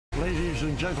Ladies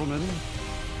and gentlemen,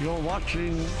 you're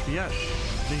watching, yes,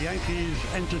 the Yankees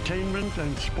Entertainment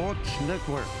and Sports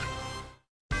Network.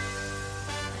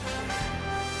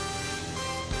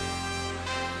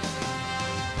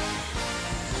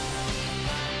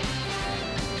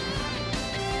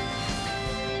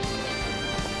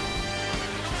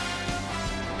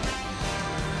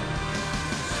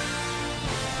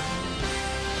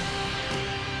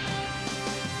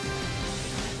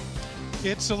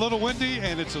 It's a little windy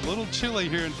and it's a little chilly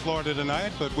here in Florida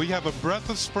tonight, but we have a breath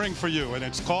of spring for you, and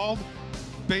it's called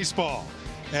baseball.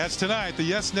 As tonight, the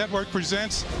Yes Network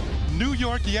presents New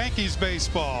York Yankees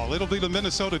baseball. It'll be the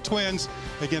Minnesota Twins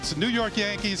against the New York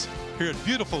Yankees here at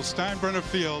beautiful Steinbrenner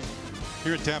Field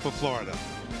here in Tampa, Florida.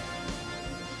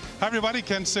 Hi, everybody.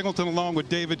 Ken Singleton along with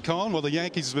David Cohn. Well, the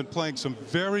Yankees have been playing some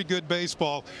very good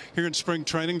baseball here in spring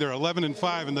training. They're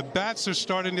 11-5, and the bats are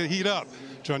starting to heat up.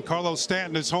 Giancarlo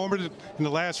Stanton has homered in the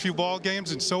last few ball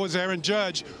games, and so is Aaron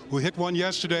Judge, who hit one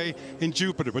yesterday in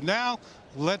Jupiter. But now,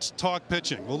 let's talk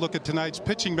pitching. We'll look at tonight's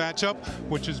pitching matchup,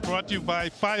 which is brought to you by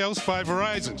Fios by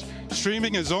Verizon.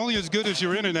 Streaming is only as good as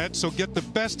your internet, so get the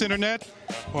best internet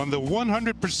on the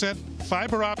 100%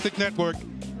 fiber optic network,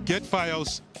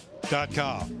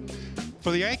 getfios.com.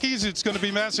 For the Yankees, it's going to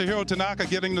be Masahiro Tanaka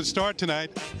getting the start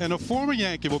tonight, and a former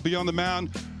Yankee will be on the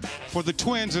mound for the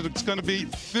Twins, and it's going to be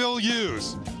Phil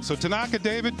Hughes. So Tanaka,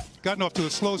 David, gotten off to a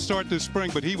slow start this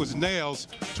spring, but he was nails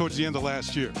towards the end of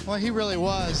last year. Well, he really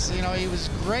was. You know, he was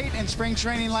great in spring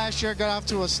training last year, got off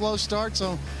to a slow start,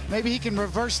 so maybe he can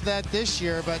reverse that this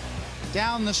year. But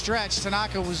down the stretch,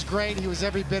 Tanaka was great. He was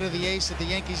every bit of the ace that the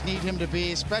Yankees need him to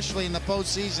be, especially in the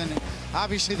postseason.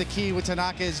 Obviously, the key with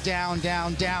Tanaka is down,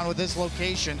 down, down with this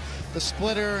location. The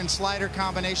splitter and slider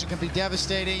combination can be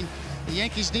devastating. The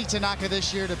Yankees need Tanaka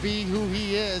this year to be who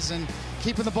he is, and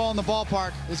keeping the ball in the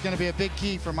ballpark is going to be a big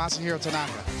key for Masahiro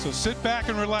Tanaka. So sit back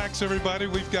and relax, everybody.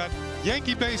 We've got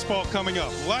Yankee baseball coming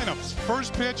up. Lineups,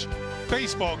 first pitch,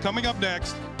 baseball coming up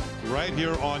next, right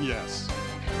here on Yes.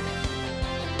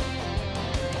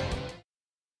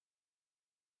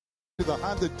 The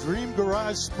Honda Dream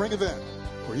Garage Spring Event,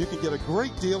 where you can get a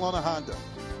great deal on a Honda.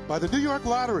 By the New York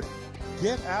Lottery,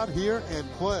 get out here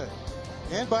and play.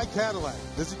 And by Cadillac,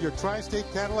 visit your Tri-State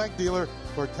Cadillac dealer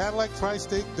or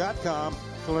CadillacTristate.com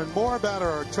to learn more about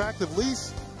our attractive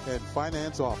lease and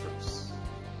finance offers.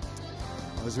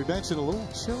 As we mentioned, a little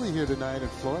chilly here tonight in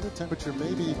Florida. Temperature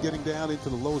maybe getting down into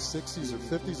the low 60s or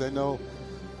 50s. I know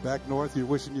back north you're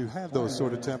wishing you had those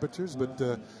sort of temperatures, but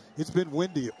it's been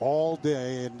windy all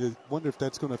day, and I wonder if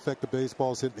that's going to affect the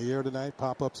baseballs hitting the air tonight,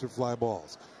 pop-ups or fly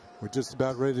balls. We're just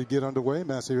about ready to get underway.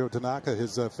 Masahiro Tanaka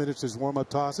has finished his warm-up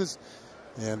tosses,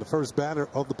 and the first batter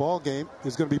of the ball game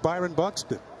is going to be Byron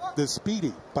Buxton, the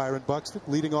speedy Byron Buxton,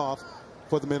 leading off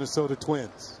for the Minnesota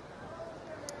Twins.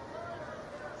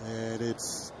 And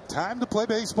it's time to play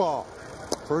baseball.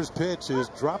 First pitch is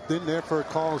dropped in there for a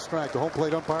call strike. The home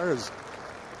plate umpire is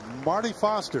Marty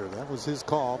Foster. That was his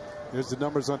call. Here's the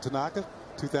numbers on Tanaka.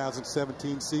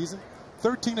 2017 season.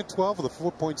 13-12 with a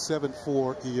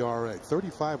 4.74 ERA.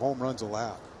 35 home runs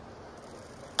allowed.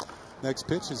 Next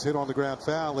pitch is hit on the ground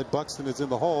foul, and Buxton is in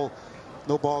the hole.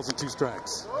 No balls and 2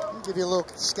 strikes. I'll give you a little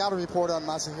scouting report on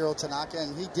Masahiro Tanaka,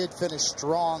 and he did finish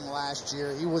strong last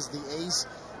year. He was the ace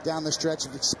down the stretch,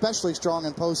 especially strong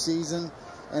in postseason.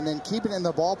 And then keeping it in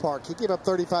the ballpark. He gave up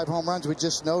 35 home runs, we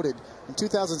just noted. In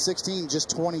 2016, just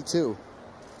 22.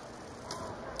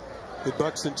 Did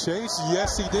Buxton chase?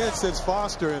 Yes, he did, says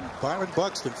Foster. And Byron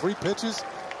Buxton, 3 pitches,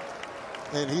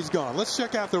 and he's gone. Let's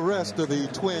check out the rest of the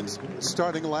Twins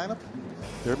starting lineup.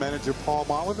 Their manager, Paul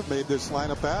Molitor, made this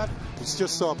lineup out. It's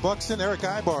just saw Buxton. Eric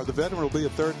Ibar, the veteran, will be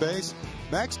at third base.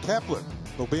 Max Kepler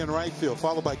will be in right field,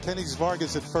 followed by Kenny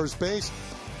Vargas at first base.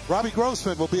 Robbie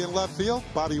Grossman will be in left field.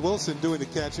 Bobby Wilson doing the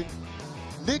catching.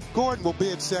 Nick Gordon will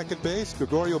be at second base.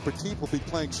 Gregorio Petit will be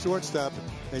playing shortstop.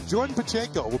 And Jordan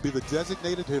Pacheco will be the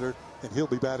designated hitter, and he'll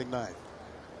be batting ninth.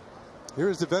 Here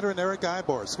is the veteran Eric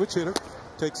Ibar, switch hitter.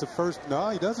 Takes the first. No,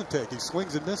 he doesn't take. He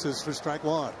swings and misses for strike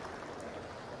 1.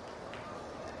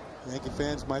 Yankee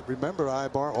fans might remember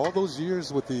Ibar all those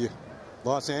years with the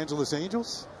Los Angeles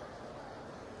Angels.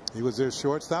 He was their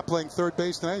shortstop, playing third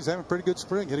base tonight. He's having a pretty good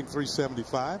spring, hitting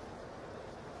 .375.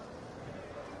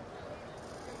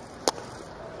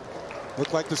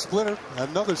 Looked like the splitter.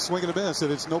 Another swing and a miss,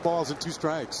 and it's no balls and 2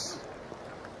 strikes.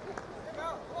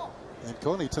 And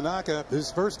Koni Tanaka,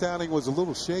 his first outing was a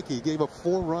little shaky. He gave up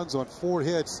 4 runs on 4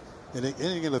 hits in an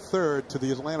inning in the third to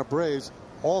the Atlanta Braves.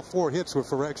 All 4 hits were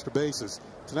for extra bases.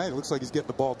 Tonight it looks like he's getting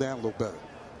the ball down a little better.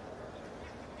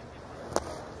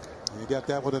 He got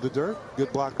that one in the dirt.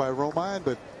 Good block by Romine,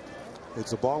 but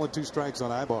it's a ball and 2 strikes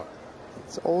on Ibar.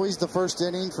 It's always the first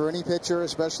inning for any pitcher,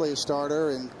 especially a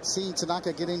starter, and seeing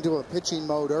Tanaka get into a pitching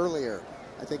mode earlier,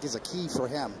 I think, is a key for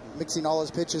him. Mixing all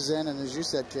his pitches in, and as you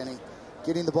said, Kenny,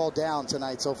 getting the ball down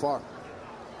tonight so far.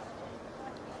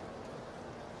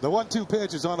 The 1-2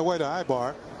 pitch is on the way to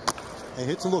Ibar, and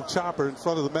hits a little chopper in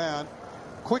front of the mound.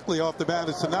 Quickly off the mound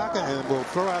is Tanaka, and will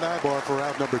throw out Ibar for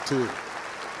out number 2.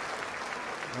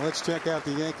 Now let's check out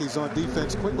the Yankees on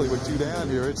defense quickly with 2 down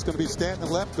here. It's going to be Stanton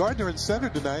in left, Gardner in center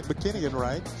tonight, McKinney in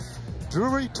right,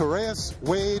 Drury, Torres,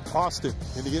 Wade, Austin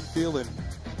in the infield, and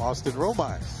Austin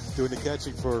Romine doing the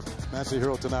catching for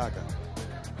Masahiro Tanaka.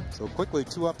 So quickly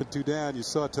 2 up and 2 down. You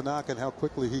saw Tanaka and how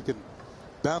quickly he can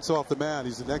bounce off the mound.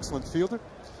 He's an excellent fielder.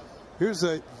 Here's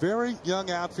a very young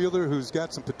outfielder who's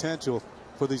got some potential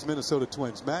for these Minnesota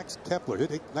Twins. Max Kepler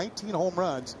hit 19 home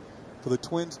runs for the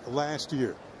Twins last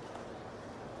year,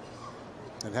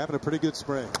 and having a pretty good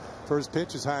spring. First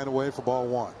pitch is high and away for ball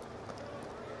 1.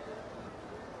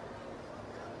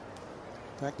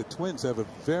 In fact, the Twins have a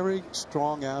very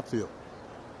strong outfield.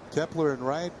 Kepler in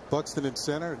right, Buxton in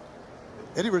center.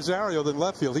 Eddie Rosario in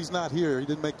left field. He's not here. He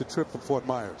didn't make the trip from Fort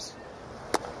Myers.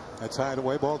 That's high and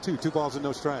away, ball 2. 2 balls and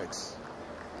no strikes.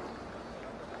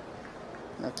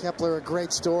 Now, Kepler, a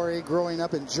great story growing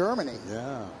up in Germany.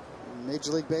 Yeah.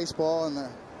 Major League Baseball, and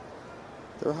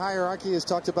their hierarchy has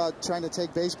talked about trying to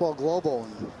take baseball global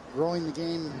and growing the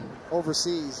game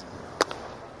overseas.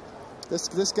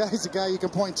 This guy's a guy you can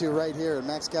point to right here,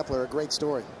 Max Kepler, a great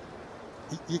story.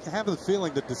 You have the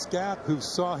feeling that the scout who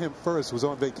saw him first was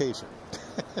on vacation.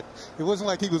 It wasn't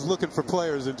like he was looking for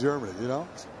players in Germany, you know.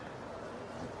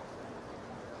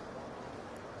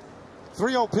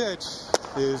 3-0 pitch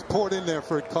is poured in there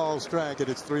for a called strike, and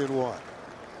it's 3-1.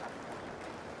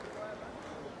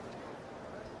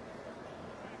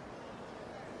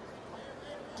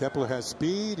 Kepler has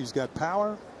speed, he's got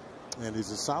power, and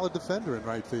he's a solid defender in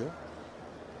right field.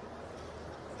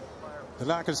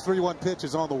 Tanaka's 3-1 pitch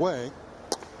is on the way.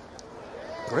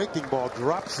 Breaking ball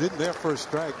drops in there for a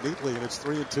strike neatly, and it's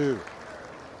 3-2.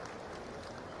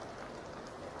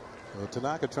 So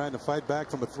Tanaka trying to fight back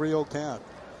from a 3-0 count.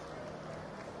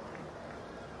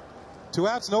 2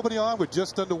 outs, nobody on. We're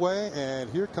just underway, and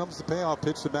here comes the payoff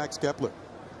pitch to Max Kepler.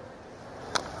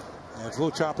 And it's a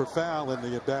little chopper foul, and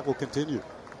the at-bat will continue.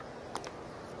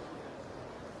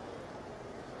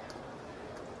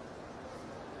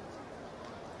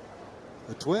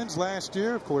 The Twins last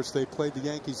year, of course, they played the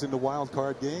Yankees in the wild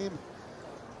card game.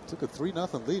 Took a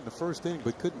 3-0 lead in the first inning,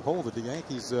 but couldn't hold it. The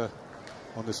Yankees,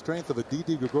 on the strength of a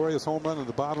Didi Gregorius home run in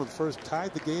the bottom of the first,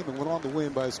 tied the game and went on to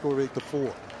win by a score of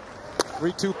 8-4.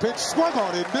 3-2 pitch, swung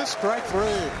on it, missed, strike 3.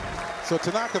 So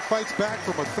Tanaka fights back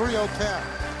from a 3-0 count,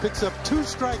 picks up 2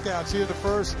 strikeouts here in the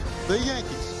first. The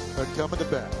Yankees are coming to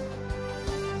bat.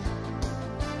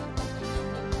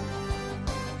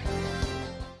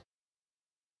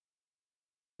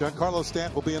 Giancarlo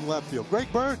Stanton will be in left field.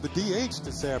 Greg Bird, the DH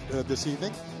this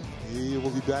evening. He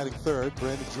will be batting third.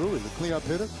 Brandon Drury, the cleanup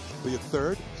hitter, will be at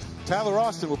third. Tyler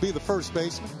Austin will be the first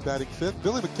baseman, batting fifth.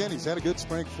 Billy McKinney's had a good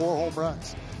spring, 4 home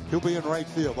runs. He'll be in right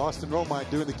field. Austin Romine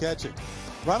doing the catching.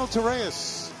 Ronald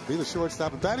Torres will be the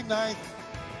shortstop and batting ninth.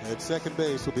 At second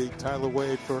base will be Tyler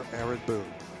Wade for Aaron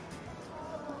Boone.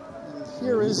 And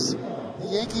here is the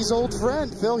Yankees' old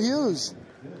friend, Phil Hughes.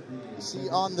 You see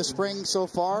on the spring so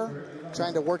far,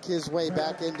 trying to work his way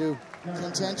back into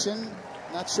contention.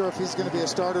 Not sure if he's going to be a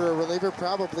starter or reliever.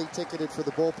 Probably ticketed for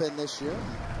the bullpen this year.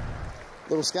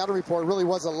 Little scouting report, really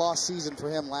was a lost season for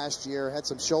him last year. Had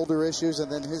some shoulder issues,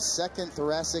 and then his second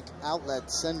thoracic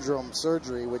outlet syndrome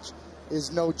surgery, which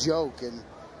is no joke. And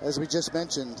as we just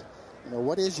mentioned, you know,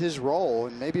 what is his role?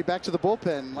 And maybe back to the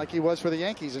bullpen like he was for the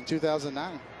Yankees in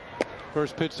 2009.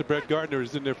 First pitch to Brett Gardner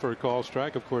is in there for a call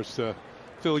strike. Of course,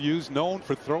 Phil Hughes known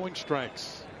for throwing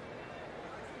strikes.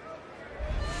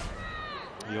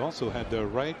 He also had the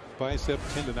right bicep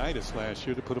tendonitis last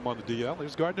year to put him on the DL.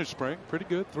 There's Gardner's spring. Pretty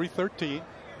good. 3-13.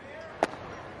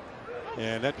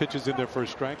 And that pitch is in there for a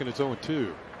strike, and it's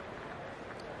 0-2.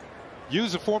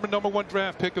 Hughes, a former #1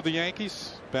 draft pick of the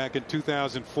Yankees back in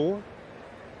 2004.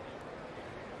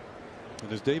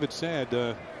 And as David said,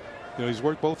 you know, he's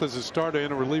worked both as a starter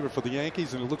and a reliever for the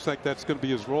Yankees, and it looks like that's going to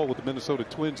be his role with the Minnesota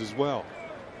Twins as well.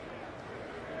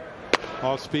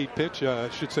 Off-speed pitch, I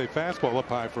should say fastball up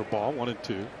high for a ball,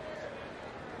 1-2.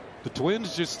 The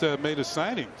Twins just made a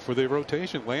signing for their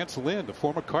rotation. Lance Lynn, the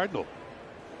former Cardinal.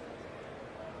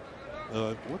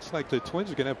 Looks like the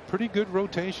Twins are going to have pretty good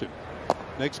rotation.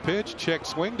 Next pitch, check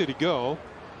swing. Did he go?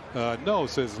 No,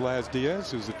 says Laz Diaz,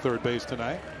 who's at third base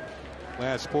tonight.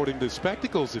 Laz sporting the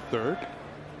spectacles at third.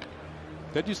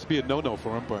 That used to be a no-no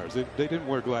for umpires. They didn't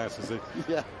wear glasses.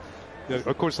 Yeah.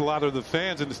 Of course, a lot of the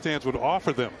fans in the stands would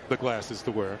offer them the glasses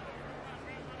to wear.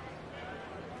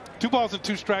 2 balls and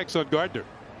 2 strikes on Gardner.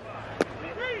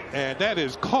 And that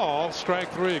is called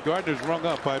strike 3. Gardner's rung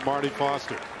up by Marty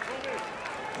Foster.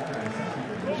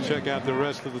 Let's check out the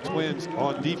rest of the Twins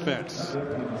on defense.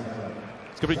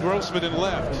 It's going to be Grossman in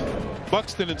left,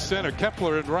 Buxton in center,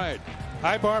 Kepler in right,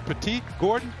 Ibar, Petit,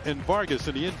 Gordon, and Vargas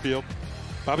in the infield.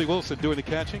 Bobby Wilson doing the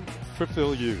catching for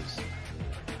Phil Hughes.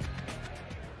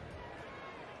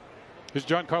 Here's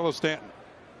Giancarlo Stanton.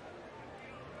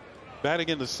 Batting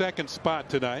in the second spot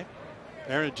tonight.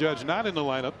 Aaron Judge not in the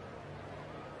lineup.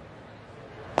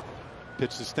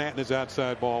 Pitch to Stanton is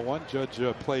outside, ball 1. Judge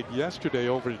played yesterday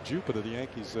over in Jupiter. The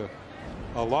Yankees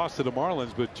lost to the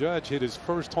Marlins, but Judge hit his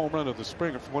first home run of the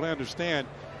spring. And from what I understand,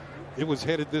 it was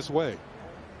headed this way.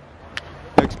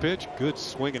 Next pitch, good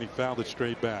swing, and he fouled it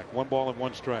straight back. 1 ball and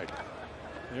 1 strike.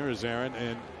 There is Aaron,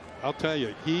 and I'll tell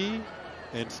you, he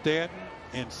and Stanton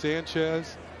and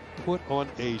Sanchez put on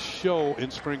a show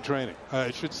in spring training. I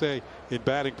should say in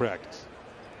batting practice.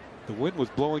 The wind was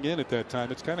blowing in at that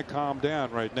time. It's kind of calmed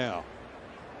down right now.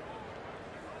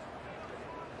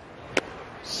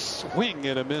 Swing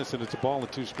and a miss, and it's a ball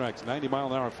and 2 strikes.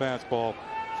 90-mile-an-hour fastball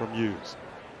from Hughes.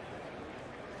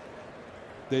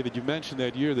 David, you mentioned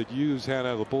that year that Hughes had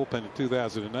out of the bullpen in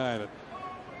 2009. Of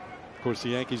course, the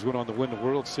Yankees went on to win the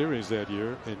World Series that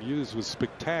year, and Hughes was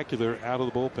spectacular out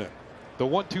of the bullpen. The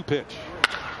 1-2 pitch.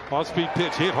 Off-speed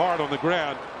pitch hit hard on the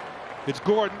ground. It's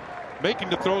Gordon making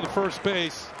the throw to first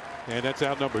base, and that's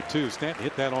out number 2. Stanton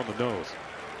hit that on the nose.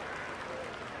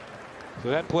 So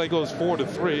that play goes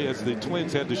 4-3 as the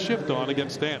Twins had to shift on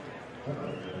against Stanton.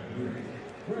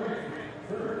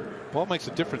 Ball makes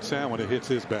a different sound when it hits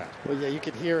his bat. Well, yeah, you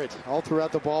could hear it all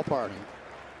throughout the ballpark.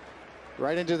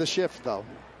 Right into the shift, though.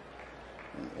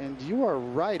 And you are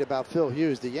right about Phil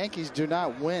Hughes. The Yankees do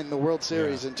not win the World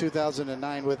Series in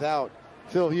 2009 without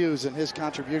Phil Hughes and his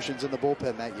contributions in the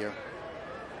bullpen that year.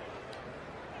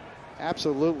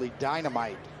 Absolutely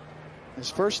dynamite.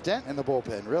 His first stint in the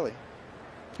bullpen, really.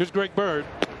 Here's Greg Bird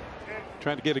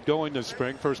trying to get it going this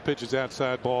spring. First pitch is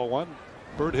outside, ball 1.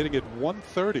 Bird hitting at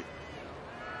 130.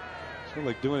 Sort of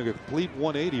like doing a complete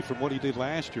 180 from what he did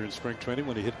last year in spring training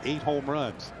when he hit 8 home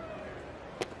runs.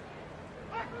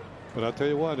 But I'll tell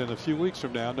you what, in a few weeks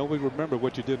from now, nobody will remember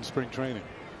what you did in spring training.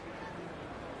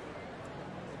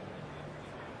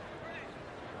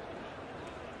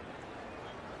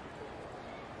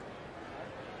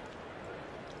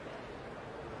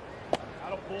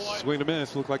 Swing and a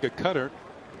miss, looked like a cutter,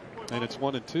 and it's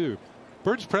 1-2.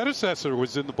 Bird's predecessor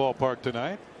was in the ballpark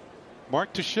tonight.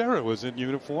 Mark Teixeira was in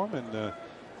uniform and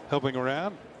helping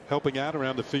out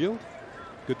around the field.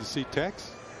 Good to see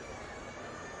Tex.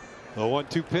 The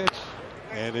 1-2 pitch,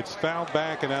 and it's fouled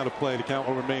back and out of play. The count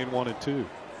will remain 1-2.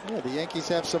 Yeah, the Yankees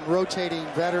have some rotating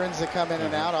veterans that come in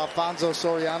and out. Alfonso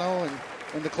Soriano and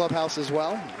in the clubhouse as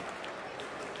well.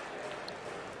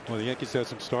 Well, the Yankees have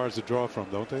some stars to draw from,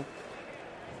 don't they?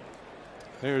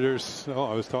 There's. Oh,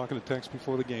 I was talking to Tex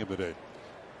before the game today.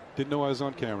 Didn't know I was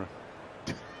on camera.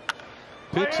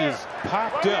 Pitch is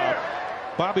popped up.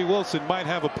 Bobby Wilson might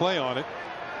have a play on it.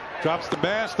 Drops the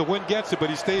mask. The wind gets it, but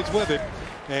he stays with it.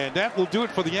 And that will do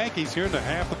it for the Yankees here in their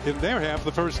half of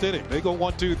the first inning. They go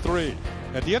 1-2-3.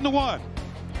 At the end of 1,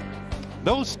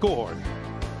 no score.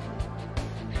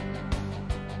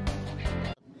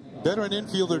 Veteran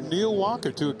infielder Neil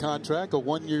Walker to a contract, a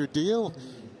 1-year deal.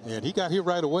 And he got here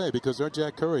right away because our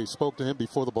Jack Curry spoke to him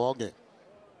before the ball game.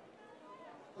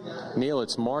 Neil,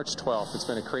 it's March 12th. It's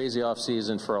been a crazy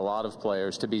offseason for a lot of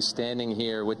players. To be standing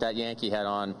here with that Yankee hat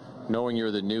on, knowing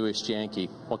you're the newest Yankee,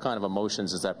 what kind of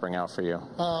emotions does that bring out for you?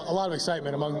 A lot of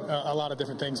excitement among a lot of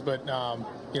different things, but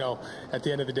you know, at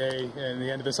the end of the day, and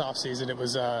the end of this offseason, it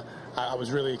was I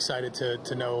was really excited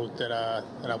to know that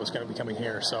I was going to be coming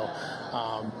here. So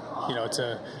you know, it's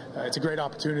a great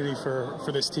opportunity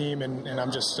for this team, and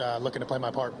I'm just looking to play my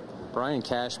part. Brian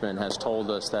Cashman has told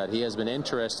us that he has been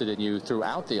interested in you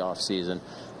throughout the offseason.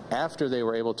 After they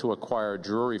were able to acquire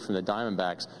Drury from the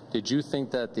Diamondbacks, did you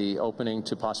think that the opening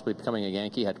to possibly becoming a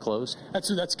Yankee had closed?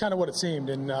 That's kind of what it seemed,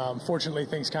 and fortunately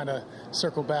things kind of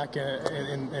circled back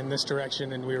in this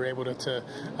direction, and we were able to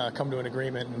come to an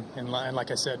agreement. And like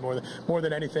I said, more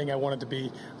than anything, I wanted to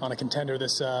be on a contender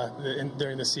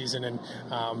during this season, and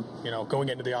you know, going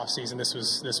into the off season, this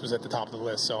was at the top of the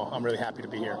list. So I'm really happy to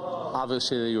be here.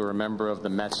 Obviously, you were a member of the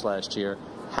Mets last year.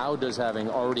 How does having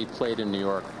already played in New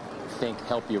York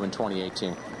help you in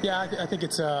 2018? Yeah, I think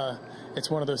it's it's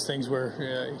one of those things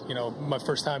where, you know, my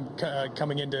first time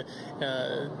coming into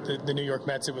the New York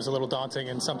Mets, it was a little daunting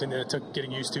and something that it took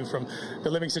getting used to, from the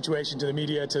living situation to the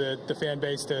media to the fan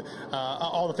base to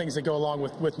all the things that go along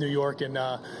with New York, and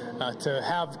to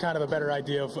have kind of a better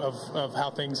idea of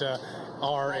how things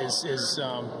is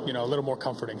you know, a little more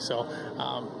comforting. So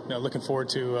you know, looking forward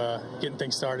to getting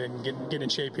things started and getting in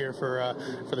shape here for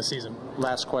the season.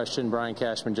 Last question. Brian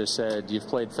Cashman just said you've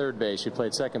played third base, you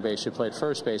played second base, you played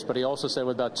first base, but he also said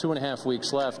with about 2.5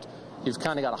 weeks left, you've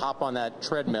kind of got to hop on that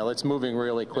treadmill. It's moving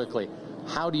really quickly.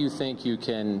 How do you think you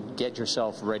can get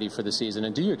yourself ready for the season,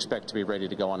 and do you expect to be ready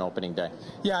to go on opening day?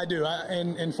 Yeah, I do.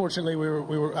 And fortunately,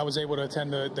 I was able to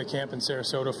attend the camp in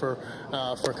Sarasota for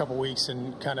a couple weeks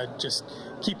and kind of just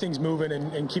keep things moving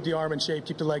and keep the arm in shape,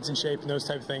 keep the legs in shape, and those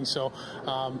type of things. So,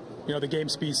 you know, the game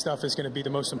speed stuff is going to be the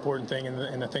most important thing,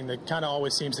 and the thing that kind of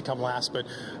always seems to come last. But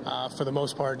for the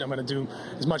most part, I'm going to do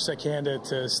as much as I can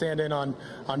to stand in on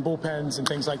bullpens and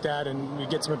things like that, and we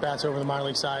get some at bats over the minor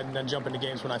league side, and then jump into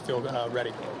games when I feel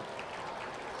ready.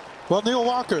 Well, Neil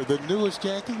Walker, the newest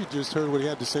Yankee, you just heard what he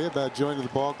had to say about joining the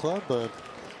ball club.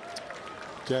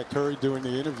 Jack Curry during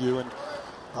the interview, and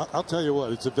I'll tell you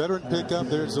what, it's a veteran pickup.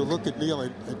 There's a look at Neil,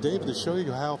 and David, to show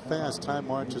you how fast time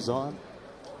marches on.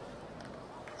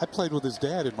 I played with his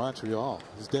dad in Montreal.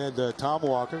 His dad, Tom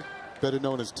Walker, better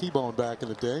known as T-Bone back in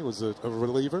the day, was a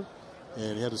reliever,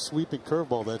 and he had a sweeping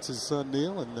curveball. That's his son,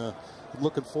 Neil, and I'm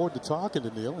looking forward to talking to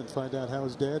Neil and find out how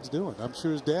his dad's doing. I'm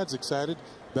sure his dad's excited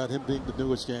about him being the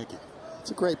newest Yankee.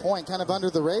 It's a great point. Kind of under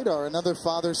the radar. Another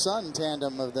father-son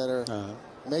tandem that are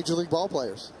major league ball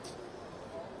players.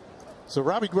 So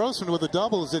Robbie Grossman with a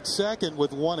double is at second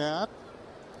with 1 out.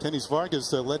 Kenny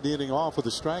Vargas led the inning off with a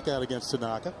strikeout against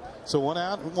Tanaka. So 1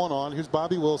 out and 1 on. Here's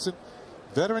Bobby Wilson,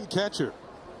 veteran catcher,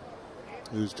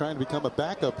 who's trying to become a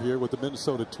backup here with the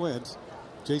Minnesota Twins.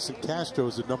 Jason Castro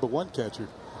is the #1 catcher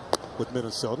with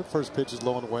Minnesota. First pitch is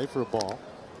low and away for a ball.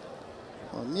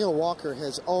 Well, Neil Walker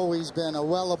has always been a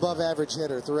well above average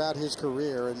hitter throughout his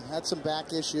career, and had some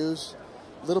back issues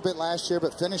a little bit last year,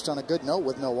 but finished on a good note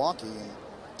with Milwaukee. And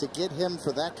to get him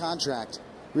for that contract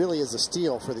really is a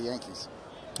steal for the Yankees.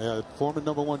 Yeah, former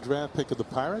 #1 draft pick of the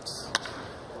Pirates.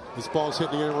 This ball's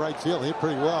hitting the air right field. Hit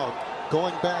pretty well.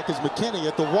 Going back is McKinney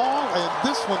at the wall, and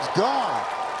this one's gone.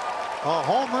 A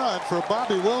home run for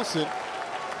Bobby Wilson.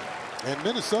 And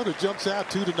Minnesota jumps out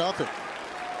 2-0.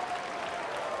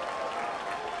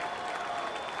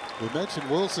 We mentioned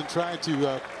Wilson trying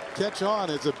to catch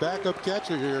on as a backup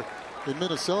catcher here in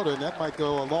Minnesota, and that might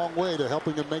go a long way to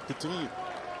helping him make the team.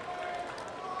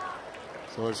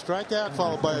 So a strikeout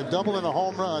followed by a double and a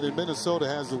home run, and Minnesota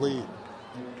has the lead.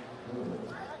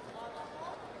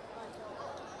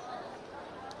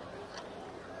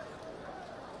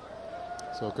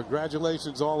 So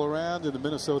congratulations all around in the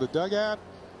Minnesota dugout.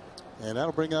 And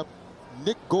that'll bring up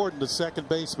Nick Gordon, the second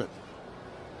baseman.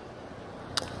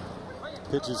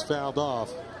 Pitch is fouled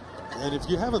off. And if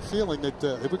you have a feeling that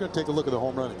if we're going to take a look at the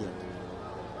home run again.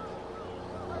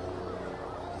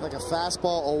 Like a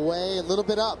fastball away, a little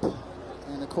bit up.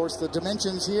 And of course the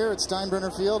dimensions here at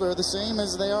Steinbrenner Field are the same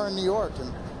as they are in New York.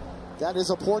 And that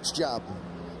is a porch job.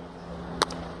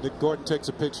 Nick Gordon takes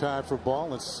a pitch high for a ball.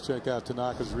 Let's check out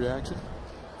Tanaka's reaction.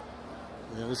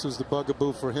 Yeah, this was the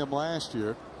bugaboo for him last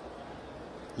year.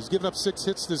 He's given up 6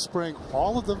 hits this spring,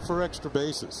 all of them for extra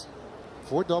bases.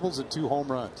 4 doubles and 2 home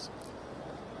runs.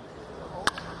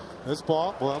 This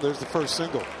ball, well, there's the first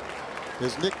single,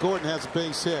 as Nick Gordon has a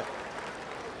base hit.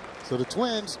 So the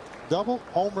Twins, double,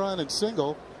 home run, and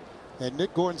single, and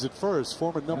Nick Gordon's at first,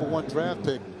 former #1 draft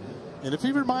pick. And if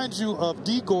he reminds you of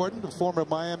D. Gordon, the former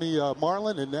Miami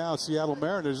Marlin and now Seattle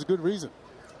Mariners, there's a good reason.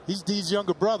 He's D's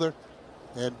younger brother,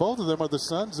 and both of them are the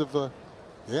sons of,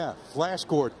 Flash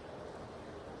Gordon.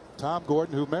 Tom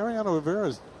Gordon, who Mariano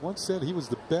Rivera once said he was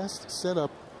the best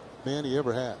setup man he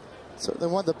ever had. Certainly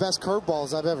one of the best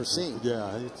curveballs I've ever seen.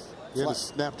 Yeah, he had a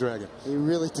snapdragon. He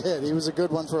really did. He was a good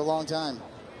one for a long time.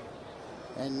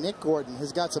 And Nick Gordon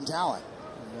has got some talent,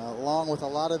 along with a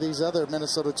lot of these other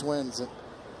Minnesota Twins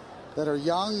that are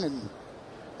young and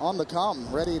on the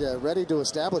come, ready to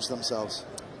establish themselves.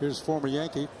 Here's former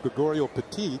Yankee Gregorio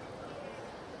Petit,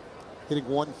 hitting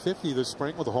 150 this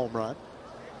spring with a home run.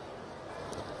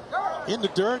 In the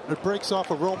dirt, it breaks off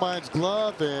of Romine's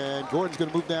glove, and Gordon's going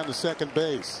to move down to second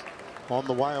base on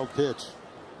the wild pitch.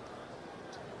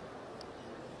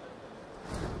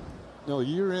 No,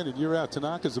 year in and year out,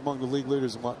 Tanaka's among the league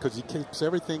leaders because he keeps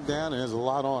everything down and has a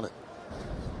lot on it.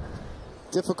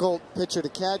 Difficult pitcher to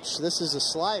catch. This is a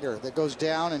slider that goes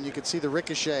down, and you can see the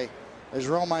ricochet as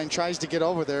Romine tries to get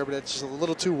over there, but it's just a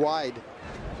little too wide.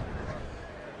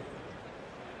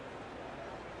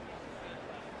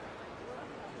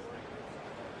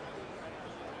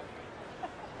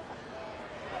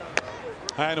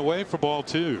 High and away for ball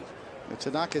 2.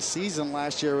 Tanaka's season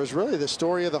last year was really the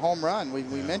story of the home run. We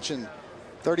mentioned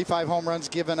 35 home runs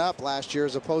given up last year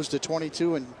as opposed to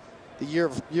 22 in the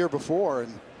year before.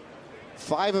 And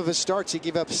 5 of his starts he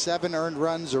gave up 7 earned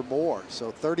runs or more.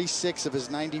 So 36 of his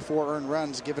 94 earned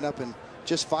runs given up in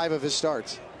just 5 of his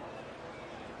starts.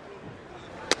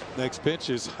 Next pitch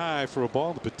is high for a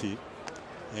ball to Petit.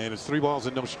 And it's 3 balls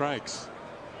and no strikes.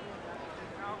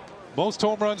 Most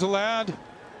home runs allowed.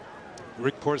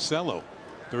 Rick Porcello,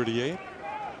 38.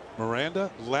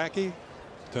 Miranda, Lackey,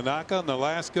 Tanaka,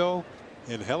 Nolasco,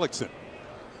 and Hellickson,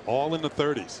 all in the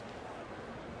 30s.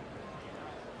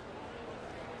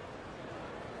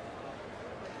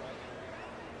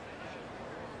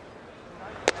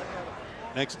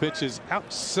 Next pitch is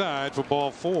outside for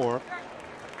ball 4.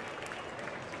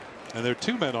 And there are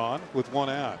 2 men on with 1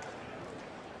 out.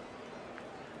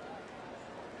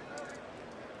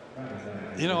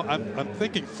 You know, I'm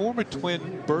thinking former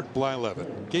Twin Bert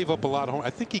Blyleven gave up a lot of home. I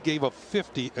think he gave up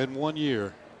 50 in 1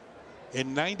 year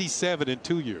and 97 in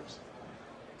 2 years.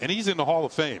 And he's in the Hall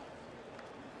of Fame.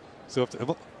 So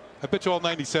I bet you all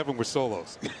 97 were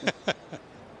solos.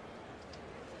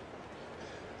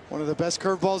 One of the best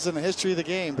curveballs in the history of the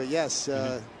game. But yes,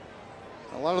 a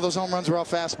lot of those home runs were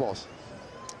off fastballs.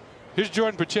 Here's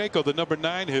Jordan Pacheco, the number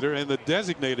 9 hitter and the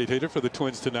designated hitter for the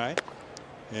Twins tonight.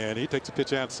 And he takes a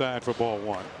pitch outside for ball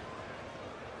 1.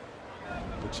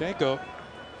 Pacheco,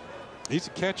 he's a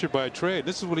catcher by trade.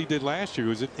 This is what he did last year. He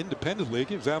was in independent league.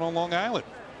 He was out on Long Island.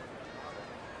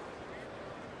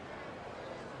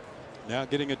 Now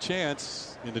getting a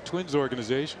chance in the Twins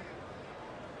organization.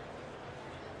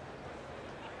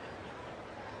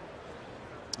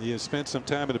 He has spent some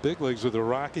time in the big leagues with the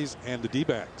Rockies and the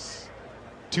D-backs.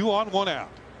 2 on, 1 out.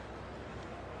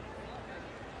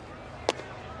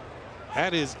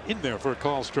 That is in there for a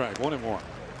call strike. 1-1.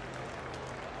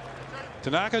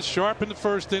 Tanaka sharp in the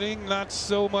first inning, not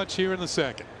so much here in the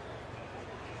second.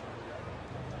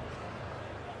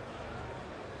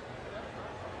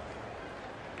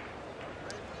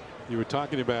 You were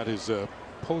talking about his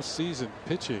postseason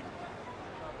pitching.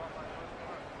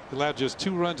 He allowed just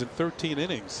 2 runs in 13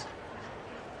 innings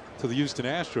to the Houston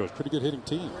Astros. Pretty good hitting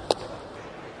team.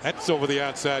 That's over the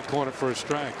outside corner for a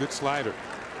strike. Good slider.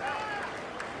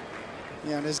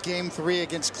 Yeah, in his game 3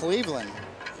 against Cleveland.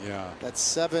 Yeah. That's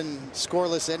 7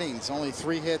 scoreless innings, only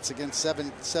 3 hits against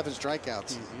 7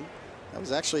 strikeouts. That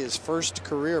was actually his first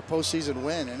career postseason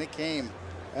win, and it came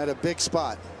at a big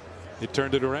spot. It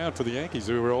turned it around for the Yankees.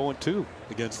 They were 0-2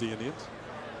 against the Indians.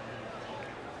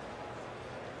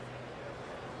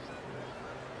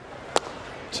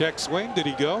 Check swing. Did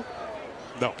he go?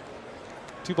 No.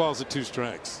 2 balls and 2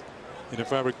 strikes. And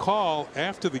if I recall,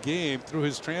 after the game, through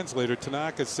his translator,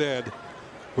 Tanaka said,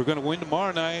 we're going to win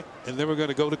tomorrow night, and then we're going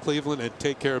to go to Cleveland and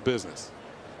take care of business.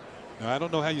 Now, I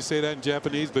don't know how you say that in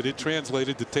Japanese, but it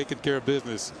translated to taking care of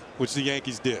business, which the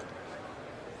Yankees did.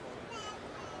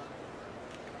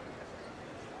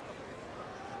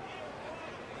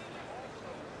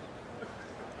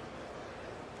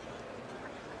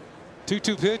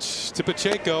 Two-two pitch to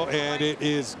Pacheco, and it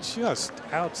is just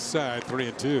outside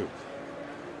 3-2.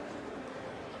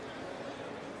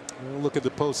 We'll look at the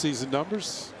postseason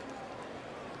numbers.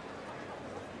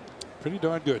 Pretty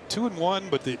darn good. 2-1,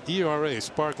 but the ERA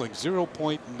sparkling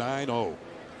 0.90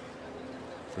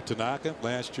 for Tanaka,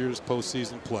 last year's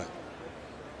postseason play.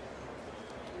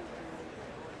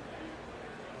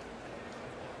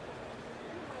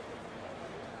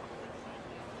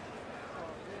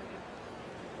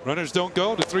 Runners don't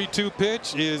go. The 3-2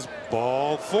 pitch is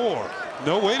ball 4.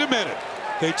 No, wait a minute.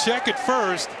 They check it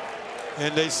first,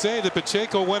 and they say that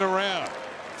Pacheco went around.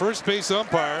 First base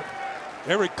umpire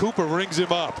Eric Cooper rings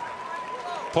him up.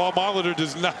 Paul Molitor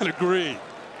does not agree.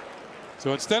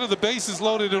 So instead of the bases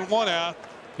loaded and 1 out,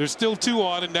 there's still 2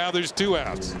 on, and now there's 2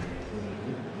 outs.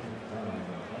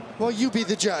 Well, you be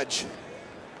the judge.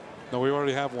 No, we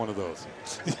already have one of those.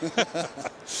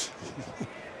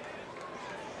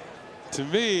 To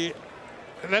me,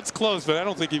 that's close, but I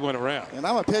don't think he went around. And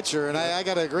I'm a pitcher, and I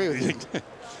got to agree with you.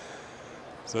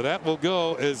 So that will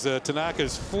go as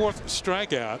Tanaka's 4th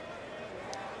strikeout.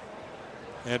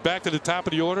 And back to the top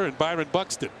of the order, and Byron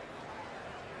Buxton.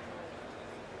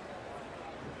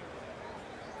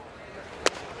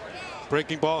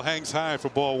 Breaking ball hangs high for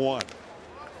ball 1.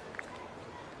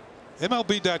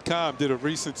 MLB.com did a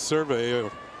recent survey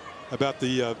about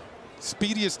the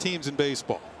speediest teams in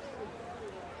baseball.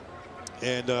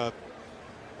 And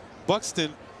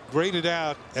Buxton graded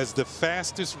out as the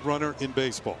fastest runner in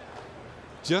baseball.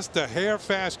 Just a hair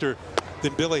faster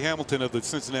than Billy Hamilton of the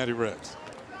Cincinnati Reds.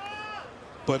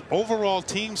 But overall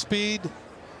team speed,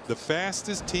 the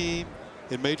fastest team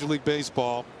in Major League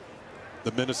Baseball,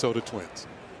 the Minnesota Twins.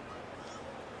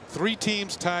 3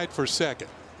 teams tied for second,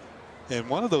 and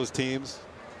one of those teams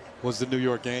was the New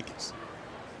York Yankees.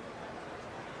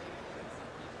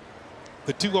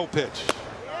 The 2-0 pitch.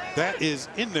 That is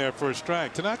in there for a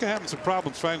strike. Tanaka having some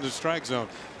problems finding the strike zone.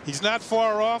 He's not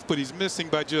far off, but he's missing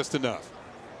by just enough.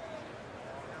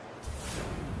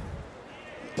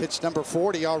 Pitch number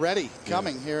 40 already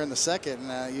coming here in the second.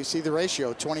 You see the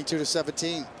ratio,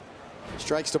 22-17.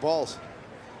 Strikes to balls.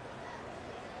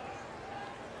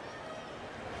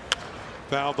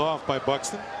 Fouled off by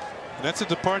Buxton. And that's a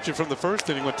departure from the first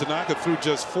inning when Tanaka threw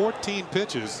just 14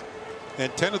 pitches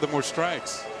and 10 of them were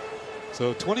strikes.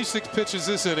 So 26 pitches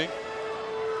this inning,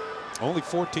 only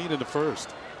 14 in the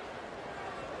first.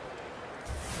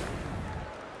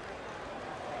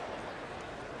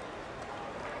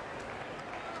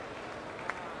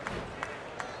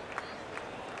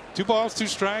 Two balls, 2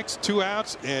 strikes, 2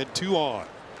 outs, and 2 on.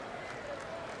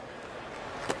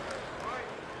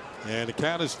 And the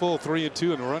count is full,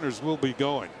 3-2, and the runners will be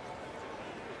going.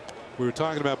 We were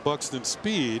talking about Buxton's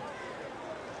speed.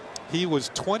 He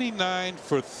was 29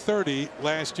 for 30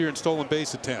 last year in stolen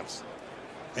base attempts.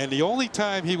 And the only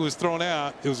time he was thrown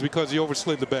out, it was because he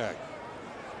overslid the bag.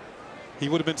 He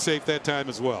would have been safe that time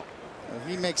as well.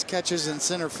 He makes catches in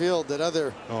center field that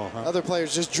other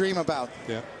players just dream about.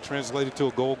 Yeah, translated to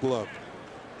a Gold Glove.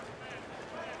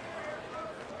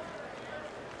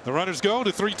 The runners go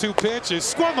to 3-2 pitch. Is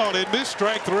swung on it, missed,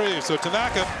 strike 3. So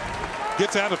Tanaka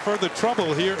gets out of further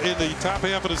trouble here in the top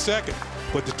half of the second.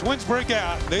 But the Twins break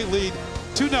out. They lead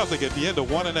 2-0 at the end of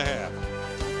 1.5.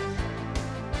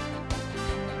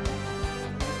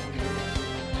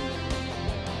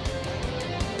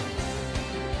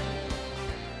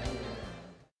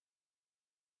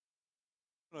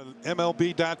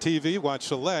 MLB.tv. Watch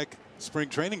select spring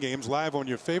training games live on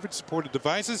your favorite supported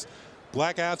devices.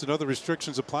 Blackouts and other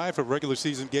restrictions apply for regular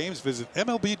season games. Visit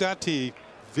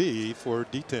MLB.tv for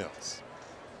details.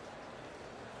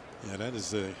 Yeah, that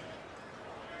is a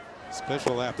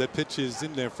special app. That pitch is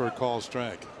in there for a call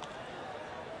strike.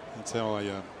 That's how I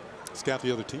scout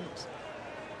the other teams.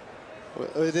 Well,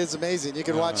 it is amazing. You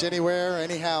can watch anywhere,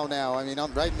 anyhow now. I mean,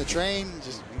 I'm riding the train,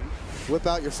 just whip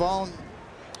out your phone.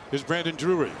 Here's Brandon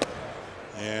Drury.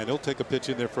 And he'll take a pitch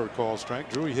in there for a call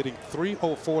strike. Drury hitting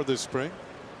 .304 this spring.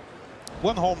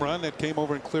 1 home run that came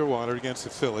over in Clearwater against the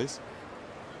Phillies.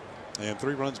 And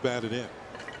 3 runs batted in.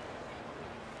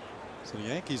 So the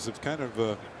Yankees have kind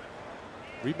of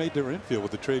remade their infield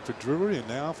with the trade for Drury and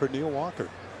now for Neil Walker,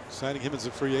 signing him as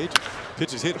a free agent.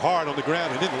 Pitch is hit hard on the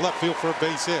ground and in left field for a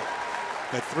base hit.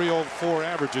 That .304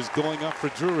 average is going up for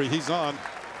Drury. He's on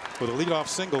with a leadoff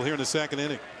single here in the second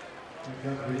inning.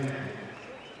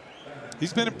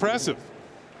 He's been impressive.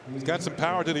 He's got some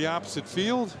power to the opposite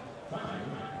field.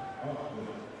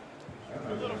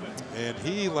 And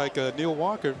he, like Neil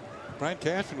Walker, Brian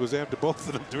Cashman was after both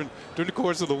of them during the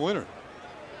course of the winter.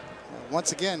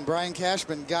 Once again, Brian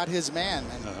Cashman got his man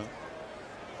and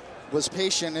was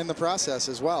patient in the process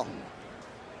as well.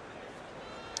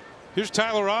 Here's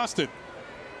Tyler Austin.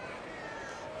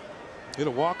 Hit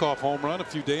a walk-off home run a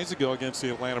few days ago against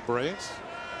the Atlanta Braves.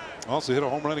 Also hit a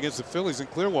home run against the Phillies in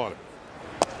Clearwater.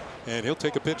 And he'll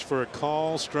take a pitch for a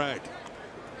call strike.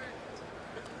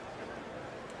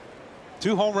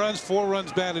 2 home runs, 4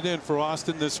 runs batted in for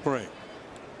Austin this spring.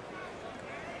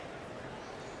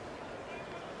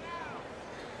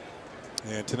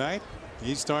 And tonight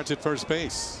he starts at first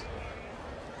base.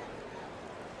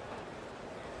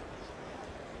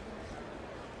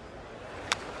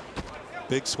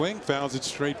 Big swing, fouls it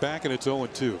straight back, and it's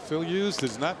 0-2. Phil Hughes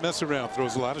does not mess around,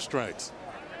 throws a lot of strikes.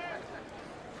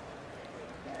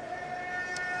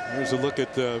 Here's a look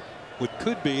at what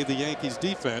could be the Yankees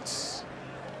defense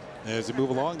as they move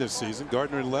along this season.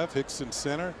 Gardner in left, Hicks in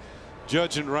center,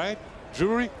 Judge in right,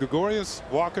 Drury, Gregorius,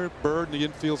 Walker, Bird in the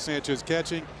infield, Sanchez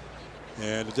catching,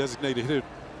 and the designated hitter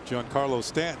Giancarlo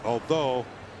Stanton, although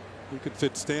we could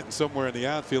fit Stanton somewhere in the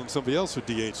outfield and somebody else would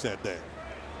DH that day.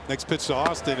 Next pitch to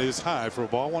Austin is high for a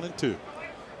ball, 1-2.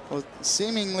 Well,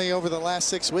 seemingly over the last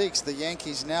 6 weeks, the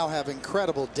Yankees now have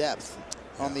incredible depth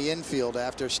on the infield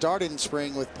after starting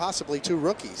spring with possibly 2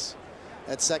 rookies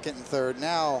at second and third.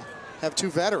 Now have 2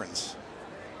 veterans,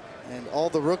 and all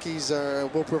the rookies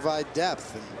will provide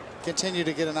depth and continue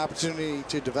to get an opportunity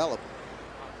to develop.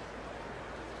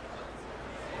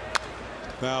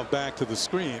 Now back to the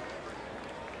screen.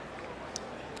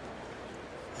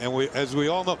 And as we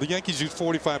all know, the Yankees used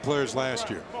 45 players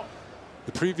last year.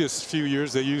 The previous few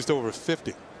years they used over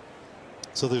 50.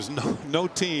 So there's no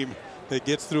team that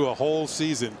gets through a whole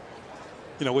season,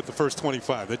 with the first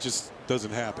 25. That just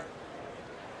doesn't happen.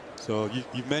 So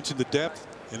you mentioned the depth,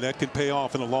 and that can pay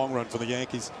off in the long run for the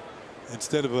Yankees.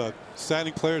 Instead of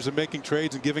signing players and making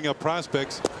trades and giving up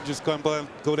prospects, just go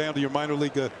down to your minor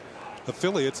league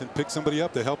affiliates and pick somebody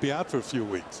up to help you out for a few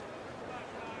weeks.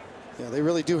 Yeah, they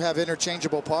really do have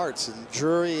interchangeable parts, and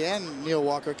Drury and Neil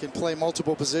Walker can play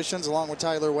multiple positions along with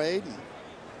Tyler Wade. And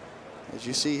as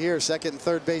you see here, second and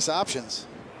third base options.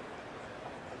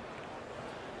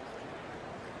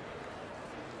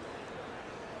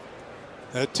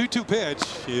 That 2-2 pitch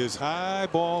is high,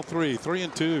 ball 3,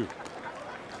 3-2.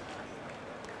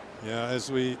 Yeah,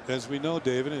 as we know,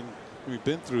 David, and we've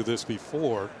been through this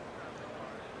before.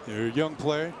 You're a young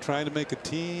player trying to make a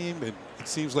team, and it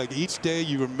seems like each day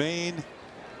you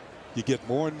get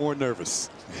more and more nervous.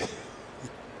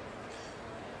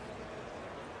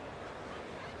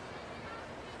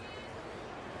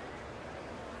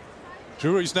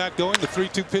 Drury's not going. The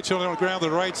 3-2 pitch on the ground to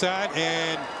the right side,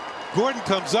 and Gordon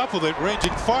comes up with it,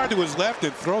 ranging far to his left,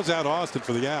 and throws out Austin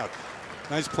for the out.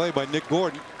 Nice play by Nick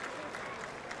Gordon,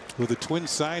 with the Twins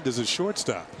signed as a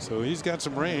shortstop. So he's got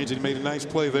some range, and he made a nice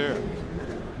play there.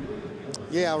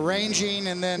 Yeah, ranging,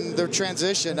 and then their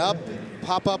transition up,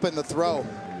 pop up in the throw.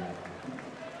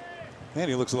 Man,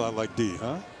 he looks a lot like D,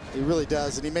 huh? He really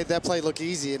does, and he made that play look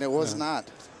easy, and it was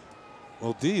not.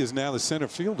 Well, D is now the center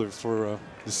fielder for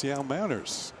the Seattle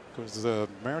Mariners, because the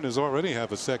Mariners already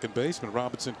have a second baseman,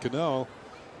 Robinson Cano.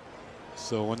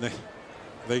 So when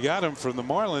they got him from the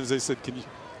Marlins, they said,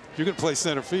 you're going to play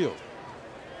center field.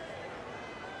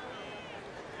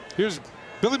 Here's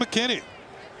Billy McKinney.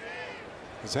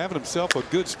 He's having himself a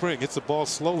good spring. Hits the ball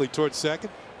slowly towards second.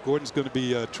 Gordon's going to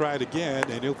be tried again,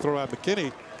 and he'll throw out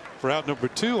McKinney for out number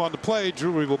 2. On the play,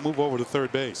 Drury will move over to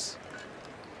third base.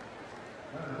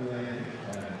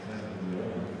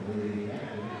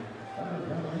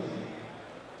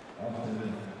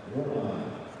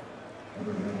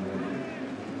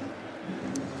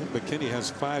 McKinney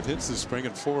has 5 hits this spring,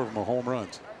 and 4 of them are home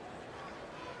runs.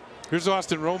 Here's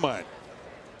Austin Romine.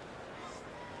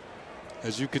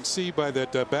 As you can see by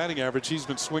that batting average, he's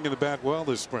been swinging the bat well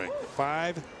this spring.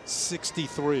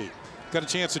 .563. Got a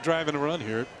chance to drive in a run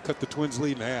here. Cut the Twins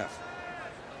lead in half.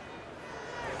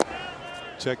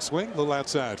 Check swing, a little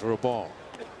outside for a ball.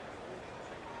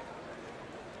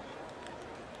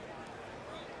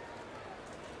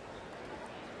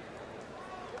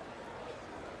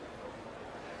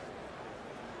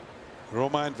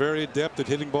 Romine very adept at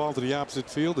hitting ball to the opposite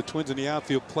field. The Twins in the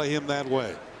outfield play him that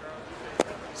way.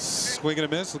 Swing and a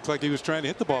miss. Looks like he was trying to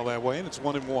hit the ball that way, and it's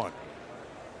 1-1.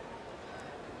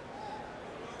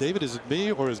 David, is it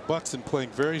me or is Buxton playing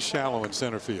very shallow in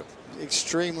center field?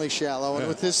 Extremely shallow, and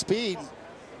with his speed,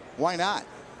 why not?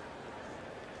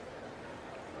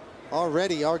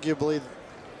 Already arguably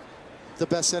the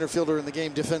best center fielder in the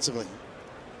game defensively.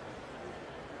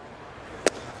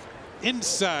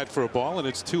 Inside for a ball, and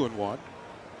it's 2-1.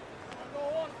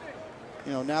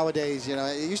 You know, nowadays, you know,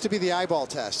 it used to be the eyeball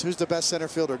test. Who's the best center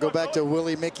fielder? Go back to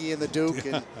Willie Mickey and the Duke.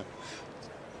 And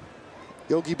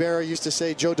Yogi Berra used to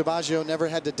say Joe DiMaggio never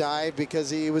had to dive because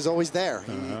he was always there.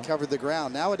 He covered the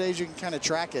ground. Nowadays, you can kind of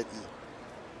track it.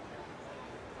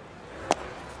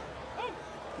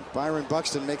 Byron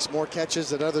Buxton makes more catches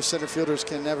that other center fielders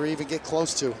can never even get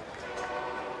close to.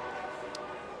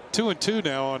 2-2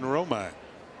 now on Romine.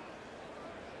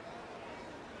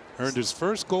 Earned his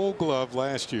first Gold Glove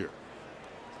last year.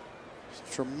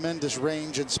 Tremendous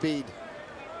range and speed.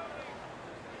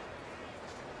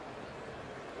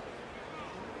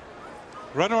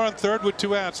 Runner on third with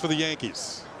 2 outs for the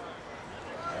Yankees.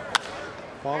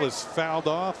 Ball is fouled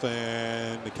off,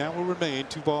 and the count will remain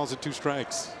 2 balls and 2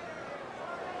 strikes.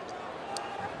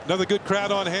 Another good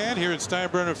crowd on hand here at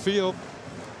Steinbrenner Field.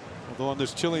 Although on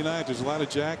this chilly night, there's a lot of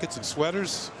jackets and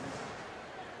sweaters,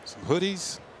 some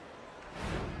hoodies.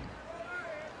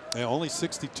 Yeah, only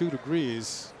 62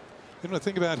 degrees. You know,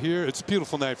 think about here, it's a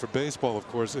beautiful night for baseball, of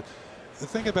course. The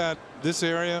thing about this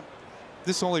area,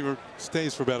 this only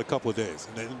stays for about a couple of days.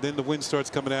 And then the wind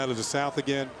starts coming out of the south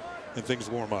again, and things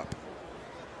warm up.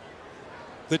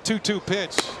 The 2-2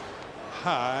 pitch.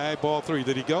 High, ball 3.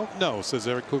 Did he go? No, says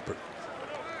Eric Cooper.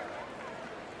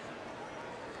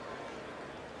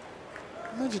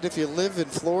 Imagine if you live in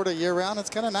Florida year-round, it's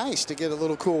kind of nice to get a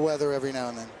little cool weather every now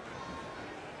and then.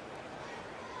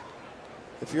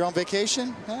 If you're on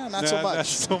vacation, not so much. Not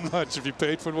so much. If you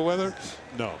paid for the weather,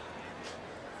 no.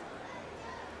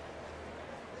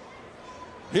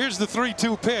 Here's the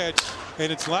 3-2 pitch,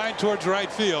 and it's lined towards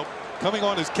right field. Coming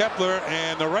on is Kepler,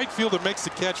 and the right fielder makes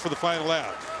the catch for the final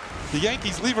out. The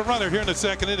Yankees leave a runner here in the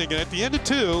second inning, and at the end of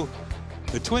 2,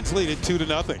 the Twins lead it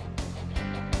 2-0.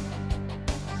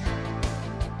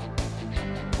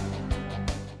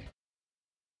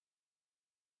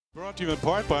 Brought to you in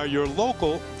part by your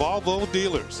local Volvo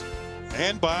dealers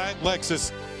and by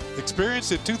Lexus. Experience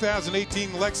the 2018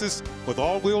 Lexus with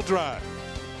all-wheel drive.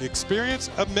 Experience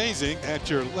amazing at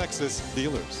your Lexus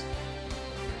dealers.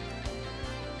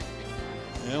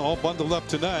 And all bundled up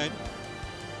tonight.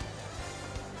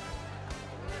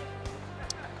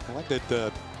 I like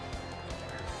that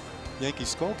Yankee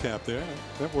skull cap there.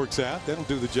 That works out. That'll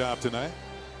do the job tonight.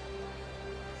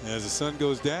 As the sun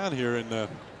goes down here in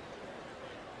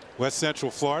West Central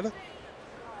Florida,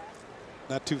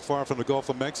 not too far from the Gulf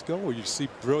of Mexico, where you see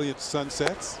brilliant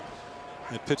sunsets.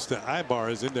 And pitch to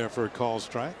Ibar is in there for a call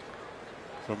strike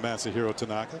from Masahiro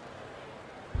Tanaka.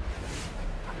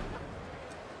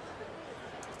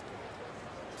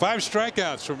 Five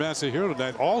strikeouts for Masahiro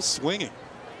tonight, all swinging.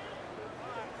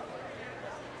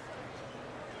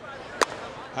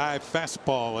 High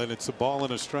fastball, and it's a ball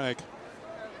and a strike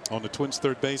on the Twins'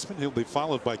 third baseman. He'll be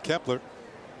followed by Kepler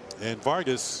and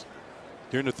Vargas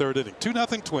here in the third inning.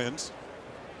 2-0 Twins.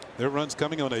 Their runs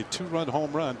coming on a 2-run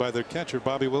home run by their catcher,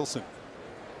 Bobby Wilson.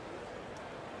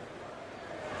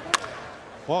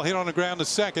 Ball hit on the ground to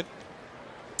second.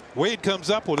 Wade comes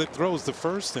up with it, throws the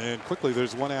first, and quickly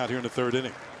there's one out here in the third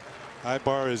inning.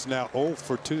 Ibar is now 0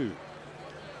 for 2.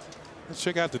 Let's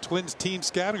check out the Twins team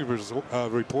scouting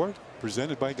report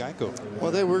presented by Geico.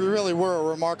 Well, they really were a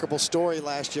remarkable story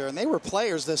last year, and they were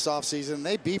players this offseason.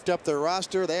 They beefed up their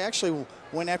roster. They actually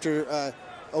went after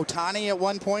Ohtani at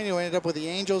one point, who ended up with the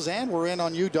Angels, and were in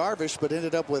on Yu Darvish, but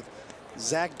ended up with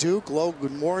Zach Duke,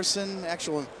 Logan Morrison,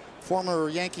 actual former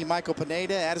Yankee Michael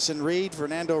Pineda, Addison Reed,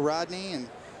 Fernando Rodney, and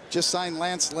just signed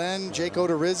Lance Lynn, Jake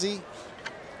Odorizzi.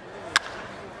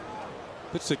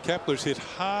 Pitch to Kepler's hit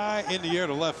high in the air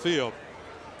to left field.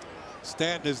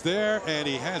 Stanton is there, and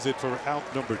he has it for out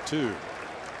number 2.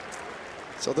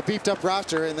 So the beefed up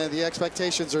roster, and then the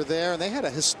expectations are there, and they had a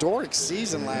historic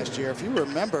season last year. If you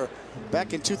remember,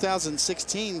 back in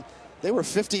 2016, they were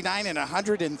 59 and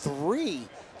 103.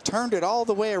 Turned it all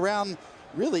the way around.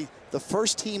 Really the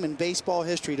first team in baseball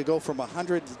history to go from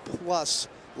 100+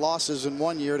 losses in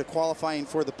one year to qualifying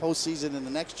for the postseason in the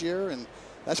next year, and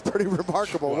that's pretty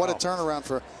remarkable. Wow. What a turnaround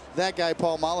for that guy,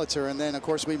 Paul Molitor. And then, of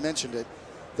course, we mentioned it,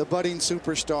 the budding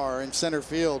superstar in center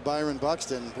field, Byron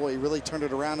Buxton. Boy, he really turned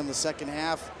it around in the second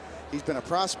half. He's been a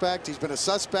prospect, he's been a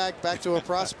suspect, back to a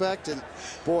prospect, and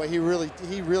boy, he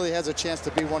really has a chance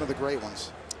to be one of the great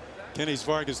ones. Kenny's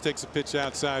Vargas takes a pitch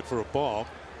outside for a ball.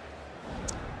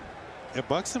 And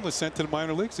Buxton was sent to the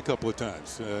minor leagues a couple of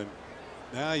times.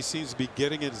 Now he seems to be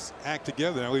getting his act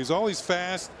together. Now, he's always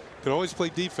fast, could always play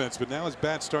defense, but now his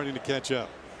bat's starting to catch up.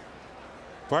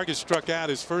 Vargas struck out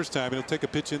his first time, and he'll take a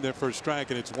pitch in there for a strike,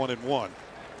 and it's 1-1.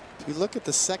 If you look at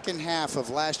the second half of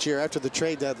last year after the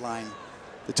trade deadline,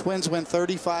 the Twins went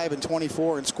 35 and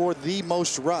 24 and scored the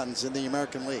most runs in the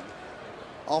American League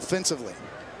offensively.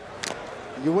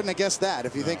 You wouldn't have guessed that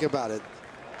if you think about it.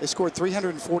 They scored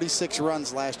 346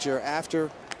 runs last year after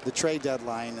the trade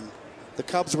deadline, and the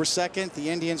Cubs were second, the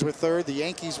Indians were third, the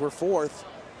Yankees were fourth,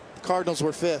 the Cardinals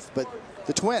were fifth, but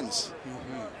the Twins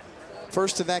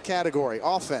first in that category.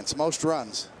 Offense, most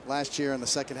runs last year in the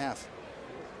second half.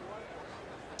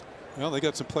 Well, they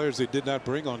got some players they did not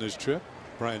bring on this trip.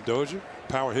 Brian Dozier,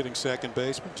 power hitting second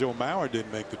baseman. Joe Mauer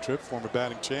didn't make the trip, former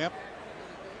batting champ.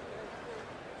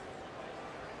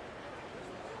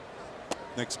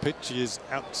 Next pitch is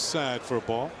outside for a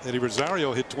ball. Eddie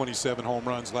Rosario hit 27 home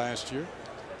runs last year.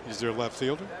 He's their left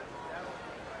fielder.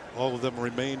 All of them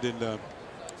remained in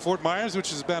Fort Myers,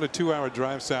 which is about a 2-hour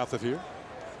drive south of here.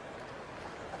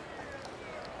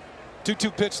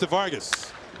 2-2 pitch to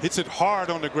Vargas. Hits it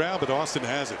hard on the ground, but Austin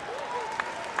has it.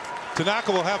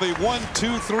 Tanaka will have a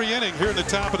 1-2-3 inning here in the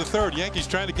top of the third. Yankees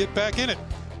trying to get back in it.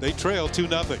 They trail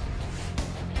 2-0.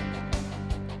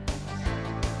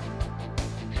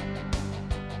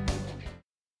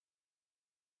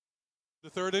 The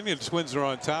third inning, the Twins are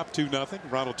on top 2-0.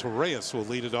 Ronald Torreyes will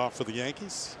lead it off for the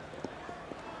Yankees.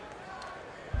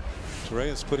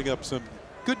 Torreyes putting up some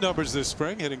good numbers this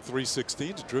spring, hitting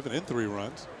 .316, driven in 3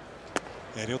 runs.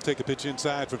 And he'll take a pitch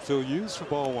inside for Phil Hughes for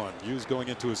ball 1. Hughes going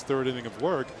into his third inning of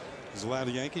work has allowed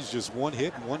the Yankees just 1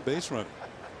 hit and 1 base run.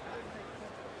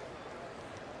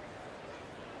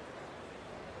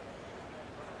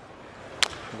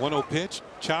 The 1-0 pitch,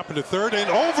 chopper to third and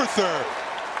over third.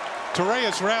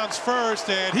 Torreyes rounds first,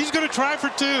 and he's going to try for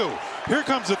 2. Here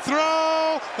comes a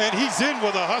throw, and he's in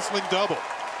with a hustling double.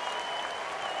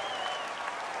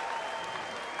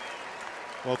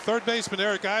 Well, third baseman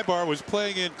Eric Ibar was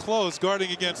playing in close,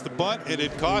 guarding against the bunt, and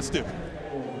it cost him.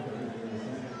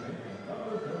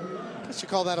 I guess you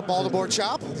call that a Baltimore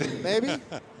chop, maybe.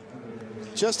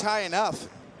 Just high enough.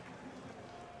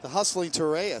 The hustling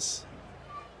Torreyes.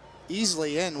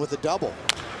 easily in with a double.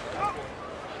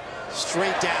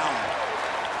 Straight down.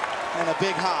 And a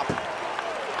big hop.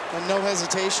 And no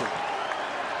hesitation.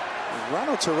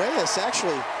 Ronald Torreyes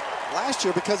actually last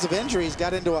year, because of injuries,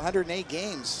 got into 108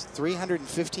 games,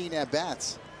 315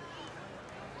 at-bats.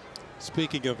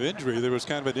 Speaking of injury, there was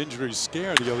kind of an injury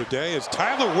scare the other day as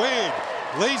Tyler Wade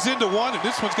lays into one, and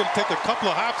this one's going to take a couple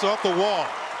of hops off the wall.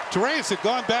 Torreyes had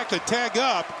gone back to tag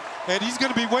up, and he's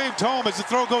going to be waved home as the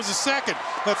throw goes to second.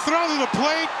 The throw to the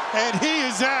plate, and he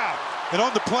is out. And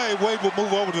on the play, Wade will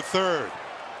move over to third.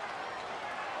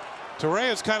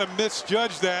 Torreyes kind of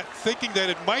misjudged that, thinking that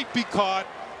it might be caught,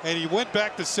 and he went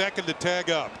back to second to tag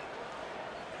up.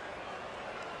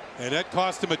 And that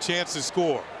cost him a chance to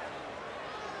score.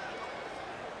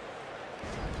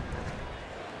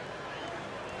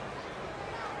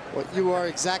 Well, you are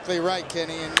exactly right,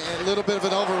 Kenny, and a little bit of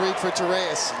an overread for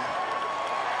Torreyes.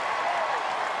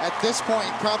 At this point,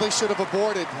 probably should have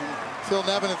aborted. Phil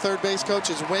Nevin, the third base coach,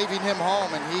 is waving him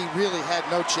home, and he really had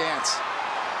no chance.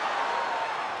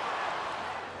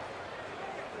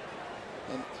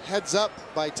 And heads up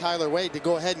by Tyler Wade to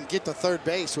go ahead and get to third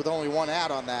base with only one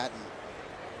out on that.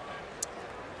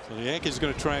 So the Yankees are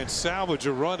going to try and salvage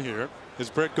a run here as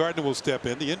Brett Gardner will step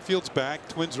in. The infield's back.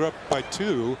 Twins are up by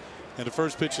 2. And the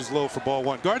first pitch is low for ball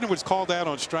 1. Gardner was called out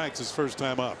on strikes his first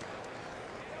time up.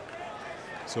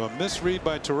 So a misread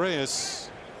by Torreyes.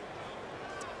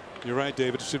 You're right,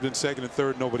 David. It should have been second and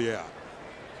third, nobody out.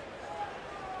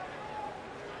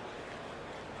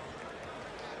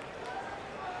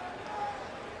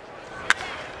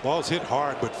 Ball's hit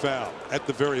hard but foul at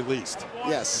the very least.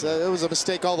 Yes, it was a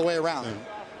mistake all the way around.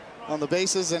 On the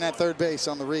bases and at third base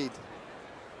on the read.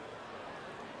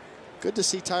 Good to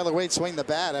see Tyler Wade swing the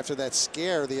bat after that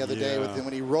scare the other day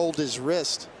when he rolled his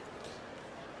wrist.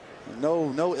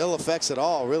 No ill effects at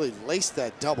all. Really laced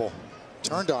that double.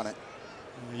 Turned on it.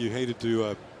 You hated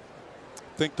to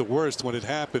think the worst when it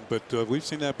happened, but we've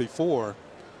seen that before.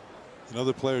 And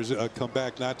other players come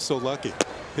back not so lucky.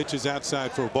 Pitches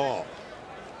outside for a ball.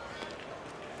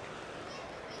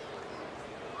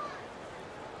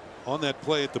 On that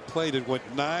play at the plate, it went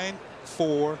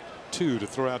 9-4-2 to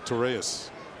throw out Torreyes.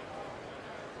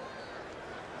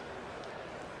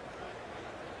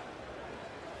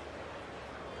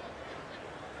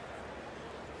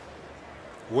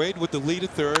 Wade with the lead at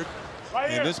third,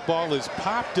 and this ball is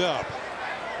popped up.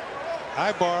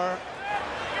 Ibar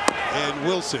and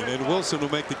Wilson will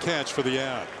make the catch for the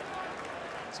out.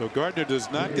 So Gardner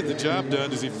does not get the job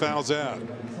done as he fouls out.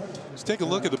 Let's take a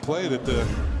look at the play that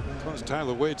caused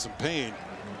Tyler Wade some pain.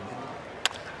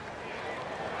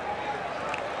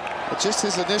 But just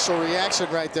his initial reaction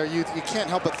right there, you can't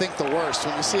help but think the worst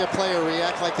when you see a player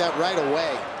react like that right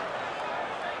away.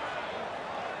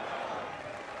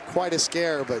 Quite a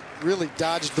scare, but really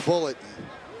dodged the bullet. You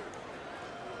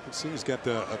can see he's got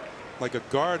like a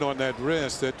guard on that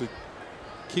wrist that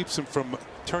keeps him from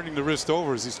turning the wrist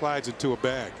over as he slides into a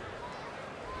bag.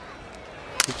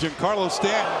 Giancarlo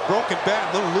Stanton, broken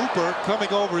bat, little looper coming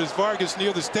over as Vargas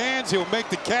near the stands. He'll make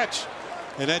the catch,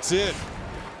 and that's it.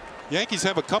 Yankees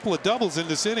have a couple of doubles in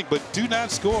this inning, but do not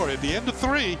score. At the end of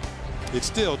 3, it's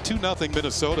still 2-0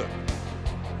 Minnesota.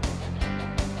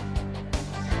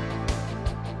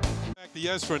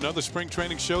 Yes, for another spring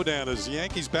training showdown as the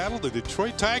Yankees battle the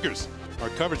Detroit Tigers. Our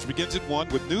coverage begins at 1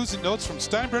 with news and notes from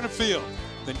Steinbrenner Field.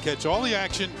 Then catch all the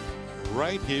action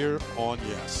right here on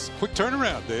Yes. Quick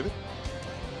turnaround, David.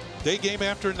 Day game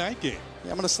after a night game. Yeah,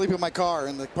 I'm going to sleep in my car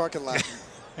in the parking lot.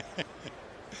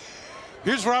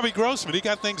 Here's Robbie Grossman. He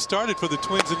got things started for the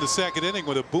Twins in the second inning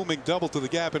with a booming double to the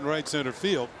gap in right center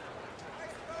field.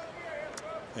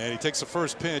 And he takes the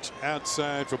first pitch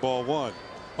outside for ball 1.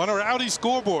 On our Audi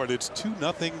scoreboard, it's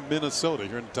 2-0 Minnesota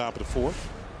here in the top of the 4th.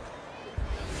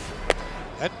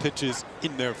 That pitch is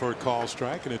in there for a call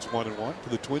strike, and it's 1-1. For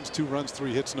the Twins, 2 runs,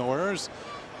 3 hits, no errors.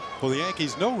 For the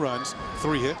Yankees, no runs,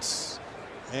 3 hits,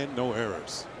 and no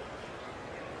errors.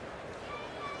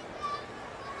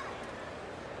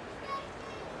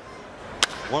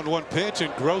 One pitch,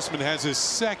 and Grossman has his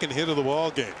second hit of the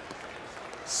ball game.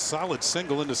 Solid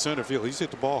single into center field. He's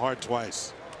hit the ball hard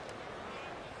twice.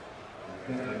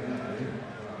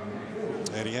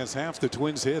 And he has half the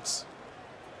Twins' hits.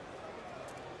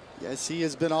 Yes, he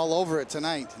has been all over it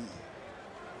tonight.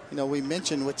 You know, we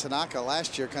mentioned with Tanaka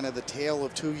last year kind of the tale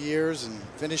of 2 years and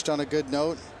finished on a good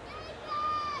note.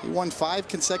 He won 5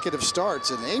 consecutive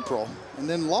starts in April and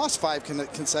then lost 5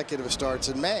 consecutive starts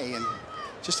in May, and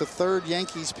just a third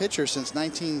Yankees pitcher since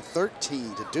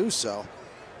 1913 to do so.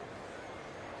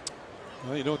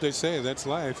 Well, you know what they say, that's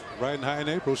life. Riding high in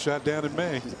April, shot down in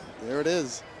May. There it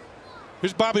is.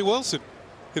 Here's Bobby Wilson.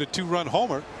 Hit a 2-run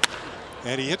homer.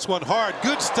 And he hits one hard.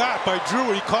 Good stop by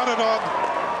Drew. He caught it on.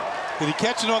 Did he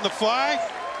catch it on the fly?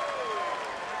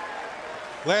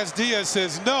 Laz Diaz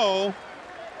says no.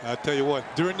 I'll tell you what,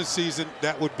 during the season,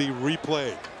 that would be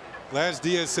replayed. Laz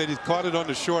Diaz said he caught it on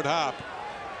the short hop.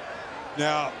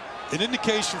 Now, an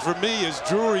indication for me is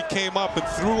Drury came up and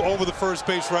threw over the first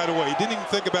base right away. He didn't even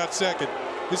think about second.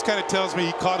 This kind of tells me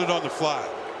he caught it on the fly.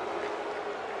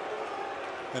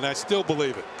 And I still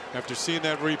believe it after seeing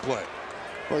that replay.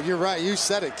 Well, you're right. You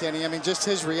said it, Kenny. I mean, just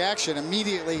his reaction,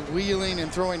 immediately wheeling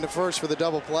and throwing to first for the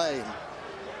double play.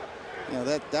 You know,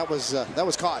 that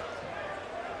was caught.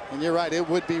 And you're right. It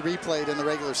would be replayed in the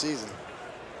regular season.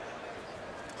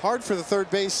 Hard for the third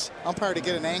base umpire to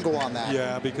get an angle on that.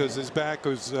 Yeah, because his back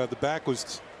was the back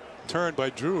was turned by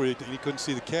Drury, and he couldn't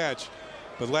see the catch.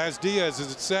 But Laz Diaz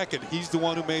is at second. He's the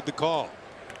one who made the call.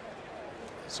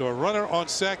 So a runner on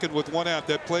second with one out.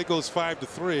 That play goes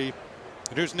 5-3.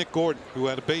 And here's Nick Gordon, who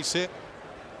had a base hit.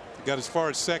 He got as far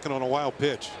as second on a wild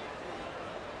pitch.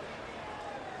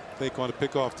 Fake on a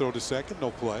pickoff throw to second,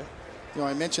 no play. You know,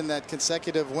 I mentioned that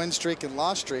consecutive win streak and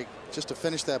loss streak just to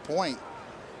finish that point.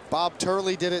 Bob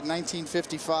Turley did it in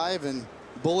 1955 and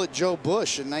Bullet Joe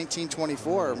Bush in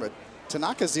 1924. But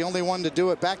Tanaka's the only one to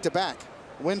do it back to back.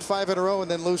 Win 5 in a row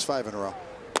and then lose 5 in a row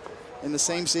in the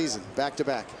same season, back to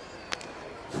back.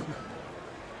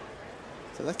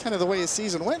 So that's kind of the way his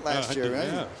season went last year, right?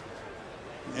 Yeah.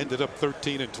 Ended up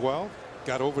 13-12.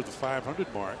 Got over the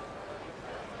 500 mark.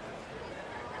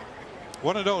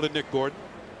 1-0 to Nick Gordon.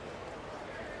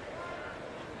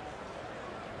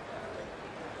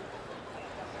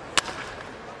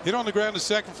 Hit on the ground to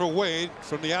second for Wade.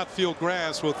 From the outfield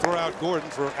grass, will throw out Gordon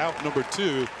for out number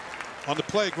 2. On the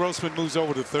play, Grossman moves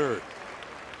over to third.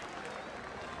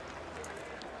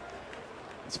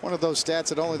 It's one of those stats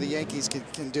that only the Yankees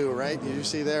can do, right? You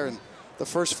see there, and the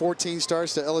first 14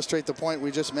 starts to illustrate the point we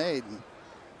just made.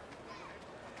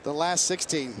 The last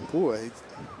 16, boy.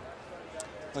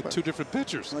 Like 2 different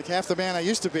pitchers. Like half the man I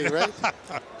used to be, right?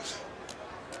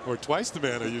 Or twice the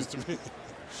man I used to be.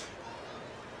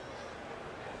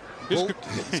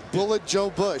 Bullet Joe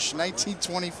Bush,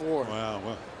 1924. Wow.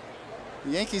 Wow.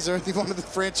 The Yankees are one of the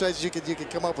franchises you could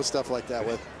come up with stuff like that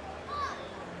with.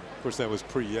 Of course, that was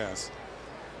pre-yes.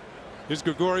 Here's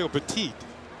Gregorio Petit.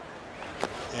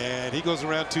 And he goes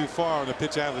around too far on a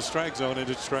pitch out of the strike zone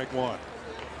into strike 1.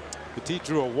 Petit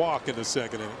drew a walk in the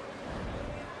second inning.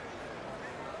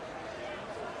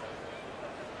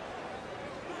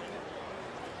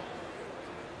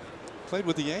 Played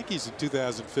with the Yankees in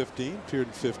 2015, appeared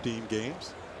in 15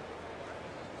 games.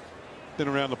 Been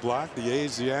around the block, the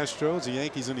A's, the Astros, the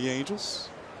Yankees, and the Angels.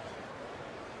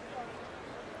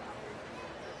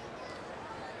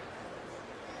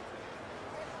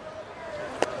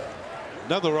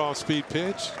 Another off-speed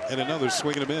pitch and another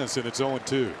swing and a miss, and it's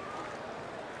 0-2.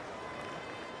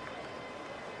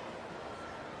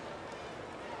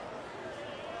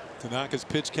 Tanaka's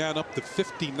pitch count up to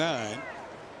 59.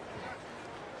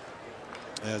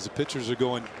 As the pitchers are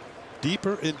going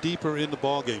deeper and deeper in the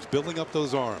ball games, building up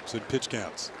those arms and pitch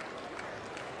counts.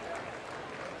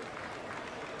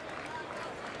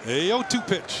 A 0-2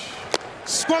 pitch.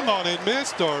 Swung on and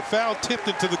missed, or foul tipped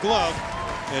into the glove.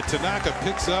 And Tanaka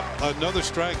picks up another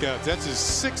strikeout. That's his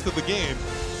 6th of the game.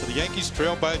 The Yankees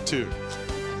trail by 2.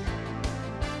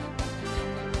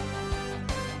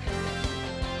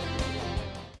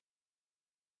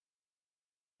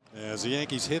 As the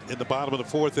Yankees hit in the bottom of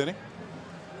the 4th inning.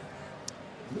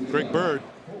 Greg Bird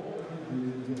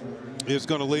is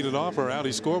going to lead it off. Our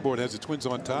Audi scoreboard has the Twins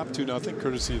on top 2-0,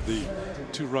 courtesy of the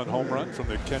 2-run home run from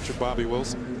their catcher Bobby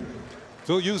Wilson.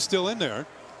 Phil Hughes still in there.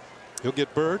 He'll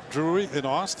get Bird, Drury, and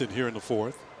Austin here in the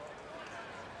 4th.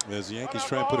 As the Yankees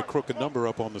try and put a crooked number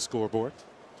up on the scoreboard.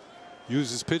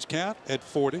 Hughes' pitch count at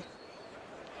 40.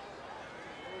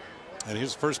 And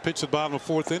here's the first pitch at the bottom of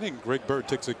the 4th inning. Greg Bird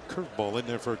takes a curveball in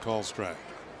there for a call strike.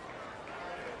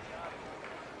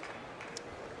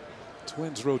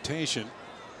 Twins rotation.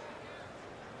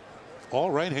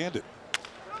 All right-handed.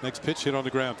 Next pitch hit on the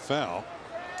ground, foul.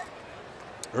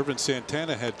 Irvin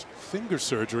Santana had finger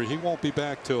surgery. He won't be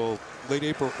back till late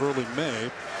April, early May.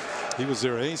 He was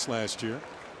their ace last year.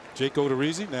 Jake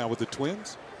Odorizzi now with the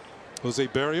Twins. Jose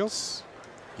Barrios,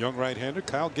 young right-hander,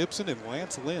 Kyle Gibson, and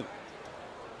Lance Lynn.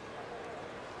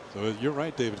 So you're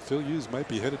right, David. Phil Hughes might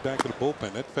be headed back to the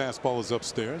bullpen. That fastball is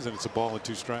upstairs, and it's a ball and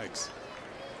 2 strikes.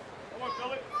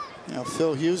 You know,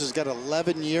 Phil Hughes has got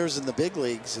 11 years in the big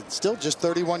leagues and still just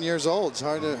 31 years old. It's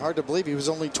hard to believe he was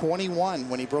only 21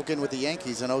 when he broke in with the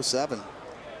Yankees in 07.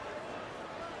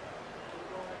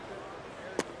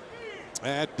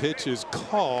 That pitch is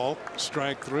called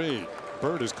strike 3.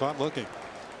 Bird is caught looking.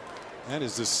 That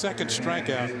is the second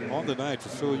strikeout on the night for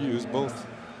Phil Hughes. Both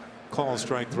call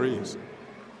strike threes.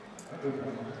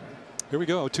 Here we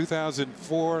go.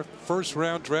 2004 first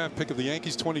round draft pick of the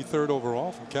Yankees, 23rd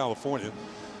overall from California.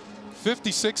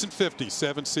 56 and 50,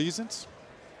 7 seasons.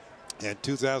 And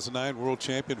 2009 world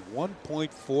champion,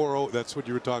 1.40. That's what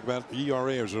you were talking about.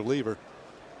 ERA as a reliever.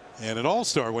 And an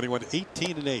all-star when he went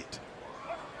 18 and 8.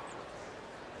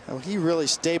 Well, he really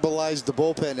stabilized the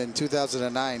bullpen in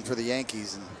 2009 for the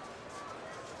Yankees and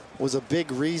was a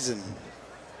big reason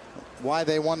why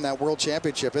they won that world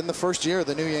championship in the first year of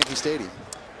the new Yankee Stadium.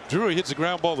 Drury hits a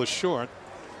ground ball to short.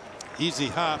 Easy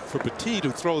hop for Petit,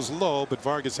 who throws low, but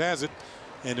Vargas has it,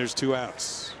 and there's 2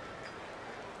 outs.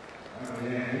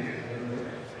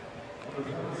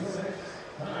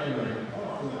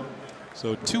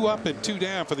 So 2 up and 2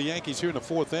 down for the Yankees here in the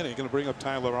 4th inning. Going to bring up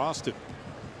Tyler Austin.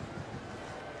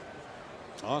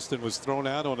 Austin was thrown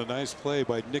out on a nice play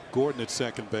by Nick Gordon at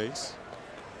second base.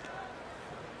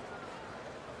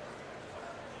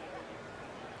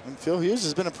 And Phil Hughes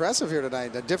has been impressive here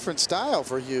tonight. A different style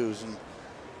for Hughes and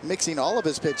mixing all of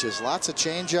his pitches. Lots of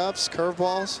changeups,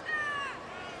 curveballs.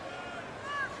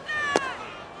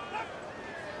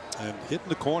 And hitting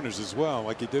the corners as well,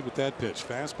 like he did with that pitch.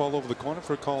 Fastball over the corner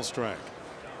for a call strike.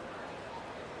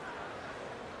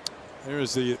 There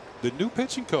is the new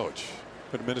pitching coach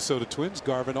for the Minnesota Twins,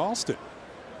 Garvin Alston.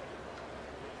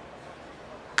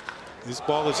 This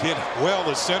ball is hit well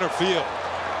to center field.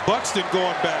 Buxton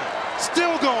going back,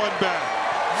 still going back.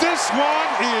 This one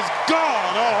is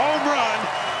gone. A home run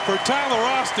for Tyler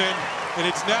Austin, and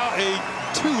it's now a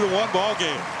 2-1 ball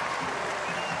game.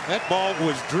 That ball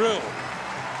was drilled.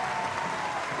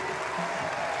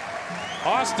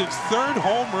 Austin's 3rd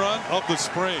home run of the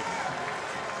spring.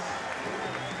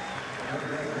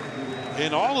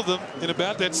 And all of them in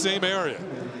about that same area.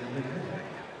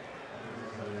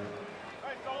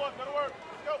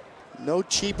 No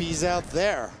cheapies out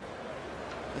there.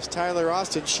 As Tyler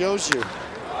Austin shows you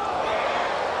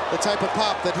the type of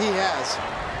pop that he has.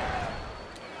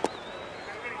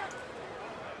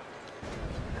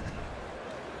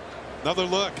 Another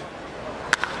look.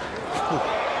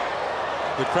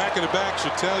 The crack in the back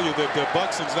should tell you that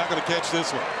Buxton's not going to catch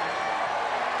this one.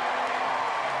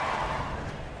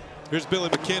 Here's Billy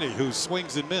McKinney, who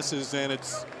swings and misses, and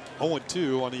it's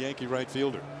 0-2 on the Yankee right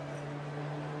fielder.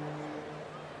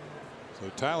 So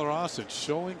Tyler Austin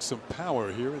showing some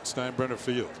power here at Steinbrenner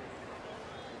Field.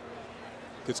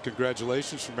 Gets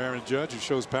congratulations from Aaron Judge, who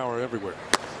shows power everywhere.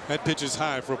 That pitch is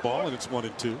high for a ball, and it's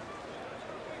 1-2.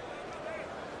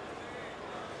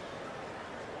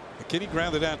 McKinney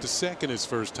grounded out to second his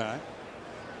first time.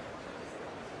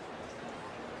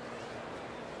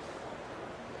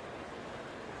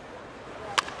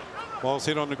 Ball's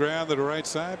hit on the ground to the right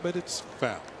side, but it's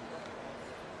foul.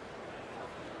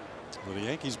 Well, the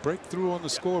Yankees break through on the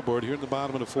scoreboard here in the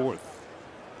bottom of the 4th.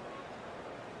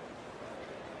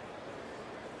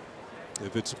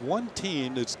 If it's one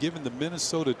team that's given the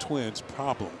Minnesota Twins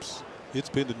problems, it's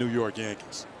been the New York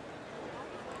Yankees.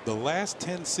 The last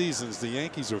 10 seasons, the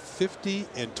Yankees are 50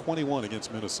 and 21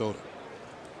 against Minnesota.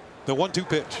 The 1-2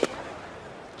 pitch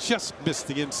just missed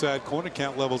the inside corner.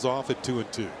 Count levels off at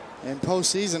 2-2. And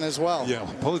postseason as well. Yeah,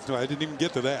 I didn't even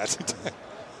get to that.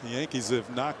 The Yankees have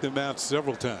knocked them out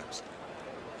several times,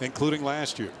 including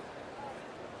last year.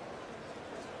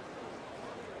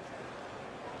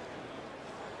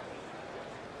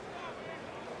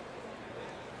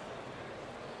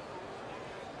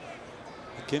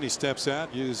 McKinney steps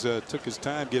out. Hughes took his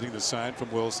time getting the sign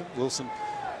from Wilson. Wilson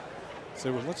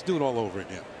said, well, let's do it all over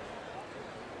again.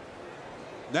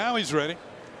 Now he's ready.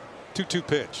 2-2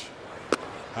 pitch.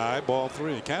 High, ball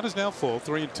 3. Count is now full,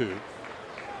 3-2.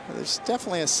 There's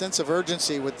definitely a sense of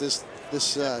urgency with this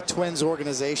Twins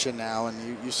organization now,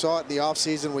 and you saw it in the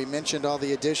offseason. We mentioned all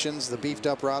the additions, the beefed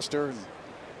up roster, and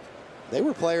they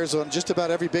were players on just about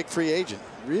every big free agent.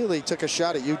 Really took a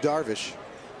shot at Yu Darvish.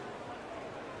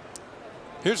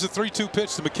 Here's the 3-2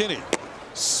 pitch to McKinney.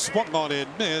 Swung on and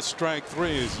missed. Strike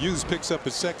 3 as Hughes picks up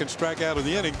his second strikeout of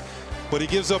the inning, but he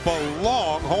gives up a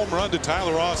long home run to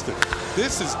Tyler Austin.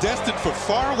 This is destined for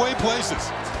faraway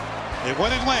places, and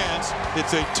when it lands,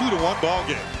 it's a 2-1 ball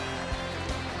game.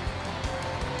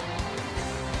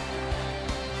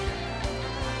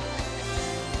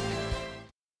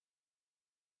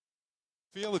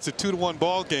 Feel it's a 2-1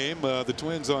 ball game. The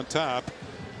Twins on top,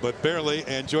 but barely.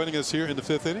 And joining us here in the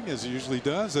 5th inning, as he usually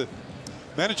does,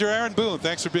 manager Aaron Boone.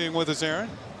 Thanks for being with us, Aaron.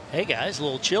 Hey guys, a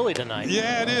little chilly tonight.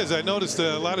 Yeah, it is. I noticed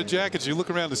a lot of jackets. You look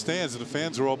around the stands, and the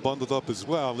fans are all bundled up as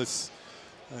well.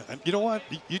 You know what?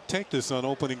 You take this on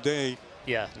opening day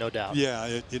Yeah, no doubt.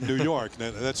 Yeah, in New York.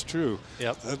 That's true.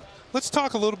 Yep. Let's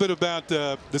talk a little bit about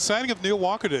the signing of Neil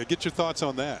Walker today. Get your thoughts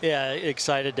on that. Yeah,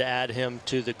 excited to add him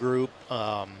to the group.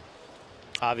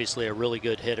 Obviously a really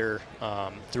good hitter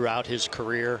throughout his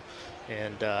career.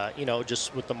 And, you know,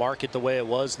 just with the market the way it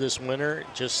was this winter, it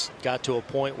just got to a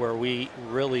point where we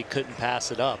really couldn't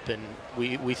pass it up. And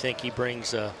we think he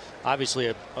brings obviously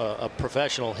a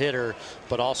professional hitter,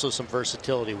 but also some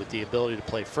versatility with the ability to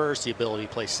play first, the ability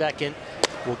to play second.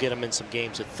 We'll get him in some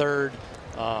games at third.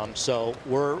 So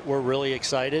we're really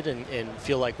excited and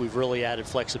feel like we've really added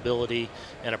flexibility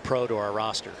and a pro to our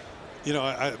roster. You know,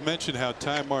 I mentioned how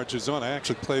time marches on. I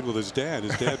actually played with his dad.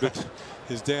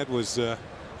 His dad was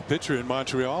pitcher in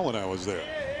Montreal when I was there.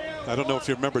 I don't know if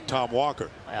you remember Tom Walker.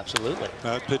 Absolutely.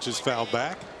 That pitch is fouled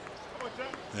back.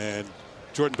 And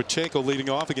Jordan Pacheco leading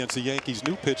off against the Yankees'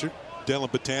 new pitcher, Dellin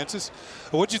Betances.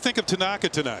 What did you think of Tanaka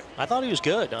tonight? I thought he was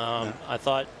good. I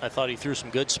thought he threw some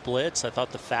good splits. I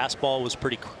thought the fastball was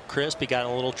pretty crisp. He got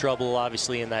in a little trouble,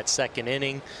 obviously, in that second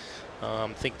inning.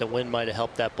 I think the wind might have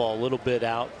helped that ball a little bit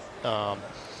out.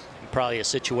 Probably a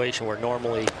situation where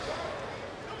normally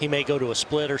he may go to a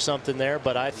split or something there,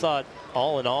 but I thought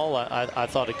all in all I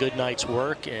thought a good night's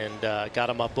work and got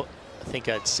him up I think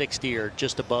at 60 or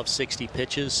just above 60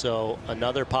 pitches, so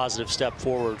another positive step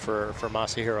forward for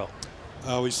Masahiro.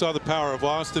 We saw the power of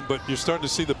Austin, but you're starting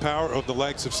to see the power of the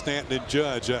likes of Stanton and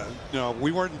Judge. You know,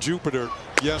 we weren't in Jupiter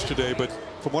yesterday, but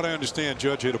from what I understand,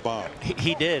 Judge hit a bomb.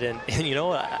 He did, and you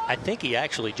know, I think he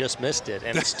actually just missed it,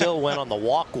 and it still went on the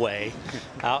walkway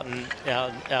out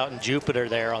in Jupiter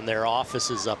there on their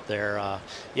offices up there.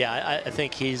 Yeah, I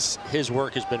think his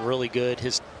work has been really good.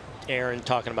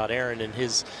 Talking about Aaron and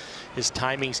his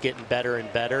timing's getting better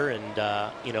and better,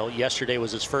 and you know, yesterday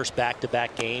was his first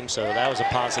back-to-back game, so that was a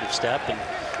positive step, and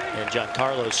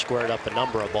Giancarlo squared up a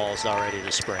number of balls already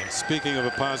this spring. Speaking of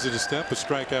a positive step, a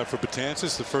strikeout for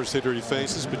Betances, the first hitter he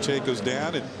faces. Pacheco's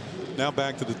down, and now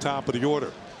back to the top of the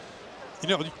order. You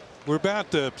know, we're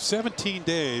about 17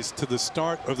 days to the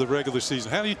start of the regular season.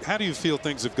 How do you feel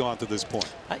things have gone to this point?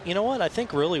 You know what? I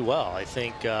think really well. I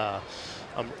think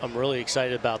I'm really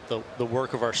excited about the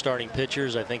work of our starting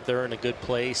pitchers. I think they're in a good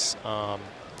place.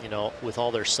 You know, with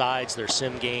all their sides, their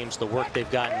sim games, the work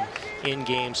they've gotten in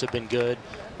games have been good.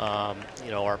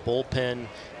 You know, our bullpen,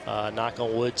 knock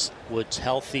on wood's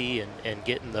healthy and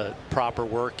getting the proper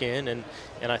work in, and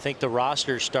I think the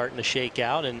roster's starting to shake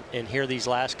out, and here these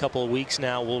last couple of weeks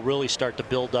now we'll really start to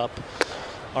build up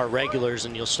our regulars,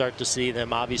 and you'll start to see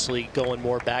them obviously going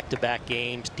more back-to-back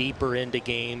games, deeper into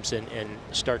games, and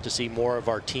start to see more of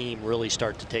our team really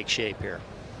start to take shape here.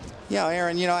 Yeah,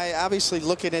 Aaron, you know, I obviously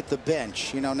looking at the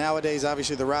bench, you know, nowadays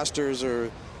obviously the rosters are,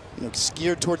 you know,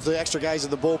 geared towards the extra guys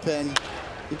in the bullpen.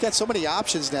 You've got so many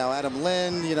options now. Adam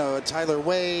Lynn, you know, Tyler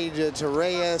Wade,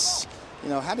 Torreyes. You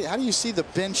know, how do you see the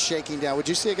bench shaking down? Would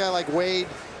you see a guy like Wade?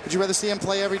 Would you rather see him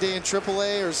play every day in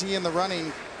AAA, or is he in the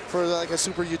running for like a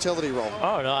super utility role?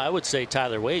 Oh no, I would say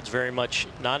Tyler Wade's very much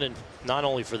not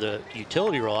only for the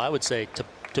utility role. I would say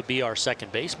to be our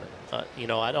second baseman. You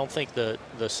know, I don't think the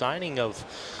signing of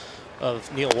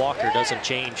Neil Walker doesn't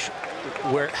change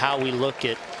how we look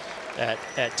at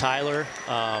Tyler.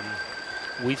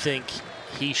 We think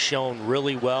he's shown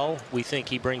really well. We think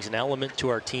he brings an element to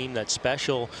our team that's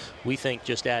special. We think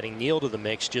just adding Neil to the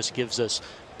mix just gives us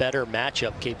better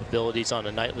matchup capabilities on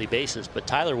a nightly basis. But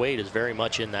Tyler Wade is very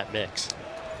much in that mix.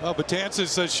 Well,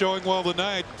 Betances is showing well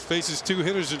tonight. Faces two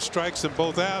hitters and strikes them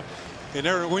both out. And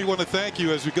Aaron, we want to thank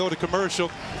you as we go to commercial.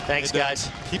 Thanks, guys.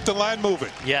 Keep the line moving.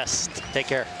 Yes. Take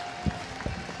care.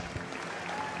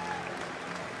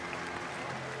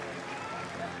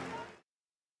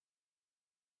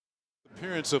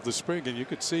 Appearance of the spring, and you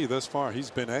could see thus far he's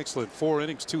been excellent. 4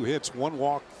 innings, 2 hits, 1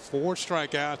 walk, 4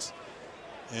 strikeouts,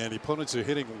 and the opponents are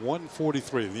hitting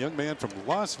 143. The young man from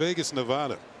Las Vegas,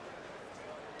 Nevada.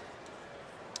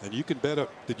 And you can bet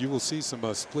up that you will see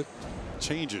some split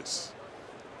changes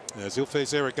as he'll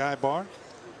face Eric Ibar,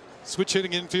 switch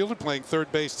hitting infielder, playing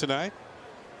third base tonight,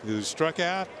 who struck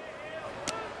out,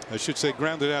 I should say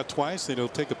grounded out twice. Then he'll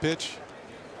take a pitch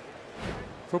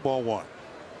for ball 1.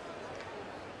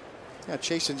 Yeah,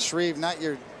 Chasen Shreve, not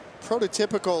your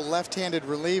prototypical left-handed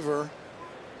reliever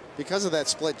because of that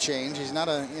split change. He's not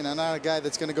a guy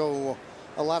that's going to go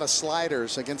a lot of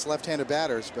sliders against left-handed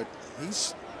batters, but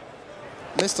he's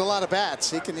missed a lot of bats.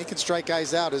 He can strike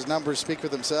guys out. His numbers speak for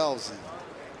themselves. And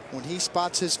when he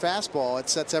spots his fastball, it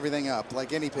sets everything up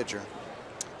like any pitcher.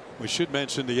 We should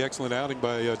mention the excellent outing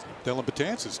by Dellin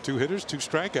Betances. 2 hitters, 2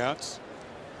 strikeouts.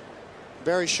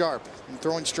 Very sharp and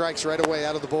throwing strikes right away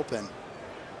out of the bullpen.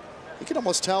 You can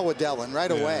almost tell with Dellin right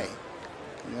away,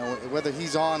 you know, whether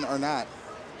he's on or not.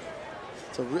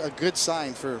 It's a good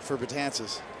sign for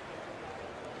Betances.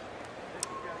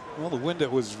 Well, the wind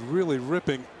that was really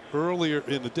ripping earlier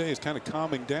in the day is kind of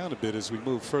calming down a bit as we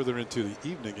move further into the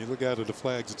evening. You look out at the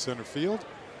flags at center field.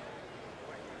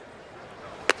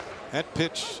 That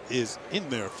pitch is in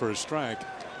there for a strike,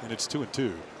 and it's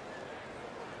 2-2.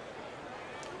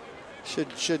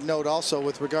 Should note also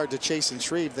with regard to Chase and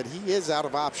Shreve that he is out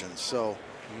of options. So,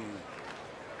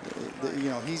 you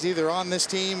know, he's either on this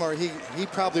team or he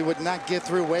probably would not get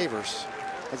through waivers,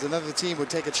 as another team would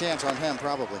take a chance on him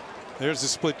probably. There's a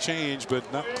split change,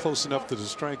 but not close enough to the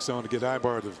strike zone to get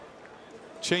Ibar to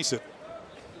chase it.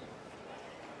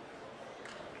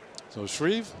 So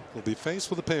Shreve will be faced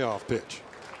with a payoff pitch.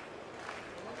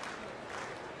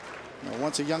 Now,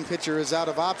 once a young pitcher is out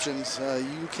of options,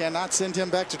 you cannot send him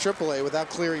back to AAA without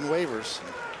clearing waivers.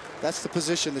 That's the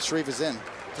position that Shreve is in.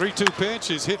 3-2 pitch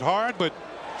is hit hard, but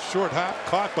short hop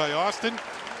caught by Austin.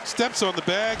 Steps on the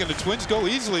bag, and the Twins go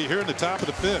easily here in the top of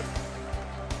the 5th.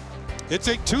 It's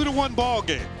a 2-1 ball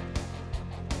game.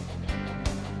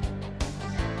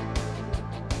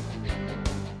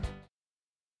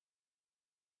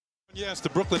 Yes, the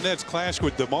Brooklyn Nets clash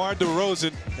with DeMar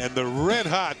DeRozan and the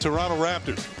red-hot Toronto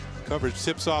Raptors. Coverage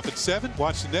tips off at 7.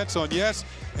 Watch the Nets on Yes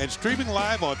and streaming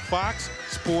live on Fox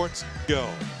Sports Go.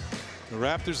 The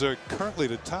Raptors are currently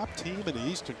the top team in the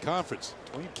Eastern Conference.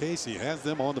 Dwayne Casey has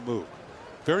them on the move.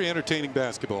 Very entertaining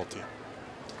basketball team.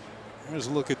 Here's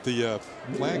a look at the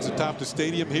flags atop the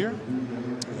stadium here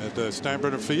at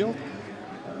Steinbrenner Field.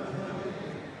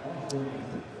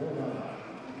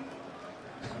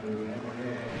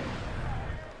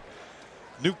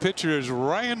 New pitcher is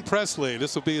Ryan Presley.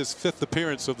 This will be his 5th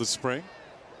appearance of the spring.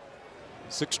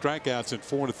 6 strikeouts in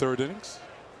 4 1/3 innings.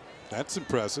 That's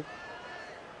impressive.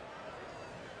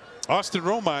 Austin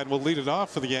Romine will lead it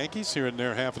off for the Yankees here in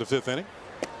their half of the 5th inning.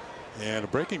 And a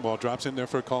breaking ball drops in there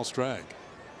for a call strike.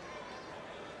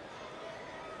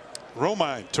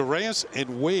 Romine, Torreyes,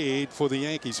 and Wade for the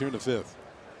Yankees here in the 5th.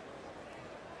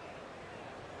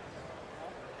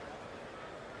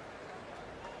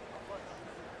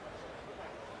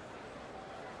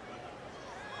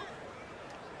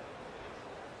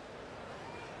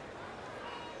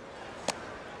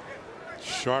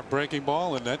 Sharp breaking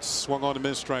ball, and that's swung on to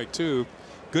miss, strike 2.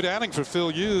 Good outing for Phil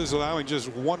Hughes, allowing just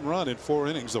 1 run in 4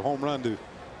 innings, a home run to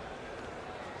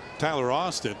Tyler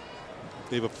Austin.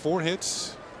 Gave up 4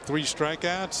 hits, 3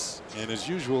 strikeouts, and as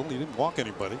usual, he didn't walk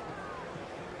anybody.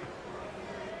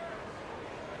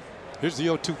 Here's the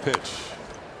 0-2 pitch.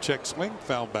 Check swing,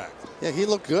 foul back. Yeah, he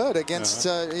looked good against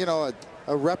you know,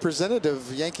 a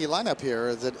representative Yankee lineup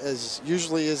here, that as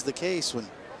usually is the case when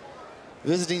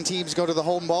visiting teams go to the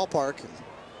home ballpark.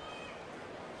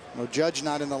 No Judge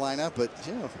not in the lineup, but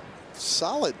you know,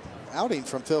 solid outing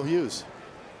from Phil Hughes.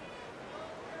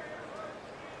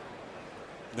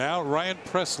 Now Ryan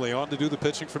Presley on to do the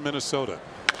pitching for Minnesota.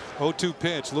 0-2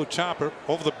 pitch, little chopper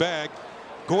over the bag.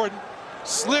 Gordon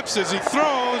slips as he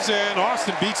throws, and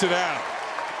Austin beats it out.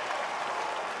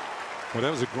 Well,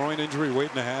 that was a groin injury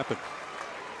waiting to happen.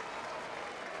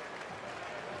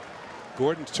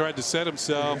 Gordon tried to set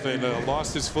himself and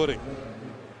lost his footing.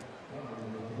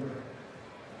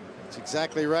 That's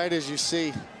exactly right, as you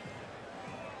see.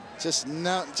 Just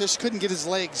couldn't get his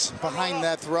legs behind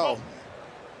that throw.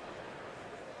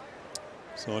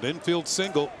 So an infield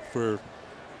single for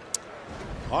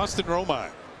Austin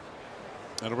Romine.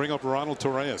 That'll bring up Ronald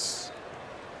Torreyes.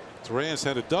 Torreyes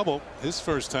had a double his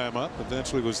first time up,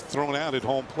 eventually was thrown out at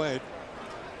home plate.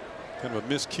 Kind of a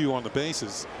miscue on the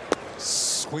bases.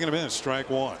 Swinging him in, strike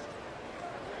 1.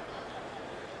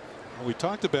 Well, we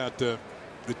talked about the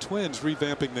Twins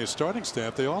revamping their starting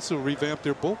staff. They also revamped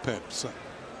their bullpen. So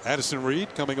Addison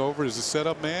Reed coming over as a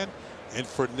setup man, and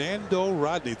Fernando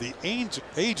Rodney, the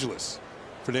ageless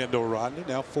Fernando Rodney,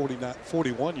 now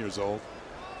 41 years old.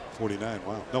 49,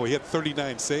 wow. No, he had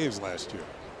 39 saves last year.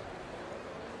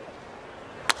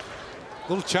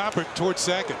 Little chopper towards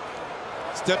second.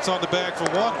 Steps on the bag for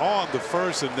 1 on the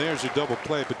first, and there's your double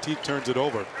play. Petit turns it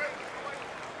over.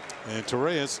 And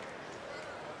Torreyes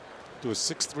do a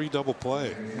 6-3 double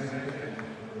play.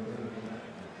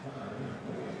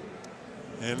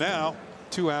 And now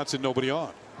 2 outs and nobody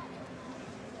on.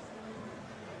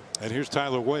 And here's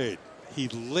Tyler Wade. He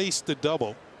laced the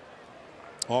double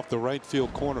off the right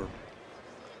field corner.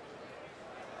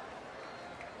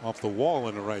 Off the wall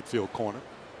in the right field corner.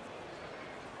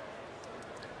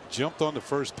 Jumped on the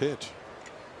first pitch.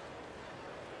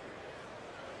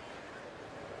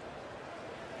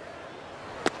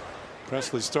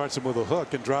 Presley starts him with a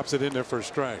hook and drops it in there for a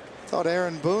strike. Thought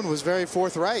Aaron Boone was very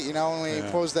forthright, you know, when we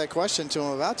posed that question to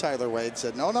him about Tyler Wade.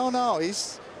 Said no,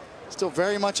 he's Still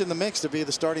very much in the mix to be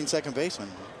the starting second baseman,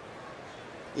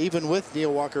 even with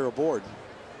Neil Walker aboard.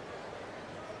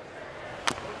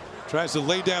 Tries to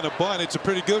lay down a bunt. It's a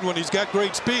pretty good one. He's got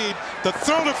great speed. The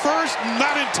throw to first,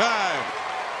 not in time.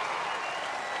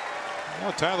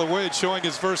 Well, Tyler Wade showing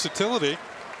his versatility.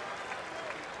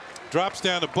 Drops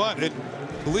down a bunt, and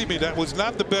believe me, that was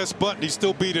not the best bunt, and he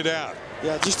still beat it out.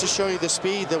 Yeah, just to show you the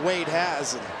speed that Wade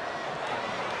has. And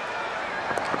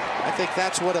I think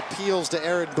that's what appeals to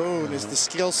Aaron Boone is the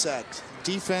skill set,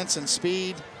 defense and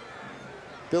speed,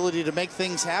 ability to make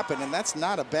things happen, and that's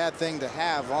not a bad thing to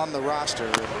have on the roster,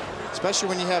 especially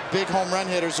when you have big home run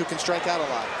hitters who can strike out a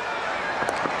lot.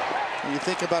 When you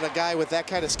think about a guy with that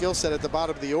kind of skill set at the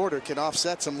bottom of the order, can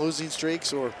offset some losing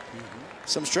streaks or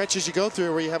some stretches you go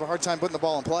through where you have a hard time putting the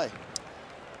ball in play.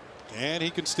 And he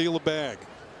can steal a bag.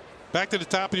 Back to the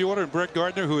top of the order, and Brett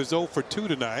Gardner, who is 0 for 2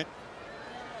 tonight.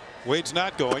 Wade's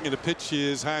not going, and the pitch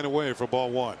is high and away for ball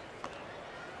 1.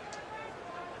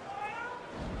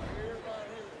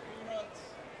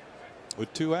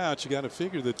 With 2 outs, you got to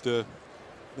figure that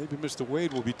maybe Mr.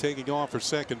 Wade will be taking off for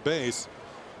second base.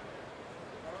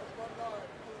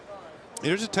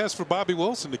 Here's a test for Bobby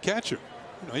Wilson, the catcher.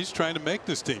 You know, he's trying to make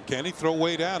this team. Can he throw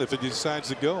Wade out if he decides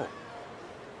to go?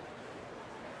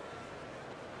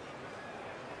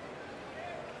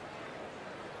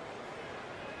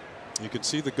 You can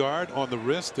see the guard on the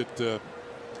wrist that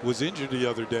was injured the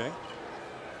other day.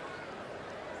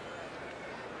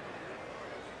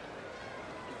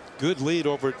 Good lead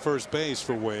over at first base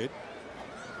for Wade.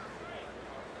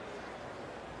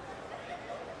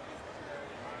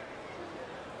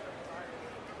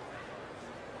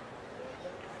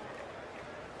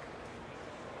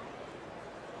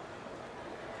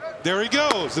 There he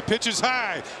goes. The pitch is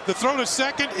high. The throw to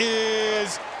second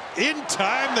is in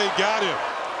time. They got him.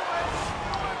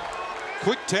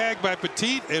 Quick tag by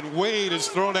Petit, and Wade is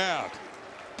thrown out.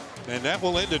 And that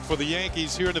will end it for the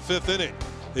Yankees here in the 5th inning.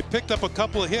 They picked up a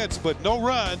couple of hits, but no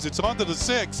runs. It's on to the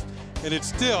 6th, and it's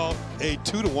still a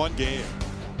 2-1 game.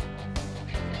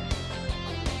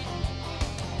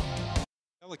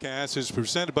 Telecast is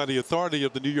presented by the authority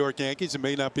of the New York Yankees. It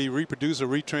may not be reproduced or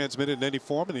retransmitted in any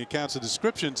form, and the accounts and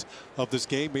descriptions of this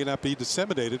game may not be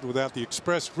disseminated without the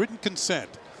express written consent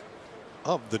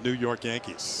of the New York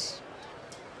Yankees.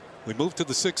 We move to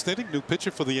the 6th inning. New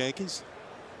pitcher for the Yankees,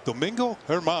 Domingo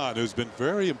Germán, who's been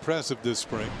very impressive this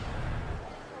spring.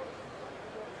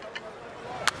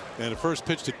 And the first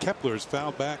pitch to Kepler is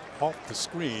fouled back off the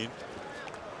screen.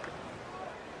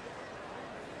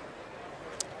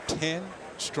 10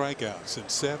 strikeouts in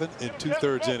 7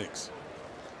 2/3 innings.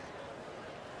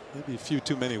 Maybe a few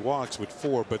too many walks with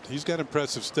 4, but he's got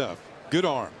impressive stuff. Good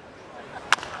arm.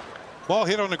 Ball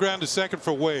hit on the ground to second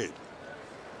for Wade.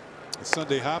 A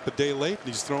Sunday hop a day late, and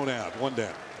he's thrown out. 1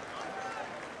 down.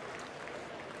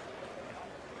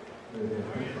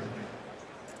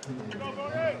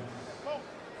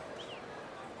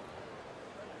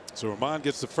 So Germán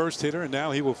gets the first hitter, and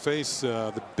now he will face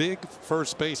the big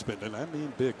first baseman, and I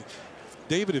mean big.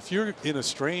 David, if you're in a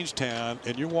strange town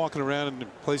and you're walking around in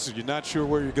places you're not sure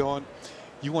where you're going,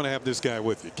 you want to have this guy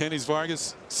with you. Kenny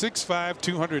Vargas, 6'5",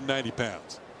 290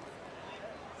 pounds.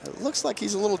 It looks like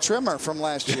he's a little trimmer from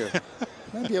last year.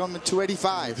 Maybe on the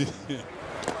 285.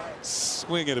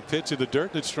 Swing at a pitch in the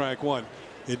dirt, and strike 1.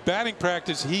 In batting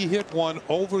practice, he hit one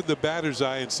over the batter's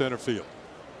eye in center field.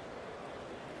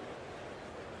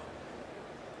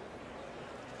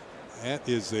 That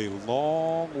is a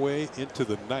long way into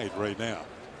the night right now.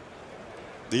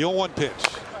 The 0-1 pitch.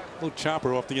 A little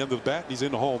chopper off the end of the bat. He's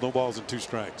in the hole. No balls and 2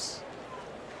 strikes.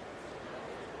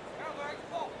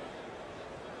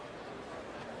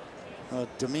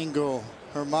 Domingo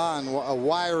Germán, a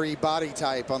wiry body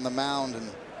type on the mound, and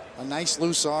a nice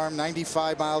loose arm,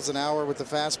 95 miles an hour with the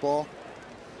fastball.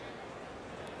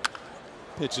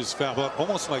 Pitch is fouled up,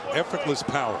 almost like effortless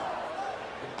power.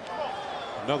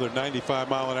 Another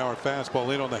 95-mile-an-hour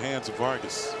fastball in on the hands of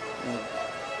Vargas.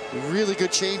 Really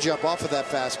good changeup off of that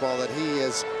fastball that he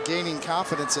is gaining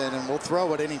confidence in and will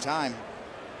throw at any time.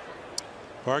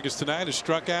 Vargas tonight is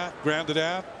struck out, grounded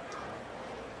out.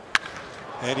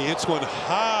 And he hits one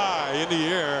high in the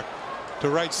air to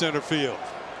right center field.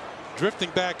 Drifting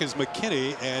back is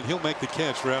McKinney, and he'll make the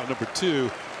catch for out number 2.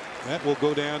 That will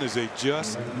go down as a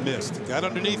just missed. Got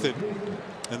underneath it,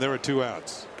 and there are 2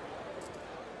 outs.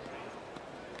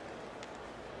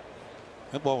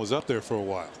 That ball was up there for a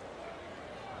while.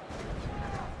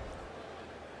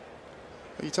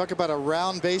 You talk about a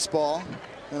round baseball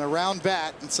and a round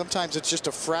bat, and sometimes it's just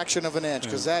a fraction of an inch,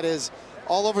 because that is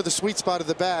all over the sweet spot of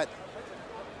the bat.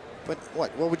 But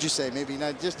what would you say? Maybe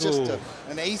not just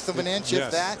an eighth of an inch,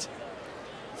 if that,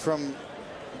 from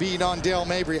being on Dale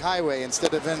Mabry Highway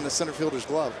instead of in the center fielder's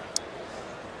glove.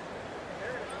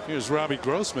 Here's Robbie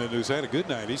Grossman, who's had a good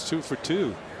night. He's 2 for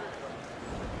 2.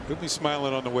 He'll be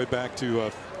smiling on the way back to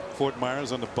Fort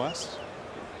Myers on the bus.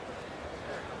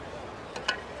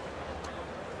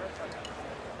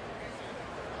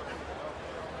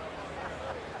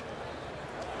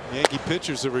 Yankee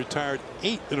pitchers have retired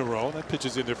 8 in a row. That pitch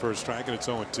is in there for a strike, and it's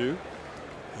 0-2.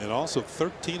 And also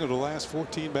 13 of the last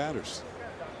 14 batters.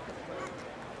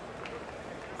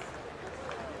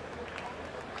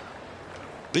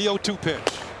 The 0-2 pitch.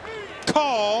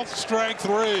 Call, strike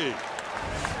 3.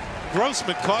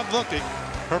 Grossman caught looking.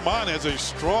 Herman has a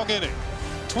strong inning.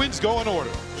 Twins go in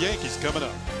order. Yankees coming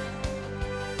up.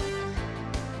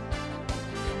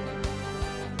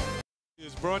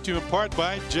 Is brought to you in part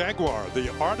by Jaguar,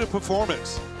 the art of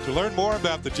performance. To learn more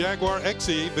about the Jaguar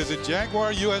XE, visit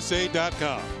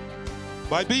jaguarusa.com.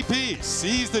 By BP,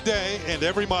 seize the day and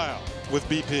every mile with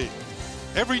BP.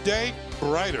 Every day,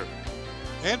 brighter.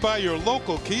 And by your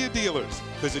local Kia dealers.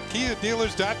 Visit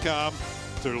kiadealers.com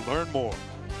to learn more.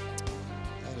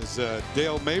 That is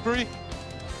Dale Mabry,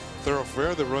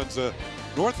 thoroughfare that runs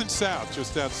north and south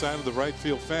just outside of the right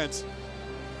field fence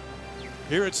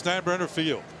here at Steinbrenner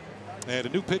Field. And a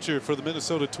new pitcher for the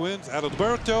Minnesota Twins,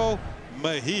 Adalberto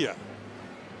Mejia.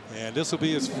 And this will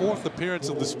be his 4th appearance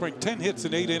of the spring. 10 hits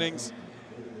in 8 innings.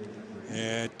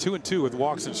 And 2-2 with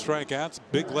walks and strikeouts.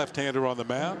 Big left-hander on the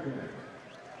mound.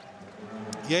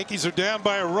 Yankees are down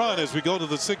by a run as we go to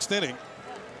the 6th inning.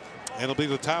 And it'll be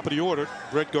the top of the order.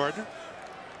 Brett Gardner,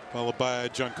 followed by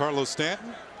Giancarlo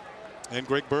Stanton and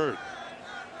Greg Bird.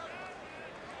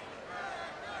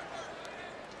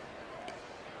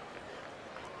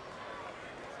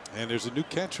 And there's a new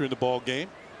catcher in the ball game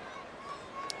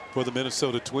for the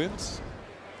Minnesota Twins.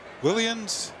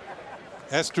 Williams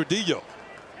Astudillo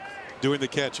doing the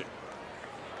catching.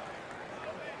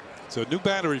 So a new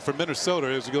battery for Minnesota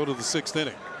as we go to the 6th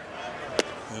inning.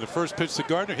 And the first pitch to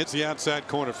Gardner hits the outside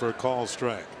corner for a call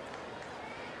strike.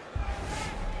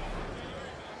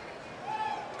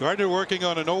 Gardner working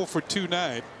on an 0 for 2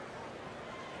 night.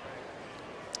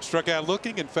 Struck out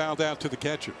looking and fouled out to the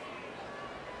catcher.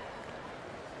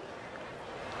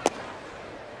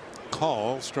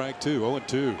 Call, strike 2,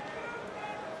 0-2.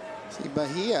 See,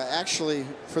 Mejia actually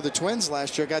for the Twins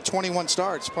last year got 21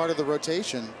 starts, part of the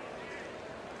rotation.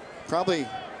 Probably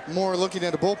more looking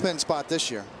at a bullpen spot this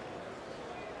year.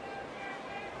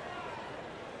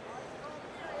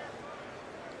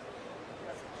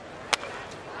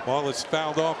 Ball is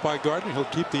fouled off by Gardner. He'll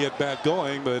keep the at-bat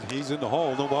going, but he's in the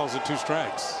hole. No balls and 2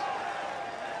 strikes.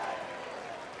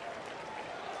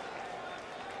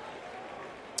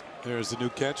 There's the new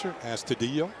catcher,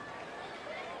 Astudillo.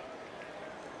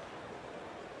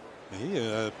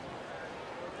 He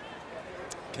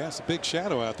casts a big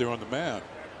shadow out there on the mound.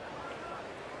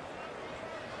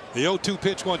 The 0-2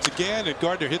 pitch once again, and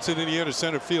Gardner hits it in the air to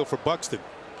center field for Buxton.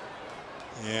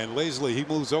 And lazily he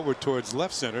moves over towards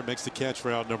left center, makes the catch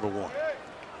for out number 1.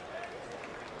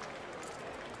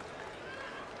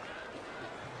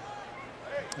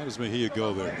 How does Mejia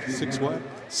go there? 6'1"?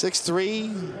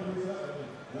 6'3",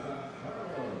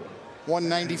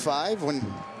 195 when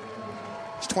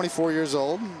he's 24 years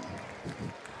old.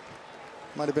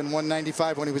 Might have been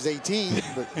 195 when he was 18.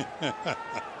 But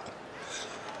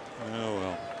oh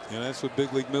well, yeah, that's what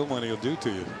big league mill money will do to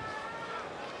you.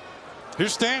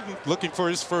 Here's Stanton looking for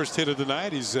his first hit of the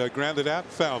night. He's grounded out,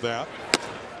 fouled out.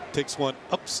 Takes one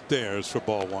upstairs for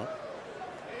ball 1.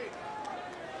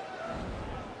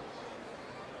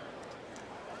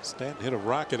 Stanton hit a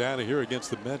rocket out of here against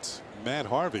the Mets. Matt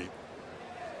Harvey.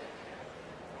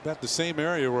 About the same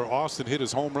area where Austin hit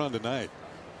his home run tonight.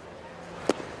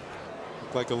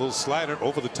 Looked like a little slider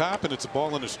over the top, and it's a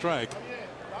ball and a strike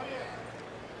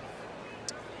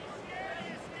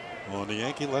on the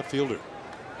Yankee left fielder.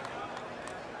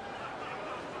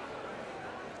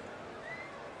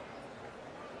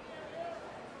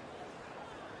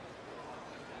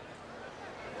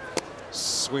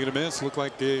 Swing and a miss. Looked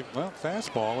like a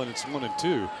fastball, and it's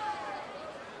 1-2.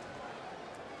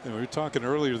 And we were talking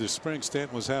earlier this spring.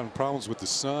 Stanton was having problems with the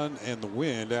sun and the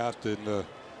wind out in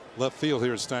left field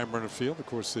here at Steinbrenner Field. Of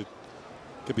course, it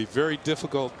can be very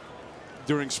difficult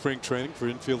during spring training for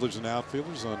infielders and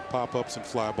outfielders on pop-ups and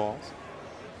fly balls.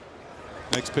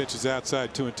 Next pitch is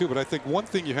outside 2-2. But I think one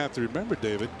thing you have to remember,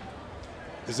 David,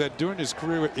 is that during his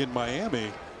career in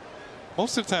Miami,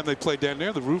 most of the time they played down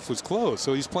there, the roof was closed.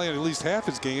 So he's playing at least half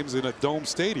his games in a dome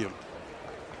stadium.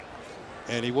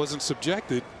 And he wasn't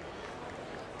subjected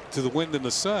to the wind and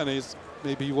the sun as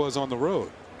maybe he was on the road.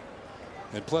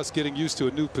 And plus getting used to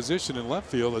a new position in left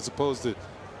field as opposed to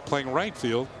playing right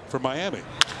field for Miami.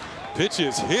 Pitch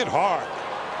is hit hard.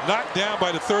 Knocked down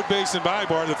by the third baseman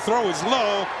Ibar. The throw is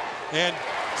low, and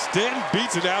Stanton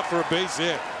beats it out for a base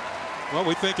hit. Well,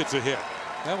 we think it's a hit.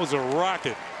 That was a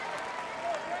rocket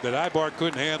that Ibar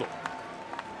couldn't handle.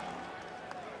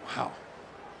 Wow.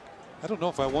 I don't know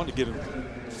if I want to get in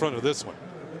front of this one.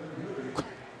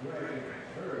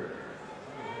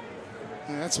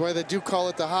 And that's why they do call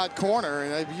it the hot corner.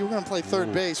 And if you're going to play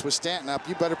third base with Stanton up,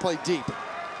 you better play deep.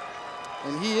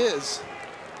 And he is,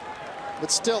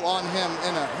 but still on him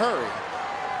in a hurry.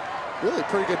 Really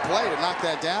pretty good play to knock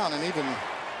that down. And even,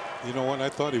 you know what, I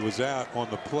thought he was out on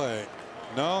the play.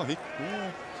 No,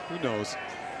 who knows?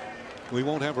 We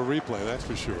won't have a replay, that's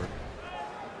for sure.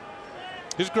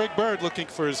 Here's Greg Bird looking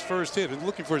for his first hit and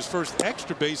looking for his first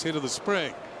extra base hit of the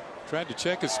spring. Tried to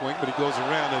check his swing, but he goes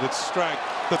around and it's a strike.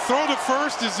 The throw to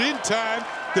first is in time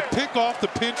to pick off the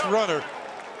pinch runner,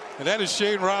 and that is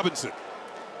Shane Robinson.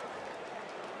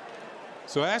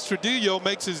 So Astrodillo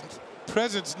makes his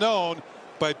presence known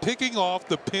by picking off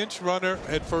the pinch runner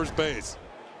at first base.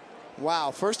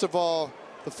 wow, first of all,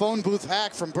 the phone booth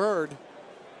hack from Bird.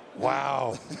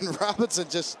 Wow. And Robinson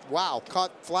just, wow,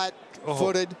 caught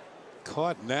flat-footed.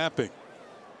 Caught napping.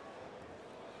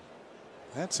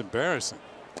 That's embarrassing.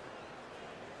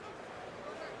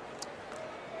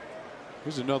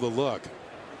 Here's another look.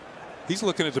 He's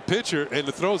looking at the pitcher, and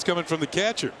the throw is coming from the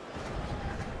catcher.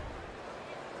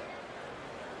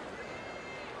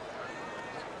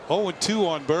 Oh, 0-2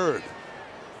 on Bird.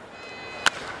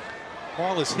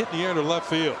 Ball is hit in the air to left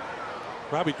field.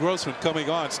 Robbie Grossman coming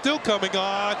on, still coming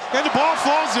on, and the ball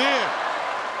falls in.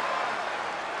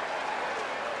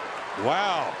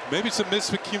 Wow, maybe some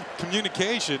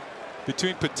miscommunication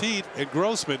between Petit and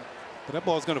Grossman, but that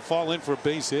ball is going to fall in for a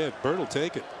base hit. Bird will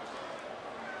take it.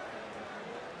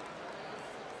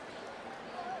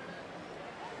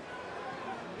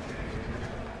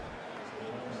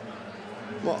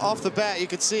 Well, off the bat, you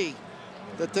could see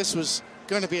that this was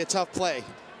going to be a tough play.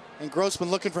 And Grossman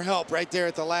looking for help right there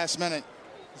at the last minute.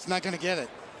 He's not going to get it.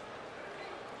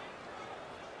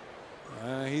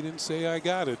 He didn't say I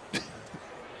got it.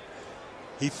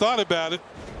 He thought about it.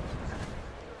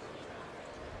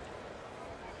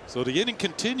 So the inning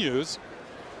continues.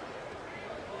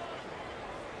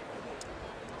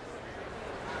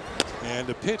 And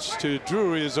the pitch to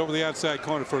Drury is over the outside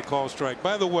corner for a call strike.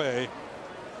 By the way,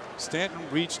 Stanton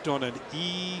reached on an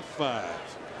E5.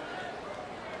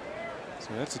 So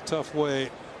that's a tough way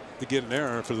to get an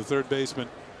error for the third baseman,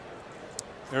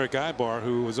 Eric Ibar,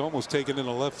 who was almost taken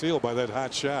into left field by that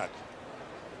hot shot.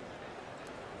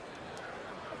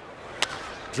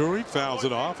 Drury fouls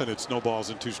it off, and it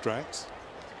snowballs in 2 strikes.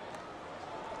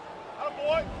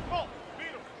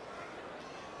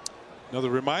 Another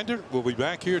reminder, we'll be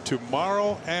back here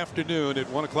tomorrow afternoon at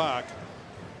 1 o'clock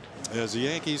as the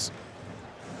Yankees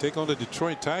take on the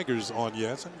Detroit Tigers on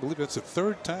Yes. I believe that's the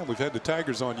 3rd time we've had the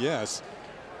Tigers on Yes.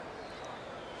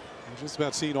 We've just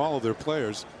about seen all of their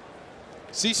players.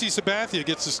 CC Sabathia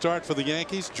gets the start for the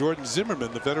Yankees. Jordan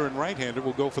Zimmerman, the veteran right-hander,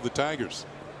 will go for the Tigers.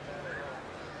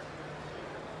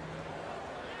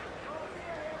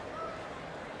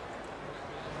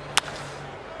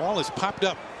 Ball is popped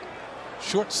up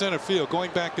short center field.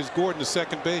 Going back is Gordon, the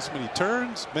second baseman. He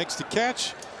turns, makes the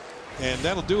catch, and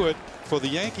that'll do it for the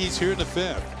Yankees here in the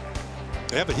 5th.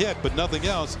 They have a hit, but nothing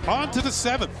else. On to the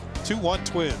 7th. 2-1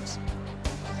 Twins.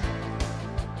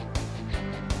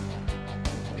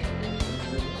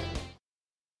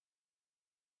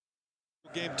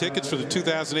 Game tickets for the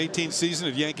 2018 season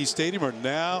at Yankee Stadium are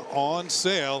now on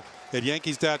sale at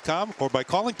Yankees.com or by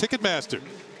calling Ticketmaster.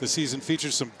 The season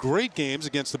features some great games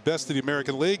against the best of the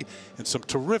American League and some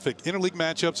terrific interleague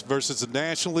matchups versus the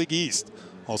National League East.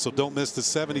 Also, don't miss the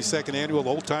 72nd annual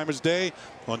Old Timers Day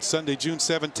on Sunday, June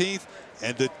 17th,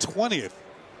 and the 20th.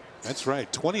 That's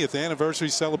right, 20th anniversary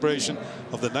celebration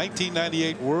of the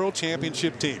 1998 World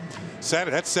Championship team.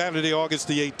 That's Saturday, August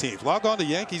the 18th. Log on to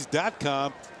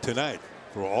Yankees.com tonight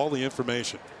for all the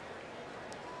information.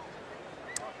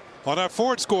 On our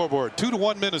Ford scoreboard,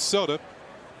 2-1 Minnesota.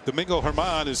 Domingo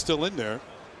Germán is still in there,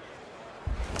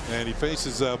 and he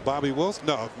faces Bobby Wilson.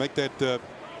 No, make that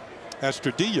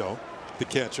Astrodillo, the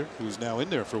catcher, who's now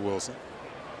in there for Wilson.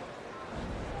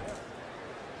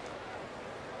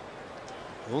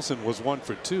 Wilson was 1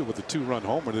 for 2 with a 2-run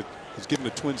homer that has given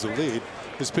the Twins the lead.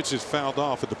 This pitch is fouled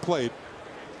off at the plate,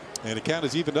 and the count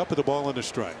is evened up with the ball and a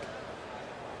strike.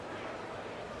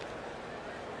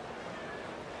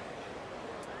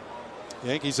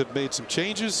 Yankees have made some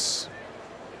changes.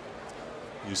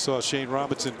 You saw Shane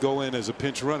Robinson go in as a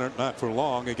pinch runner, not for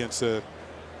long, against for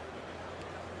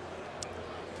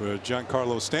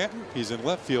Giancarlo Stanton. He's in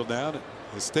left field now.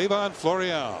 Estevan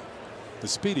Florial. The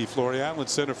speedy Florial in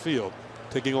center field,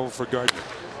 taking over for Gardner.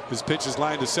 His pitch is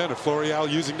lined to center. Florial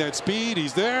using that speed.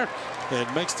 He's there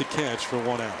and makes the catch for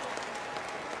 1 out.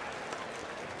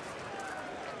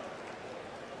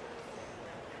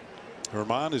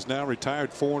 Herman is now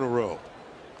retired 4 in a row.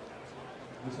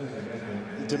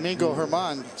 Domingo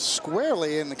Germán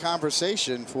squarely in the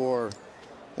conversation for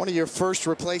one of your first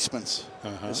replacements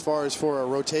as far as for a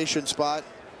rotation spot.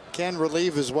 Can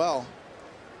relieve as well.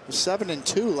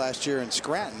 7-2 last year in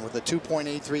Scranton with a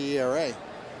 2.83 ERA.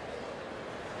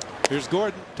 Here's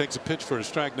Gordon, takes a pitch for a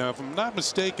strike. Now, if I'm not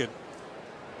mistaken,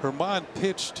 Germán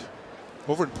pitched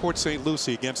over in Port St.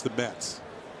 Lucie against the Mets,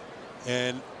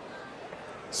 and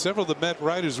several of the Met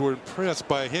writers were impressed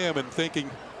by him and thinking,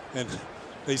 and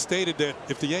they stated that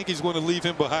if the Yankees want to leave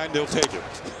him behind, they'll take him.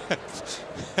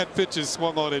 That pitch is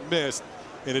swung on and missed,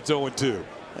 and it's 0-2.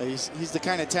 He's the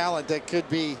kind of talent that could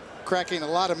be cracking a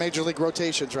lot of major league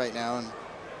rotations right now, and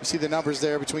you see the numbers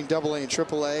there between AA and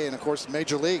AAA, and of course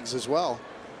major leagues as well.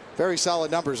 Very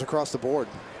solid numbers across the board.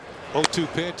 0-2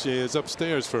 pitch is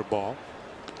upstairs for a ball.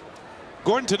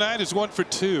 Gordon tonight is 1 for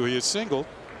 2. He is singled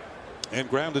and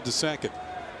grounded to second.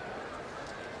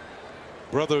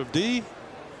 Brother of D,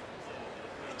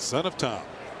 son of Tom.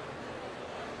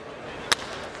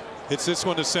 Hits this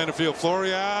one to center field.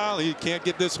 Florial, he can't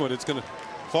get this one. It's going to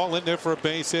fall in there for a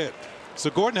base hit. So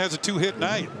Gordon has a 2-hit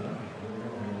night.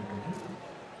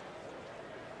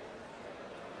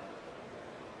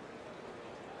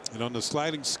 And on the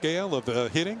sliding scale of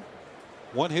hitting,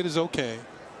 1 hit is okay,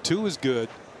 2 is good,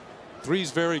 3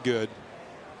 is very good,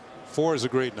 4 is a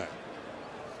great night.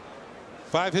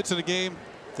 5 hits in a game,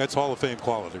 that's Hall of Fame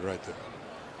quality right there.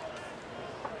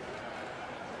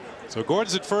 So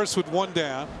Gordon's at first with 1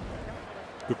 down.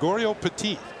 Gregorio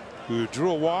Petit, who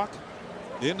drew a walk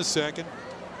in the second,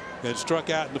 then struck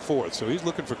out in the 4th. So he's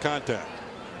looking for contact.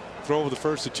 Throw over the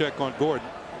first to check on Gordon,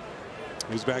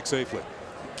 who's back safely.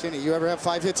 Kenny, you ever have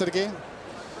 5 hits in a game?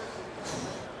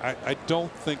 I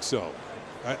don't think so.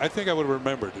 I think I would have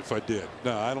remembered if I did.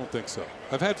 No, I don't think so.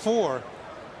 I've had 4,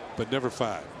 but never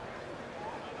 5.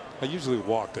 I usually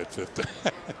walk at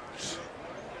 5th.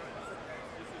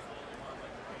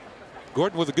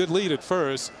 Gordon with a good lead at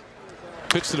first.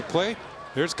 Pitch to the plate.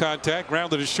 There's contact.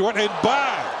 Grounded to short and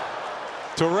by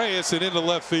Torres and into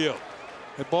left field.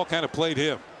 That ball kind of played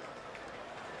him.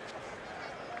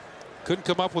 Couldn't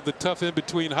come up with the tough in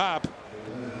between hop.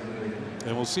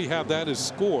 And we'll see how that is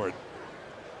scored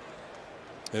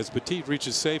as Petit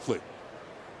reaches safely.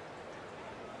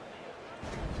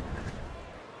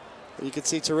 You can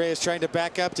see Torres trying to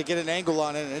back up to get an angle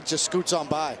on it, and it just scoots on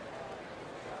by.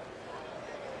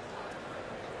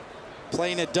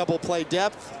 Playing at double play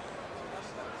depth.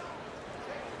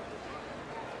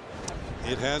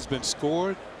 It has been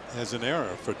scored as an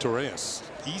error for Torres.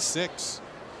 E6.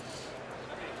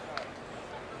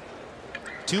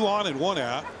 2 on and 1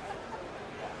 out.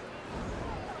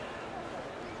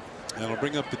 And it'll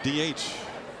bring up the DH,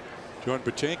 Jordan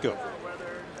Pacheco.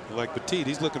 Like Petit,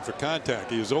 he's looking for contact.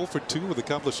 He was 0 for 2 with a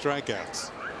couple of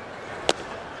strikeouts.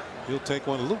 He'll take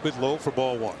one a little bit low for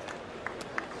ball 1.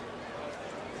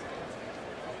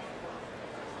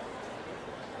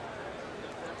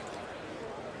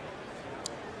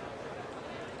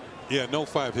 Yeah, no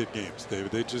 5-hit games,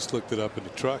 David. They just looked it up in the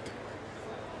truck.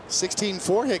 16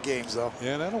 4-hit games, though.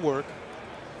 Yeah, that'll work.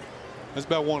 That's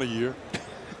about 1 a year.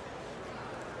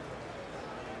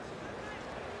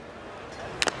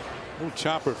 Little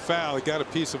chopper foul. He got a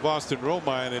piece of Austin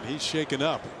Romine, and he's shaken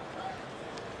up.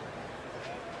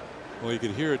 Well, you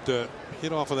could hear it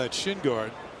hit off of that shin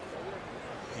guard,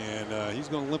 and he's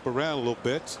going to limp around a little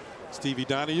bit. Stevie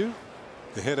Donahue,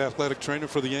 the head athletic trainer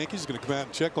for the Yankees, is going to come out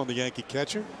and check on the Yankee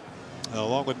catcher,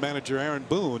 along with manager Aaron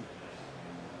Boone.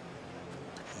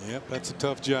 Yep, that's a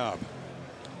tough job.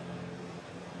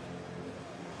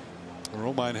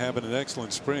 Romine having an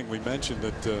excellent spring. We mentioned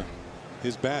that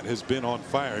his bat has been on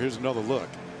fire. Here's another look.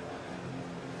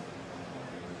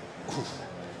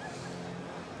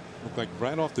 Looked like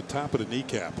right off the top of the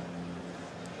kneecap.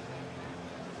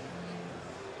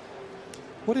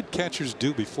 What did catchers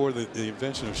do before the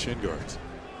invention of shin guards?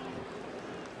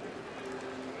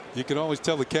 You can always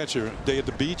tell the catcher day at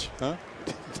the beach, huh?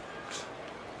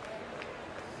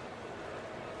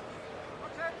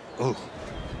 Oh,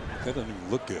 that doesn't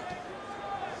even look good.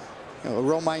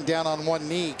 Romine down on one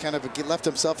knee, kind of left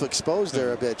himself exposed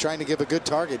there a bit, trying to give a good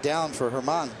target down for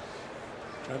Germán.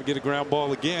 Trying to get a ground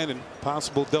ball again and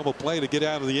possible double play to get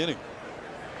out of the inning.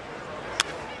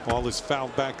 Ball is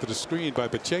fouled back to the screen by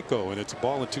Pacheco, and it's a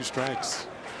ball and 2 strikes.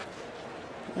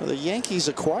 The Yankees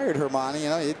acquired Germán. You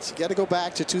know, it's got to go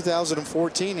back to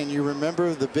 2014, and you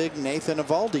remember the big Nathan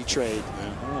Eovaldi trade.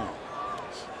 Yeah.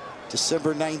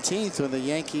 December 19th, when the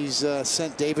Yankees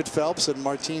sent David Phelps and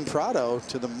Martin Prado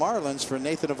to the Marlins for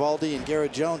Nathan Eovaldi and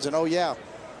Garrett Jones. And oh yeah,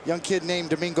 young kid named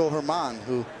Domingo Germán,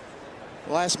 who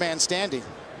last man standing.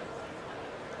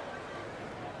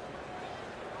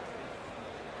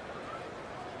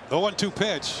 The 1-2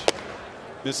 pitch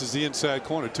misses the inside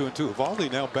corner. 2-2.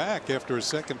 Eovaldi now back after a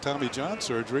second Tommy John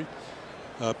surgery,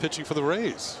 pitching for the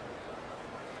Rays.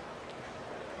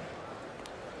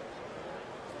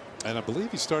 And I believe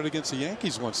he started against the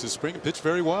Yankees once this spring and pitched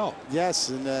very well. Yes,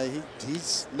 and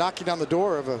he's knocking on the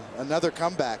door of another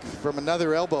comeback from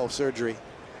another elbow surgery.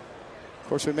 Of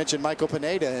course, we mentioned Michael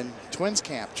Pineda in Twins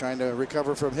camp trying to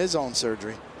recover from his own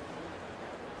surgery.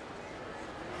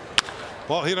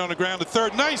 Ball hit on the ground to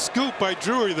third. Nice scoop by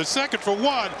Drury. The second for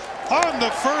one on the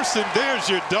first, and there's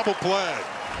your double play.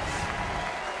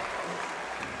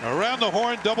 Around the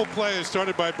horn double play is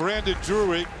started by Brandon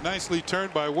Drury. Nicely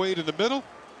turned by Wade in the middle.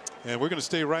 And we're going to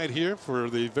stay right here for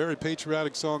the very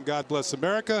patriotic song, God Bless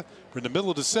America. We're in the middle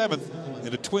of the seventh,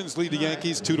 and the Twins lead the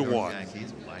Yankees 2-1.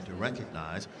 Yankees would like to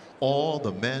recognize all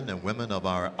the men and women of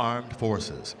our armed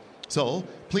forces. So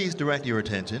please direct your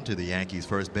attention to the Yankees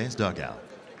first base dugout.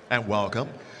 And welcome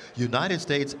United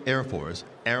States Air Force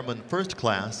Airman First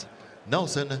Class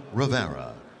Nelson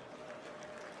Rivera.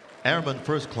 Airman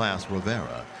First Class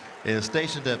Rivera is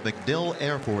stationed at MacDill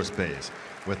Air Force Base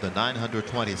with the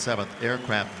 927th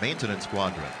Aircraft Maintenance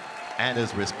Squadron and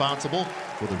is responsible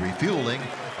for the refueling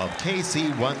of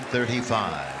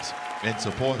KC-135s in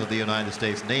support of the United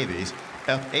States Navy's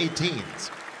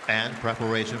F-18s and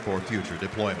preparation for future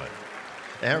deployment.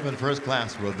 Airman First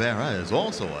Class Rivera is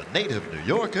also a native New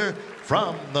Yorker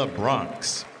from the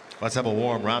Bronx. Let's have a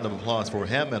warm round of applause for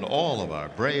him and all of our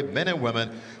brave men and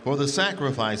women for the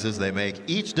sacrifices they make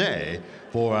each day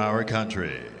for our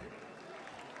country.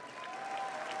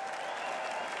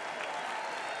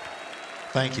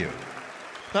 Thank you.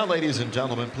 Now, ladies and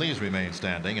gentlemen, please remain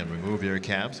standing and remove your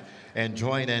caps and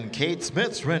join in Kate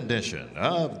Smith's rendition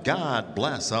of God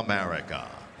Bless America.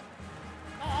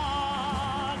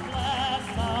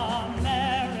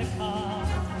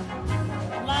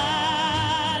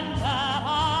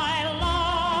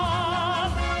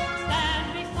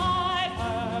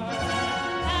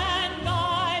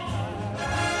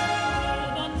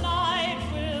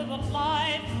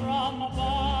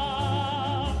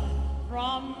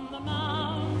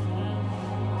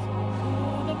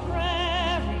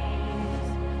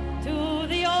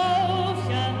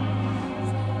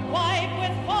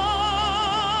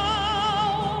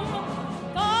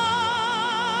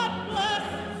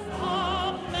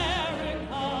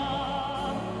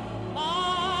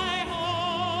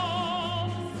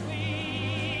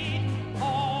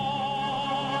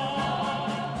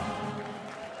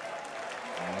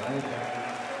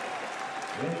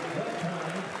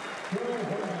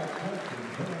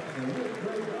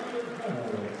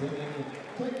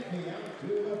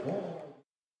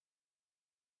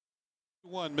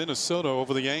 Minnesota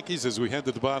over the Yankees as we head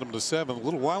to the bottom of the seventh. A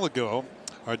little while ago,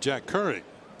 our Jack Curry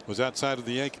was outside of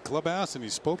the Yankee clubhouse and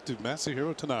he spoke to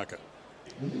Masahiro Tanaka.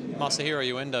 Masahiro,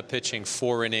 you end up pitching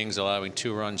 4 innings, allowing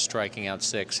 2 runs, striking out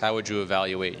 6. How would you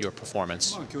evaluate your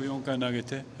performance? 今日4回投げ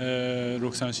て、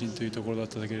6三振というところだっ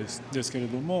ただけですけれ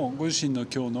ども、ご自身の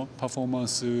今日のパフォーマン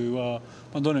スは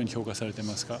どのように評価されて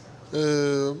ますか？オ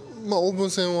ープン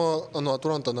戦はアト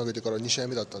ランタ投げてから2試合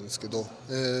目だったんですけど、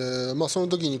その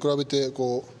時に比べて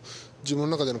自分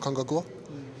の中での感覚は、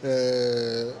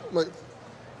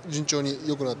順調に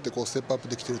良くなってステップアップ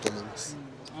できていると思います。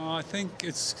I think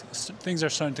things are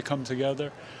starting to come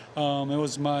together. It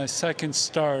was my second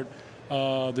start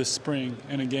this spring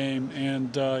in a game,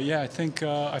 and yeah, I think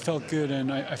I felt good, and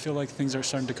I feel like things are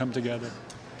starting to come together.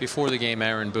 Before the game,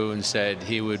 Aaron Boone said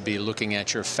he would be looking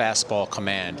at your fastball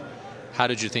command. How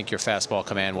did you think your fastball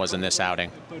command was in this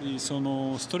outing? やっぱりそ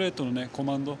のストレートのねコ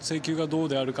マンド、制球がどう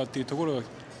であるかっていうところが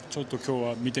ちょっと今日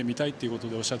は見てみたいっていうこと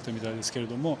でおっしゃってみたいですけれ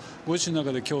ども、ご自身の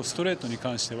中で今日ストレートに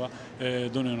関しては、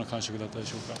どのような感触だったで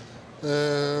しょう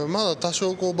か？まだ多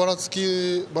少ばらつ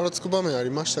く場面あり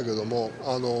ましたけども、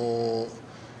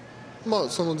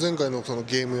その前回のその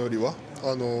ゲームよりは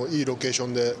いいロケーショ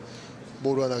ンで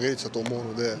ボールは投げれてたと思う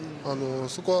ので、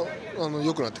そこは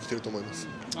良くなってきていると思います。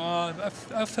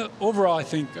Overall, I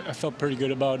think I felt pretty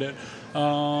good about it.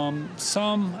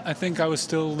 Some, I think I was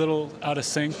still a little out of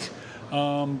sync,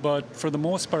 but for the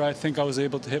most part, I think I was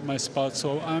able to hit my spot.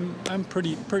 So I'm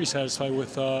pretty satisfied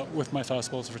with my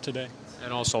fastballs for today.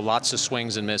 And also lots of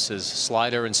swings and misses.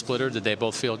 Slider and splitter, did they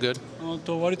both feel good?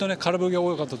 割とね空振りが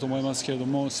多かったと思いますけれど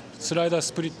も、スライダー、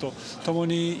スプリットとも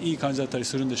にいい感じだったり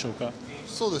するんでしょうか。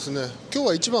そうですね。今日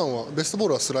は一番はベストボー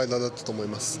ルはスライダーだったと思い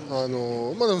ます。まあで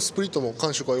もスプリットも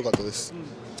感触は良かったです。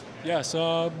Yes,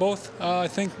 both. I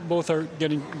think both are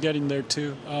getting there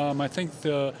too. I think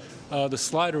the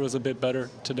slider was a bit better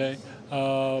today,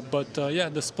 but yeah,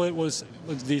 the split was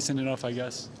decent enough, I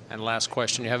guess. And last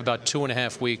question, you have about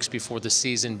 2.5 weeks before the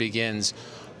season begins.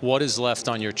 What is left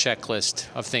on your checklist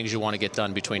of things you want to get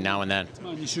done between now and then?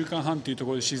 2週間半というと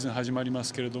ころでシーズン始まりま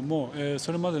すけれども、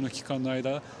それまでの期間の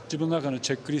間、自分の中の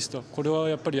チェックリスト、これは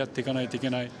やっぱりやっていかないとい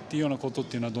けないっていうようなことっ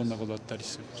ていうのはどんなことだったり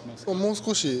しますか？もう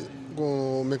少し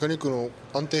こうメカニックの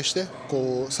安定して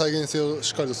こう再現性を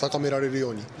しっかりと高められる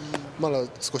ように、まだ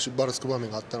少しばらつく場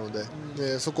面があったの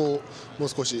で、そこをもう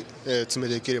少し詰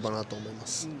めていければなと思いま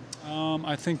す。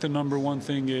I think the number one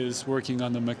thing is working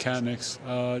on the mechanics,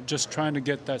 just trying to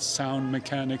get that sound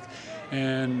mechanic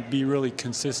and be really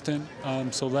consistent.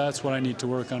 So that's what I need to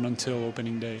work on until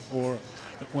opening day or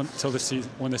when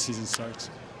the season starts.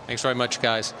 Thanks very much,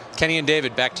 guys. Kenny and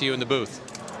David, back to you in the booth.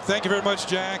 Thank you very much,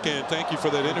 Jack, and thank you for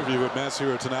that interview with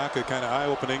Masahiro Tanaka. Kind of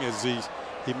eye-opening as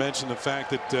he mentioned the fact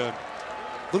that a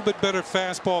little bit better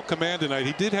fastball command tonight.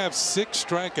 He did have 6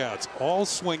 strikeouts, all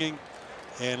swinging,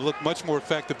 and looked much more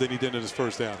effective than he did in his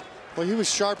first outing. Well, he was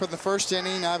sharp in the first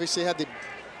inning. Obviously had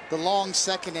the long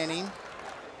second inning,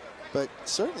 but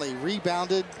certainly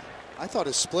rebounded. I thought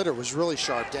his splitter was really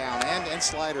sharp down, and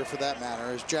slider for that matter.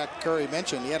 As Jack Curry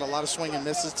mentioned, he had a lot of swing and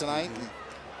misses tonight. And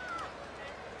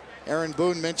Aaron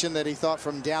Boone mentioned that he thought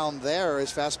from down there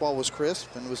his fastball was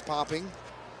crisp and was popping.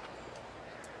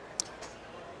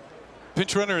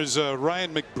 Pinch runner is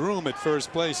Ryan McBroom at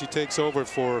first place. He takes over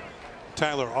for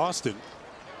Tyler Austin.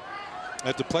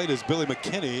 At the plate is Billy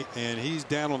McKinney, and he's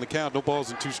down on the count. No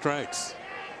balls and 2 strikes.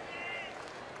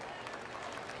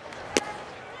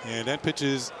 And that pitch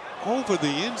is over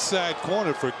the inside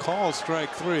corner for call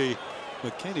strike 3.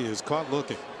 McKinney is caught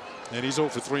looking, and he's 0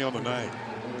 for 3 on the night.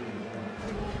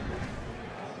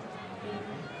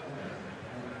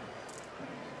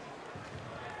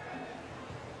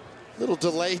 Little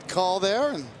delayed call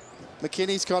there, and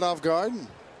McKinney's caught off guard.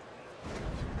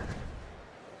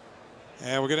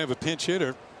 And we're going to have a pinch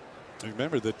hitter.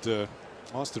 Remember that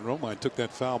Austin Romine took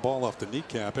that foul ball off the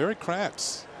kneecap. Eric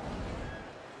Kratz,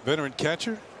 veteran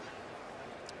catcher.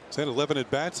 He's had 11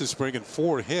 at-bats this spring and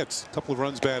 4 hits. A couple of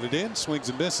runs batted in, swings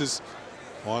and misses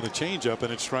on a changeup,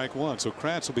 and it's strike 1. So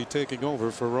Kratz will be taking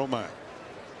over for Romine.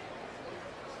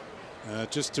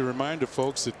 Just a reminder,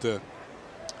 folks, that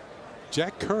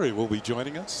Jack Curry will be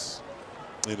joining us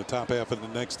in the top half of the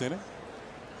next inning.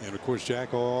 And of course,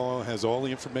 Jack has all the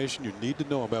information you need to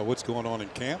know about what's going on in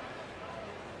camp.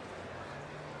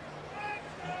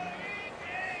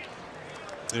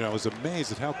 You know, I was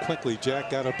amazed at how quickly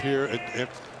Jack got up here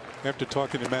after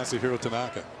talking to Masahiro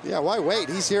Tanaka. Yeah, why wait?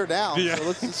 He's here now. Yeah. So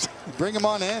let's just bring him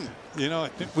on in. You know,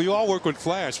 we all work with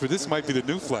Flash, but this might be the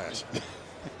new Flash.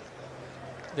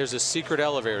 There's a secret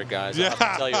elevator, guys. I'll have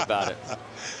to tell you about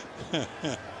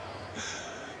it.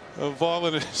 A ball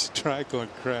and a strike on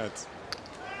Kratz.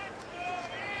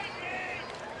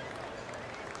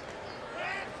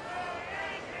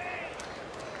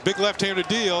 Big left-hander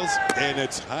deals, and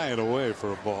it's high and away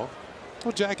for a ball.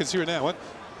 Well, Jack is here now.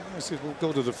 We'll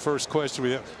go to the first question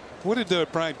we have. What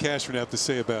did Brian Cashman have to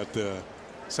say about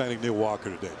signing Neil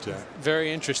Walker today, Jack?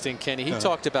 Very interesting, Kenny. He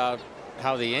talked about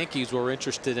how the Yankees were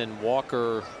interested in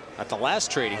Walker at the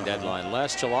last trading deadline.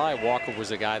 Last July, Walker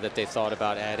was a guy that they thought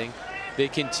about adding. They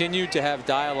continued to have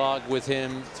dialogue with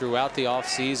him throughout the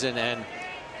offseason, and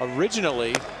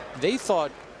originally they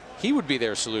thought he would be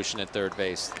their solution at third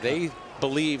base. They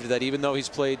believed that even though he's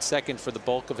played second for the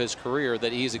bulk of his career,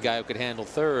 that he's a guy who could handle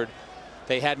third.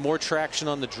 They had more traction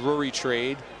on the Drury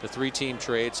trade, the 3-team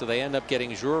trade, so they end up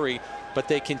getting Drury, but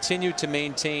they continued to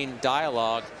maintain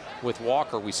dialogue with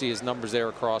Walker. We see his numbers there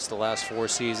across the last 4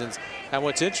 seasons. And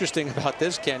what's interesting about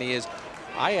this, Kenny, is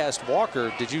I asked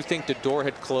Walker, did you think the door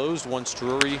had closed once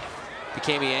Drury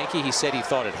became a Yankee? He said he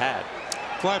thought it had.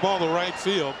 Fly ball to right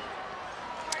field,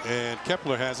 and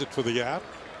Kepler has it for the out.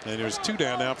 And there's 2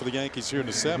 down now for the Yankees here in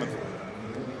the 7th.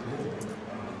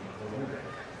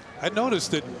 I noticed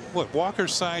that Walker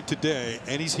signed today,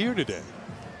 and he's here today.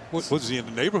 Was he in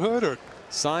the neighborhood or?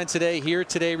 Signed today, here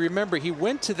today. Remember, he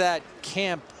went to that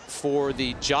camp for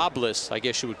the jobless, I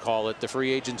guess you would call it, the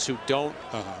free agents who don't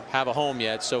have a home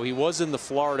yet. So he was in the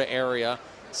Florida area.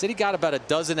 Said he got about a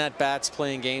dozen at-bats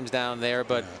playing games down there.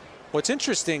 But what's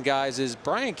interesting, guys, is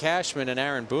Brian Cashman and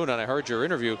Aaron Boone, and I heard your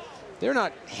interview, they're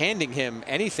not handing him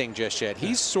anything just yet.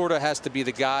 He sort of has to be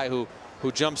the guy who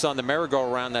who jumps on the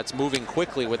merry-go-round that's moving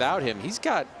quickly without him. He's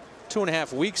got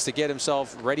 2.5 weeks to get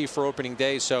himself ready for opening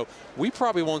day, so we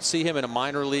probably won't see him in a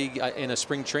minor league in a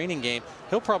spring training game.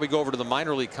 He'll probably go over to the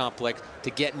minor league complex to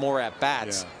get more at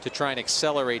bats to try and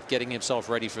accelerate getting himself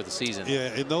ready for the season.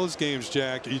 Yeah, in those games,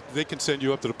 Jack, they can send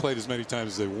you up to the plate as many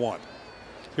times as they want.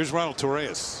 Here's Ronald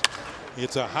Torreyes.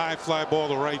 It's a high fly ball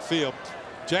to right field.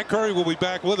 Jack Curry will be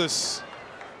back with us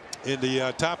in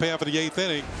the top half of the 8th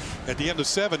inning at the end of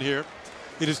 7 here.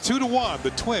 It is 2-1.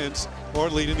 The Twins are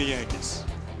leading the Yankees.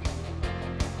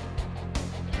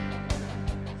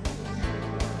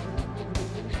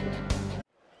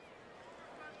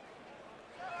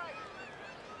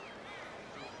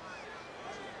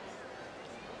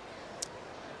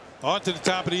 On to the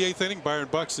top of the 8th inning. Byron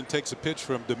Buxton takes a pitch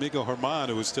from Domingo Germán,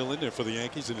 who is still in there for the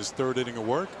Yankees in his 3rd inning of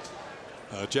work.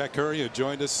 Jack Curry had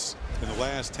joined us in the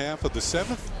last half of the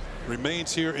 7th.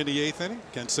 Remains here in the 8th inning.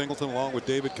 Ken Singleton along with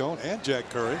David Cone and Jack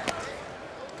Curry.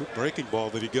 Good breaking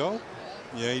ball. Did he go?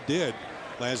 Yeah, he did.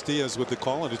 Laz Diaz with the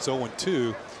call, and it's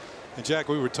 0-2. And Jack,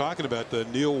 we were talking about the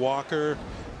Neil Walker,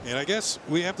 and I guess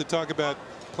we have to talk about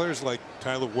players like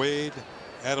Tyler Wade,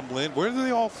 Adam Lind. Where do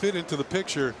they all fit into the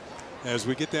picture as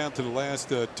we get down to the last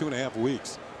 2.5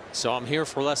 weeks? So I'm here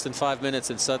for less than 5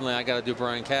 minutes, and suddenly I got to do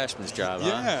Brian Cashman's job.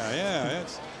 Yeah.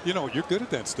 You know, you're good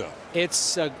at that stuff.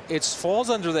 It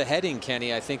falls under the heading,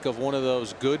 Kenny, I think, of one of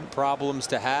those good problems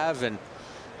to have. And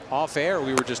off air,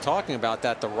 we were just talking about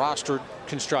that, the roster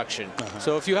construction.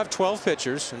 So if you have 12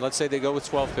 pitchers, and let's say they go with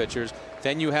 12 pitchers,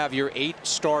 then you have your 8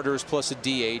 starters plus a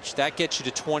DH. That gets you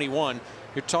to 21.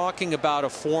 You're talking about a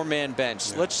 4-man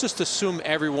bench. Let's just assume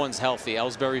everyone's healthy.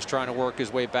 Ellsbury's trying to work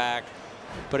his way back.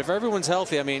 But if everyone's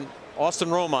healthy, I mean, Austin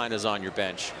Romine is on your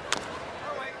bench.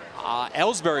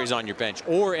 Ellsbury's on your bench,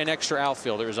 or an extra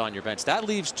outfielder is on your bench. That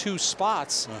leaves 2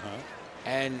 spots.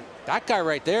 And that guy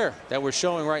right there that we're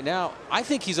showing right now, I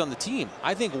think he's on the team.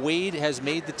 I think Wade has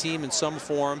made the team in some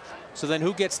form. So then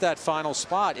who gets that final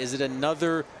spot? Is it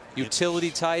another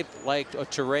utility type like a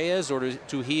Torreyes, or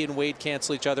do he and Wade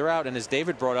cancel each other out? And as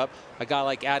David brought up, a guy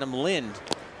like Adam Lind,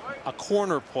 a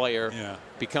corner player,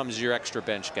 becomes your extra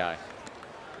bench guy.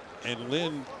 And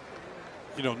Lind,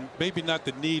 you know, maybe not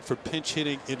the need for pinch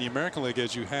hitting in the American League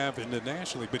as you have in the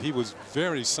National League, but he was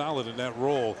very solid in that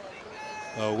role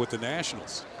with the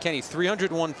Nationals. Kenny,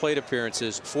 301 plate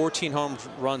appearances, 14 home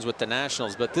runs with the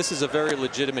Nationals, but this is a very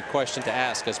legitimate question to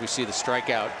ask as we see the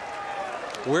strikeout.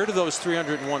 Where do those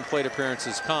 301 plate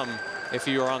appearances come if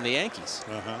you are on the Yankees?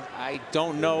 I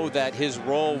don't know that his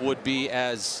role would be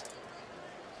as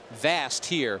vast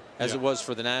here as it was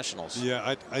for the Nationals.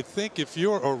 Yeah, I think if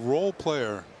you're a role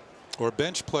player or a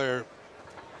bench player,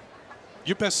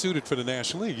 you're best suited for the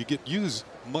National League. You get used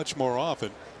much more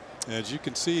often. As you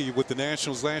can see with the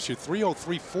Nationals last year,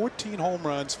 303, 14 home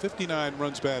runs, 59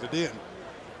 runs batted in.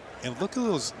 And look at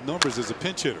those numbers as a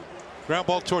pinch hitter. Ground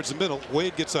ball towards the middle.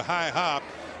 Wade gets a high hop.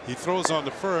 He throws on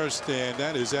the first, and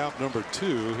that is out number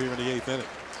 2 here in the 8th inning.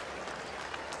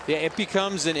 Yeah, it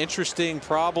becomes an interesting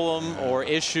problem or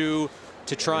issue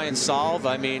to try and solve.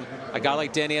 I mean, a guy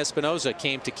like Danny Espinosa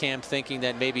came to camp thinking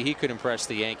that maybe he could impress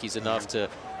the Yankees enough to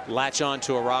latch on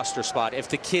to a roster spot. If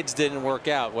the kids didn't work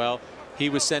out, well, he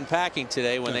was sent packing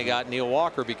today when they got Neil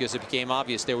Walker, because it became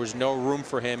obvious there was no room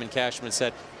for him, and Cashman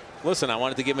said, listen, I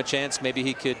wanted to give him a chance. Maybe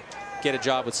he could get a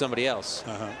job with somebody else.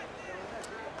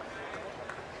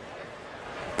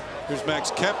 Here's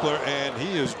Max Kepler, and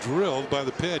he is drilled by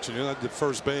the pitch, and he'll at the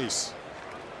first base.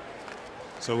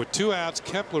 So with 2 outs,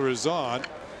 Kepler is on,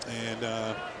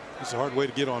 and it's a hard way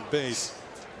to get on base.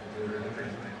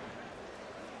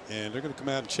 And they're going to come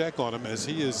out and check on him as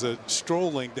he is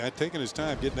strolling, taking his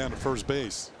time, getting down to first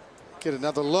base. Get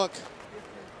another look.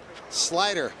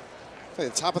 Slider at the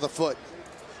top of the foot.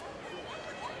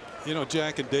 You know,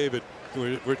 Jack and David,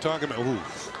 we're talking about, ooh,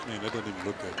 man, that doesn't even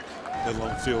look good. That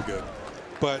don't feel good.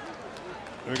 But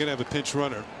we're going to have a pinch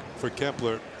runner for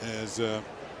Kepler, as he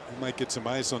might get some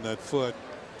ice on that foot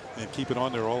and keep it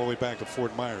on there all the way back to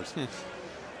Fort Myers.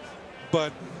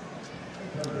 But,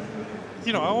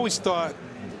 you know, I always thought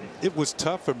it was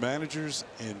tough for managers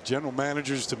and general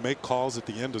managers to make calls at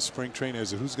the end of spring training as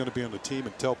to who's going to be on the team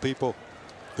and tell people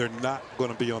they're not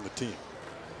going to be on the team.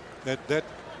 That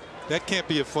can't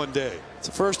be a fun day. It's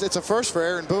a first for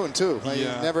Aaron Boone too. He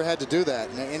never had to do that.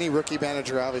 Any rookie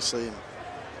manager, obviously.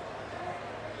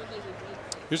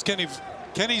 Here's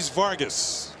Kenny's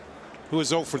Vargas, who is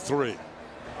 0 for 3,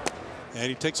 and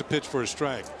he takes a pitch for a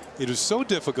strike. It is so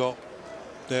difficult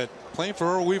that playing for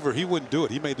Earl Weaver, he wouldn't do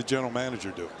it. He made the general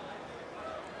manager do it.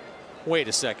 Wait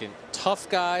a second. Tough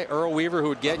guy Earl Weaver who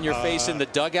would get in your face in the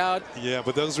dugout? Yeah,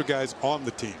 but those are guys on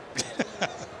the team.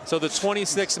 So the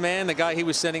 26th man, the guy he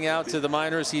was sending out to the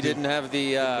minors, he didn't have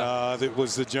the. It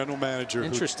was the general manager.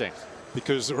 Interesting.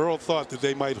 Because Earl thought that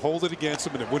they might hold it against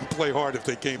him and it wouldn't play hard if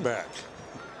they came back.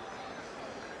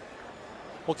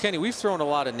 Well, Kenny, we've thrown a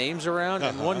lot of names around,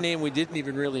 and one name we didn't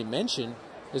even really mention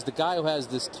is the guy who has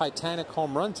this titanic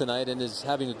home run tonight and is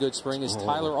having a good spring is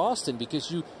Tyler Austin,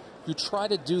 because you try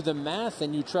to do the math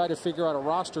and you try to figure out a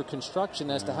roster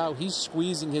construction as to how he's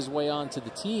squeezing his way onto the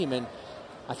team, and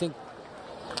I think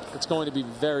it's going to be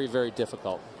very, very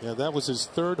difficult. Yeah, that was his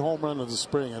third home run of the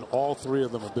spring, and all three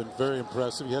of them have been very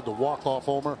impressive. He had the walk-off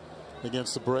homer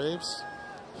against the Braves,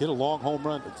 hit a long home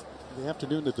run. The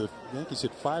afternoon that the Yankees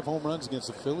hit 5 home runs against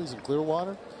the Phillies in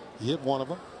Clearwater, he hit one of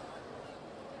them.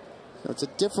 It's a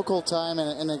difficult time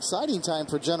and an exciting time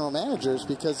for general managers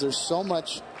because there's so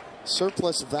much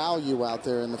surplus value out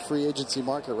there in the free agency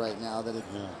market right now that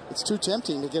it's too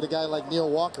tempting to get a guy like Neil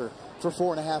Walker for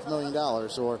 $4.5 million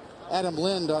or Adam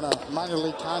Lind on a minor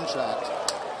league contract.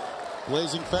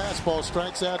 Blazing fastball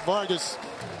strikes out Vargas.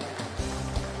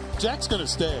 Jack's going to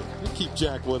stay. We'll keep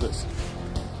Jack with us.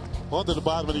 On to the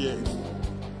bottom of the 8th.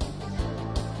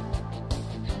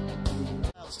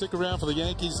 Stick around for the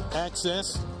Yankees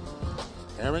access.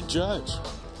 Aaron Judge.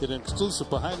 Get an exclusive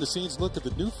behind-the-scenes look at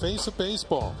the new face of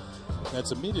baseball.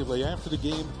 That's immediately after the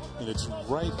game, and it's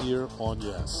right here on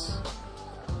Yes.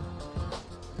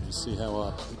 You see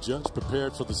how Judge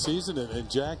prepared for the season, and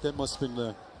Jack, that must have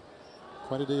been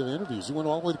quite a day of interviews. You went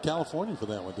all the way to California for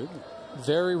that one, didn't you?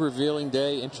 Very revealing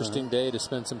day, interesting day to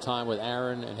spend some time with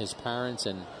Aaron and his parents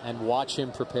and watch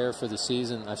him prepare for the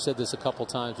season. I've said this a couple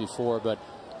times before, but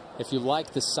if you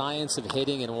like the science of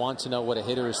hitting and want to know what a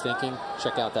hitter is thinking,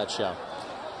 check out that show.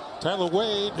 Tyler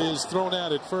Wade is thrown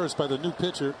out at first by the new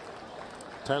pitcher,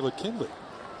 Tyler Kinley.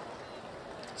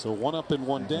 So 1 up and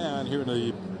 1 down here in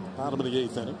the bottom of the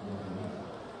 8th inning.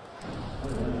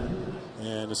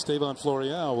 And Esteban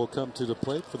Florial will come to the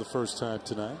plate for the first time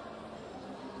tonight.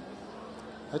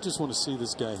 I just want to see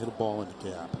this guy hit a ball in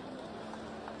the gap.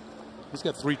 He's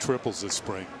got 3 triples this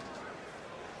spring.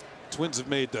 Twins have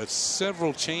made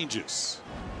several changes.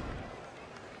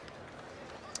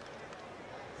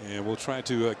 And we'll try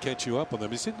to catch you up on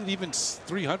them. He's hitting even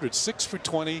 300, 6 for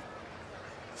 20.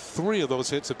 3 of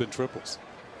those hits have been triples.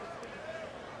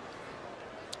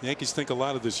 Yankees think a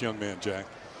lot of this young man, Jack.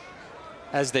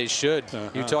 As they should.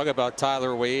 You talk about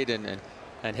Tyler Wade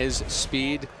and his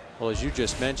speed. Well, as you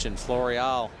just mentioned,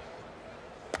 Florial,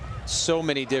 so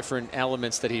many different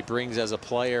elements that he brings as a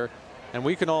player, and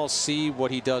we can all see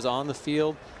what he does on the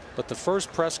field. But the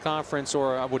first press conference,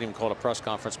 or I wouldn't even call it a press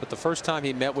conference, but the first time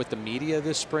he met with the media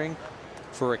this spring,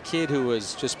 for a kid who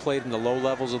has just played in the low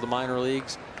levels of the minor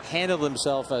leagues, handled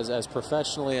himself as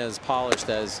professionally, as polished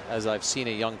as I've seen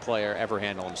a young player ever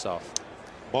handle himself.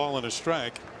 Ball and a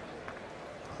strike.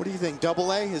 What do you think?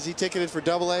 Double-A? Is he ticketed for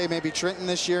Double-A? Maybe Trenton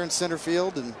this year in center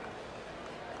field, and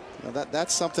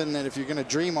that's something that if you're going to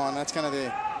dream on, that's kind of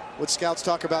what scouts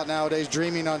talk about nowadays,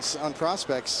 dreaming on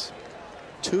prospects.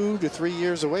 2 to 3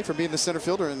 years away from being the center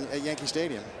fielder at Yankee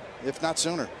Stadium, if not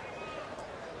sooner.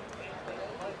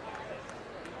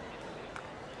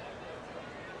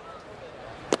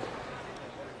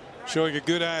 Showing a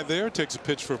good eye there. Takes a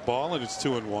pitch for a ball, and it's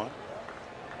 2-1.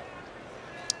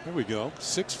 Here we go.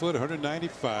 6 foot,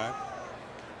 195.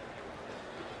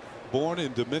 Born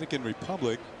in Dominican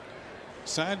Republic.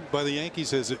 Signed by the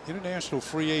Yankees as an international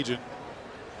free agent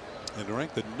and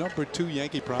ranked the #2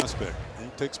 Yankee prospect. And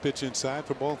he takes pitch inside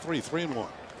for ball 3. 3-1.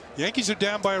 Yankees are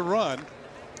down by a run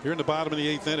here in the bottom of the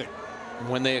 8th inning.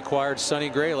 When they acquired Sonny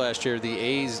Gray last year, the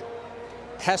A's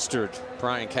pestered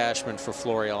Brian Cashman for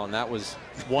Florial, and that was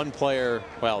one player.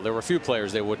 Well, there were a few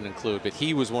players they wouldn't include, but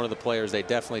he was one of the players they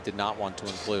definitely did not want to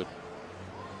include.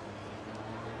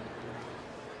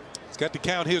 It's got to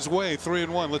count his way.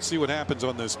 3-1. Let's see what happens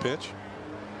on this pitch.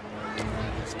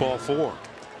 It's ball 4.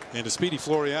 And the speedy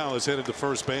Florial is headed to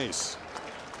first base.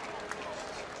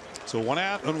 So 1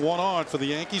 out and 1 on for the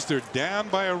Yankees. They're down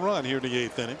by a run here in the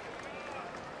 8th inning.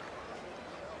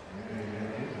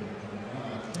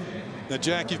 Now,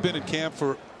 Jack, you've been in camp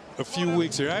for a few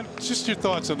weeks here. Just your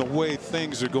thoughts on the way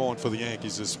things are going for the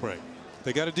Yankees this spring.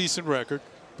 They got a decent record,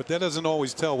 but that doesn't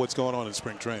always tell what's going on in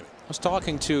spring training. I was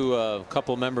talking to a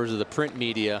couple members of the print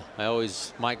media. I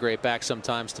always migrate back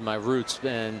sometimes to my roots,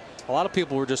 and a lot of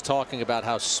people were just talking about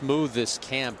how smooth this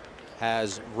camp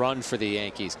has run for the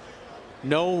Yankees.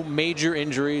 No major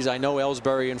injuries. I know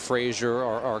Ellsbury and Frazier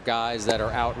are guys that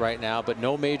are out right now, but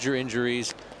no major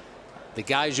injuries. The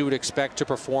guys you would expect to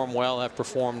perform well have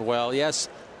performed well. Yes,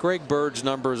 Greg Bird's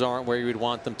numbers aren't where you would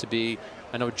want them to be.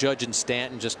 I know Judge and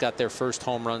Stanton just got their first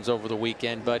home runs over the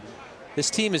weekend, but this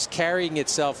team is carrying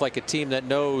itself like a team that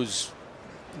knows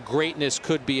greatness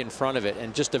could be in front of it,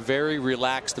 and just a very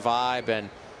relaxed vibe. And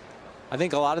I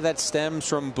think a lot of that stems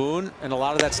from Boone, and a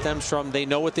lot of that stems from they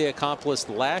know what they accomplished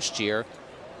last year,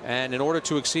 and in order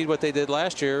to exceed what they did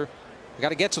last year, they got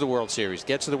to get to the World Series,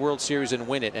 and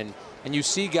win it. And you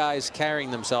see guys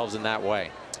carrying themselves in that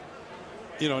way.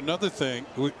 You know, another thing,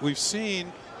 we've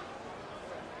seen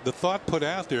the thought put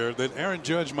out there that Aaron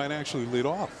Judge might actually lead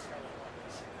off,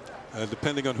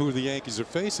 depending on who the Yankees are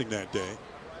facing that day.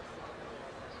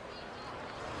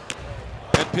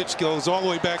 That pitch goes all the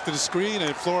way back to the screen,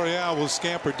 and Florial will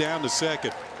scamper down to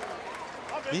second.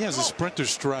 He has a sprinter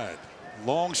stride.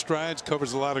 Long strides,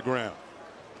 covers a lot of ground.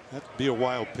 That'd be a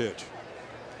wild pitch.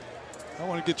 I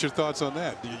want to get your thoughts on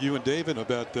that. You and David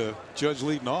about Judge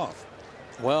leading off.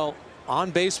 Well,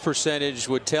 on base percentage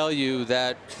would tell you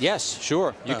that, yes,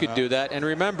 sure, you could do that. And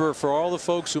remember, for all the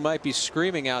folks who might be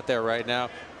screaming out there right now,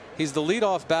 he's the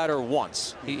leadoff batter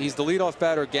once. He's the leadoff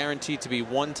batter guaranteed to be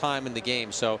one time in the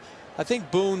game. So I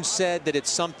think Boone said that it's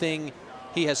something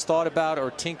he has thought about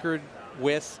or tinkered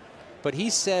with. But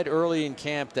he said early in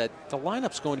camp that the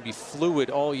lineup's going to be fluid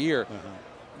all year.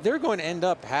 They're going to end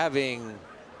up having,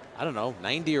 I don't know,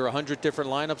 90 or 100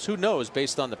 different lineups. Who knows,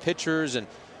 based on the pitchers, and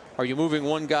are you moving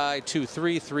one guy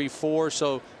 2-3, 3-4?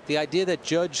 So the idea that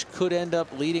Judge could end up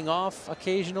leading off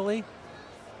occasionally,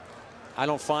 I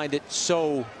don't find it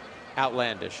so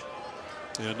outlandish.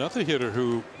 Yeah, another hitter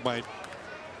who might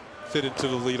fit into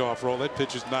the leadoff role. That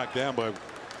pitch is knocked down by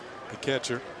the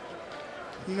catcher.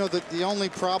 You know, the only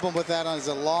problem with that as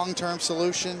a long-term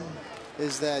solution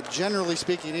is that, generally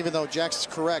speaking, even though Jack's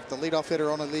correct, the leadoff hitter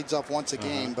only leads off once a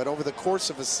game, but over the course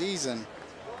of a season,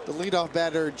 the leadoff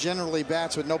batter generally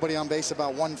bats with nobody on base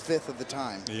about 1/5 of the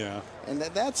time. Yeah. And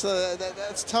that's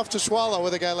tough to swallow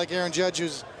with a guy like Aaron Judge,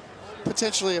 who's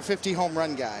potentially a 50 home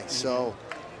run guy. So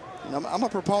you know, I'm a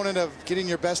proponent of getting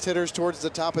your best hitters towards the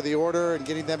top of the order and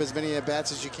getting them as many at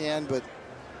bats as you can, but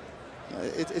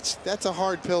that's a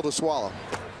hard pill to swallow.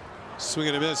 Swing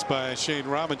and a miss by Shane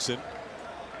Robinson.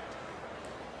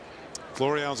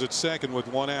 Florial's at second with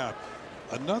one out.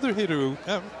 Another hitter who,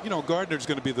 you know, Gardner's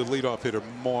going to be the leadoff hitter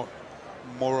more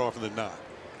often than not.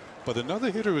 But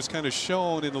another hitter who's kind of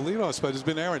shown in the leadoff spot has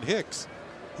been Aaron Hicks.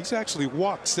 He's actually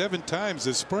walked 7 times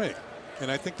this spring.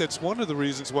 And I think that's one of the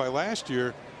reasons why last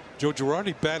year Joe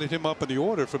Girardi batted him up in the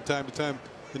order from time to time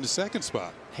in the second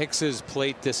spot. Hicks's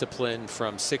plate discipline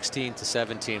from 16 to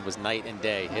 17 was night and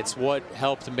day. It's what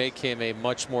helped make him a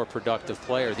much more productive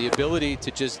player. The ability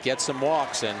to just get some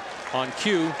walks, and on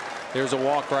cue, there's a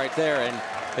walk right there. And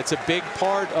it's a big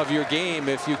part of your game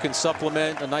if you can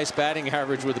supplement a nice batting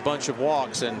average with a bunch of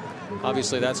walks. And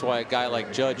obviously that's why a guy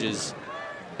like Judge is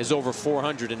over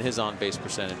 400 in his on-base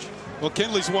percentage. Well,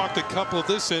 Kenley's walked a couple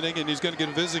this inning, and he's going to get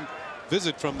a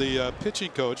visit from the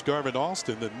pitching coach, Garvin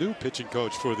Alston, the new pitching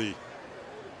coach for the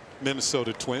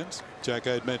Minnesota Twins. Jack,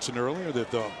 I had mentioned earlier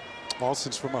that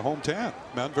Alston's from my hometown,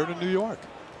 Mount Vernon, New York.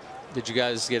 Did you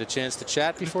guys get a chance to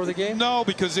chat before the game? No,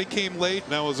 because they came late,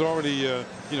 and I was already,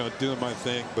 you know, doing my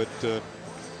thing. But you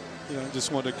know,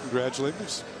 just wanted to congratulate him.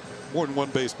 There's more than one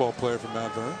baseball player from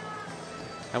Mount Vernon.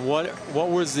 And what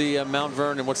was the Mount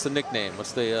Vernon? What's the nickname?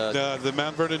 What's the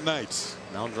Mount Vernon Knights?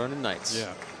 Mount Vernon Knights.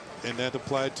 Yeah, and that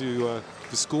applied to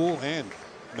the school and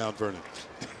Mount Vernon.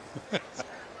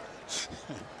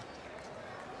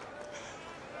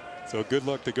 So good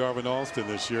luck to Garvin Alston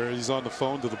this year. He's on the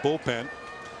phone to the bullpen.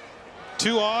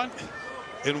 2 on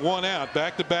and 1 out.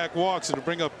 Back-to-back walks, and to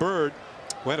bring up Bird,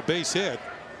 who had a base hit.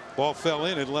 Ball fell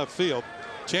in left field.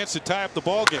 Chance to tie up the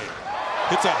ball game.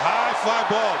 It's a high fly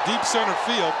ball, deep center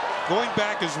field. Going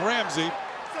back is Ramsey.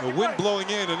 The wind blowing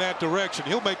in that direction.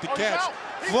 He'll make the catch.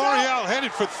 Florial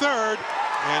headed for third,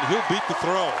 and he'll beat the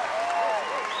throw.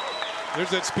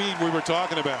 There's that speed we were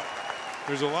talking about.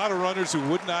 There's a lot of runners who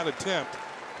would not attempt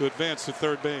to advance to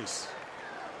third base.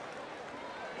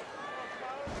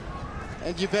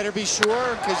 And you better be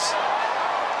sure, because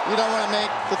you don't want to make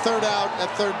the third out at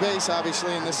third base,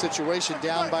 obviously, in this situation,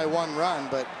 down by 1 run.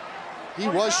 But he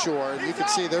was sure. You could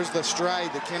see there's the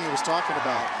stride that Kenny was talking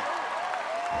about.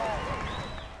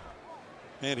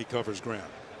 And he covers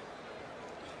ground.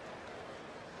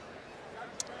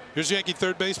 Here's Yankee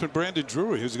third baseman Brandon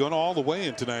Drury, who's gone all the way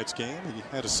in tonight's game. He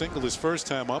had a single his first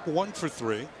time up, 1 for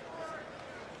 3.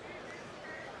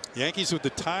 Yankees with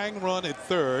the tying run at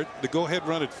third, the go-ahead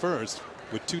run at first,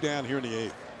 with 2 down here in the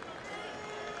 8th.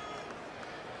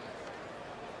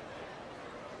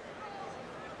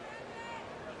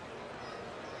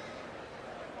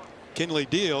 Kinley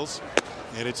deals,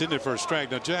 and it's in there for a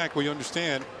strike. Now, Jack, we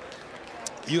understand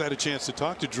You had a chance to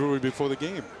talk to Drury before the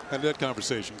game. How did that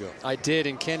conversation go? I did,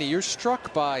 and Kenny, you're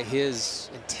struck by his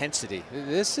intensity.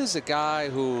 This is a guy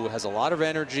who has a lot of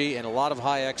energy and a lot of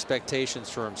high expectations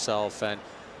for himself, and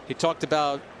he talked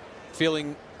about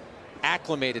feeling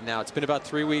acclimated now. It's been about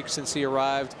 3 weeks since he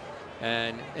arrived,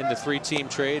 and in the 3-team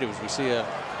trade, we see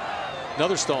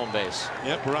another stolen base.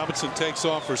 Yep, Robinson takes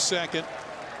off for second.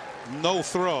 No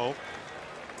throw.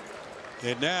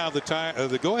 And now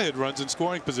the go-ahead runs in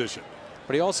scoring position.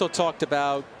 But he also talked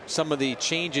about some of the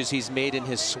changes he's made in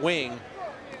his swing,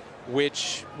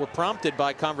 which were prompted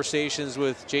by conversations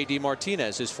with J.D.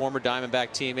 Martinez, his former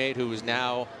Diamondback teammate, who is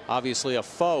now obviously a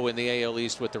foe in the AL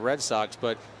East with the Red Sox,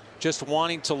 but just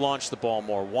wanting to launch the ball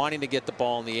more, wanting to get the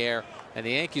ball in the air. And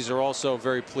the Yankees are also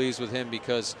very pleased with him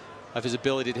because of his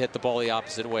ability to hit the ball the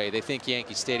opposite way. They think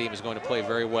Yankee Stadium is going to play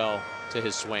very well to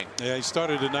his swing. Yeah, he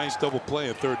started a nice double play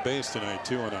at third base tonight,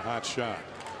 too, on a hot shot.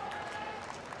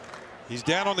 He's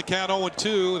down on the count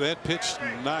 0-2. That pitch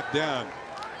knocked down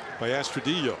by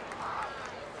Astudillo.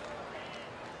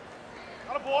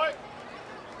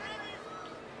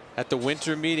 At the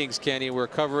winter meetings, Kenny, we're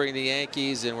covering the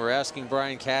Yankees and we're asking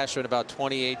Brian Cashman about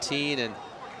 2018, and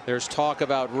there's talk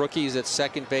about rookies at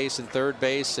second base and third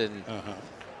base, and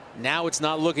now it's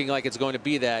not looking like it's going to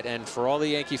be that. And for all the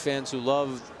Yankee fans who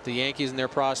love the Yankees and their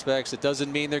prospects, it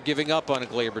doesn't mean they're giving up on a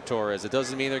Gleyber Torres. It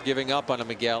doesn't mean they're giving up on a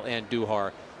Miguel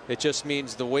Andujar. It just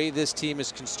means the way this team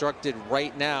is constructed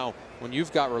right now, when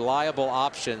you've got reliable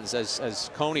options,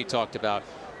 as Coney talked about,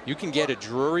 you can get a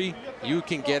Drury, you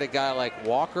can get a guy like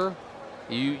Walker.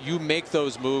 You make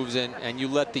those moves and you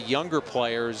let the younger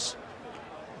players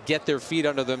get their feet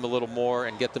under them a little more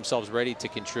and get themselves ready to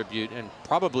contribute, and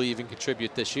probably even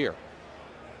contribute this year.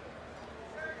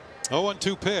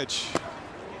 0-2 pitch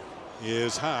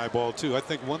is high, ball 2. I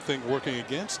think one thing working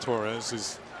against Torres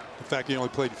is the fact he only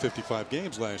played in 55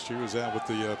 games last year. He was out with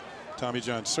the Tommy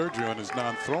John surgery on his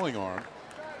non-throwing arm,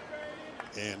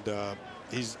 and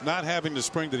he's not having the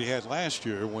spring that he had last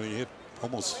year when he hit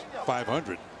almost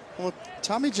 500. Well,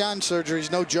 Tommy John surgery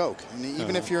is no joke. And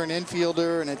even if you're an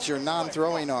infielder and it's your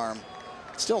non-throwing arm,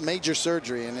 it's still major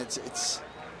surgery, and it's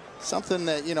something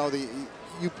that, you know,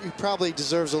 you probably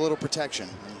deserves a little protection.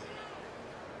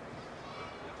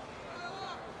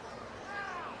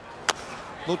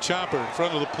 Little chopper in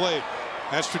front of the plate.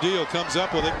 Astudillo comes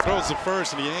up with it, throws the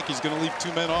first, and the Yankees going to leave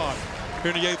 2 men on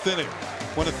here in the 8th inning.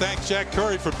 Want to thank Jack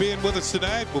Curry for being with us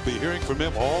tonight. We'll be hearing from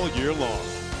him all year long.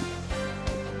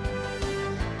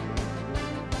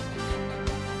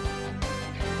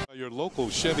 Your local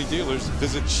Chevy dealers,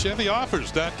 visit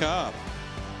ChevyOffers.com.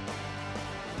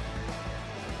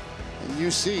 And you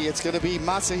see it's going to be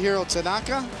Masahiro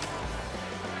Tanaka.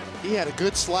 He had a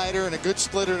good slider and a good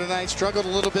splitter tonight. Struggled a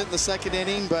little bit in the 2nd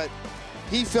inning, but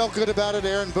he felt good about it.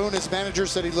 Aaron Boone, his manager,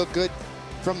 said he looked good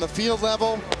from the field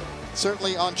level.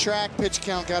 Certainly on track. Pitch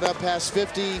count got up past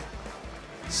 50.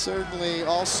 Certainly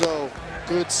also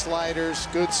good sliders,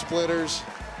 good splitters.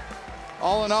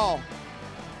 All in all,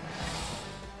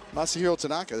 Masahiro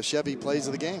Tanaka, the Chevy plays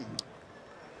of the game.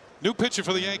 New pitcher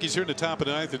for the Yankees here in the top of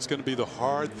the 9th. It's going to be the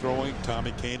hard-throwing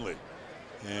Tommy Kahnle.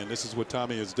 And this is what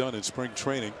Tommy has done in spring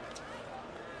training.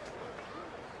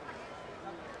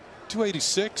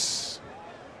 286,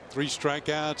 3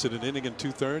 strikeouts in an inning and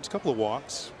 2/3, couple of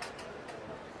walks.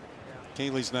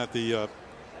 Kahnle's not the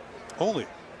only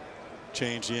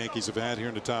change the Yankees have had here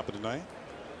in the top of the 9th.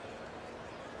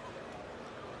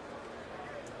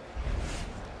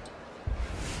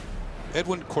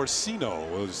 Edwin Corsino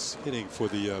was hitting for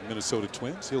the Minnesota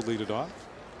Twins. He'll lead it off.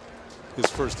 His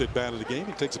first at bat of the game.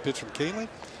 He takes a pitch from Kahnle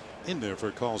in there for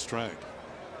a call strike.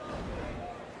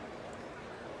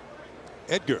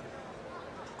 Edgar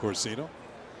Corsino.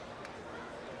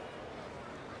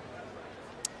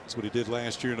 That's what he did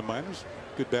last year in the minors.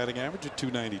 Good batting average at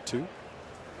 .292.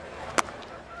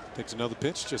 Takes another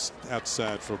pitch just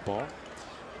outside for a ball.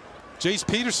 Jace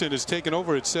Peterson has taken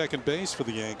over at second base for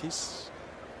the Yankees.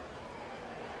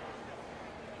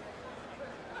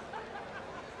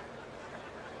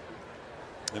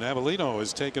 And Avellino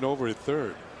has taken over at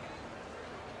third.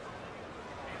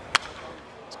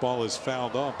 This ball is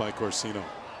fouled off by Corsino.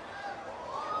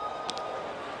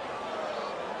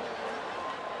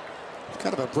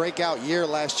 Kind of a breakout year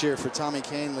last year for Tommy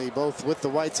Kahnle, both with the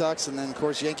White Sox and then, of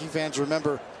course, Yankee fans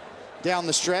remember down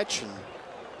the stretch. And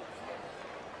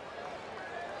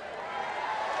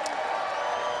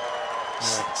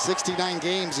 69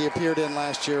 games he appeared in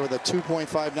last year with a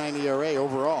 2.59 ERA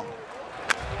overall.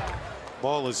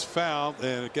 Ball is fouled,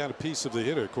 and it got a piece of the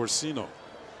hitter, Corsino.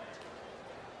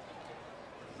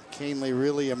 Kahnle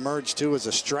really emerged too as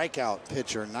a strikeout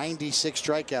pitcher. 96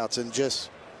 strikeouts in just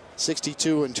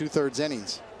 62 2/3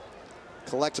 innings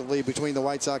collectively between the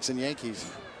White Sox and Yankees.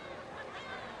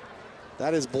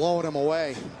 That is blowing him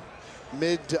away.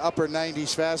 Mid to upper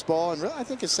 90s fastball, and really I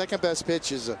think his second best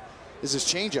pitch is his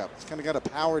changeup. He's kind of got a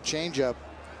power changeup.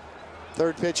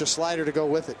 Third pitch, a slider to go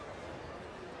with it.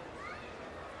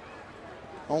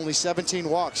 Only 17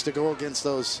 walks to go against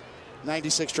those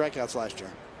 96 strikeouts last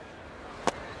year.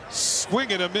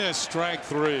 Swing and a miss, strike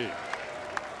 3.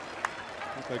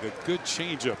 Looked like a good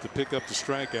changeup to pick up the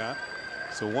strikeout.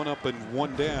 So 1 up and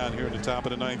 1 down here in the top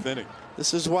of the 9th inning.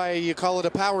 This is why you call it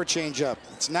a power changeup.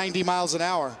 It's 90 miles an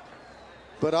hour,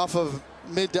 but off of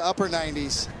mid to upper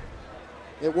 90s,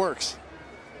 it works.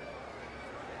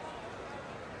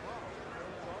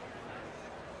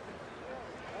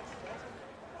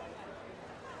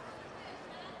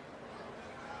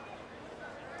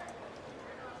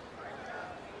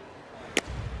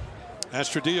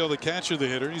 Astudillo, the catcher, the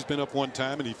hitter. He's been up 1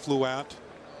 time and he flew out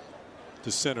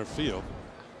to center field.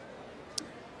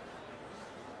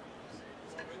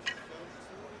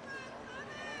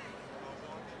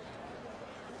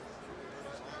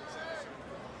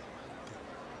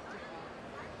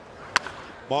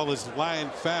 Ball is line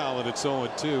foul and it's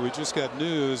 0-2. We just got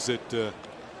news that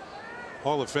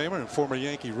Hall of Famer and former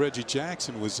Yankee Reggie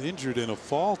Jackson was injured in a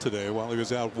fall today while he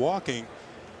was out walking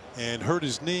and hurt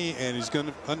his knee, and he's going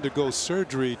to undergo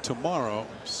surgery tomorrow.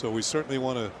 So we certainly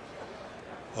want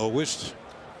to wish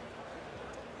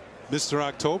Mr.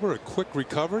 October a quick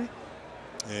recovery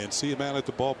and see him out at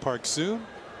the ballpark soon.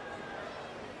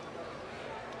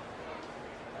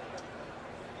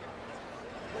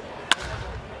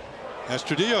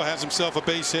 Astudillo has himself a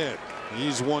base hit.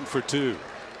 He's 1 for 2.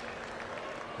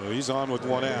 So he's on with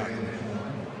 1 out.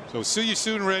 So see you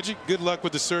soon, Reggie. Good luck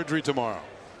with the surgery tomorrow.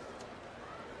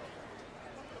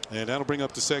 And that'll bring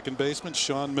up the second baseman,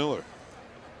 Sean Miller.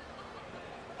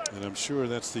 And I'm sure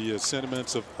that's the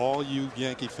sentiments of all you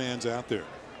Yankee fans out there.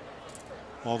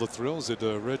 All the thrills that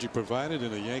Reggie provided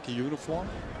in a Yankee uniform.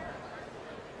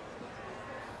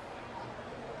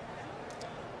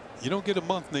 You don't get a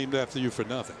month named after you for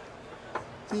nothing.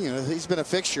 You know, he's been a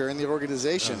fixture in the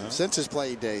organization since his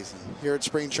play days, here at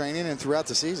spring training and throughout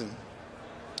the season.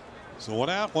 So 1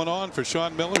 out, 1 on for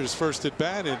Sean Miller, his first at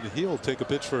bat, and he'll take a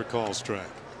pitch for a call strike.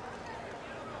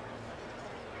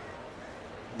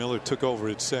 Miller took over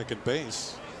at second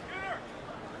base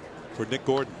for Nick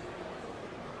Gordon.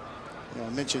 You know, I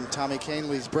mentioned Tommy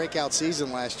Kahnle's breakout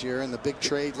season last year and the big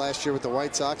trade last year with the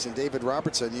White Sox and David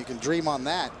Robertson. You can dream on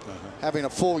that, having a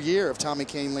full year of Tommy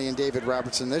Kahnle and David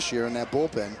Robertson this year in that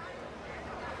bullpen.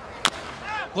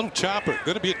 Little chopper,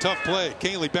 going to be a tough play.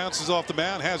 Kahnle bounces off the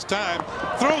mound, has time,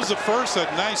 throws the first, a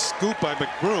nice scoop by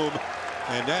McBroom,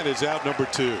 and that is out number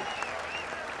 2.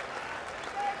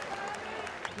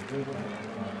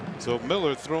 So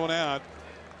Miller thrown out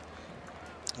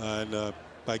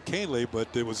by Kahnle, but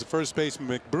it was the first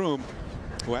baseman McBroom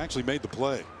who actually made the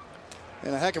play.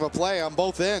 And a heck of a play on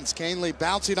both ends. Kahnle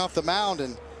bouncing off the mound,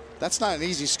 and that's not an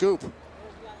easy scoop.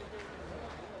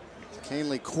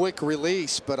 Kahnle quick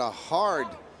release, but a hard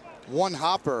one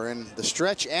hopper, and the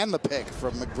stretch and the pick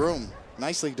from McBroom.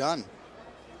 Nicely done.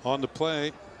 On the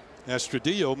play,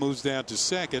 Astudillo moves down to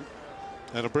second.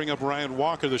 That'll bring up Ryan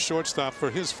Walker, the shortstop, for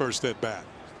his first at bat.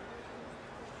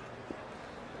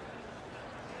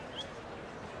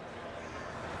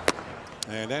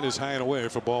 And that is high and away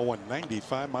for ball 1,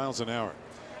 95 miles an hour.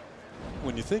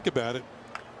 When you think about it,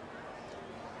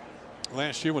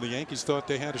 last year when the Yankees thought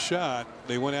they had a shot,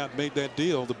 they went out and made that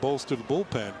deal to bolster the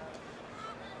bullpen.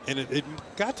 And it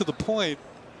got to the point,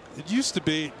 it used to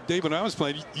be, Dave, when I was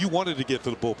playing, you wanted to get to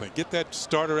the bullpen, get that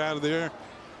starter out of there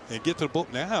and get to the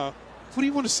bullpen. Now, what do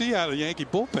you want to see out of the Yankee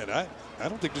bullpen? I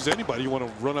don't think there's anybody you want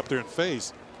to run up there and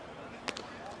face.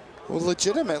 Well,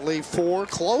 legitimately 4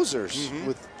 closers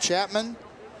with Chapman.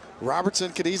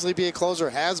 Robertson could easily be a closer,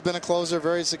 has been a closer,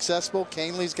 very successful.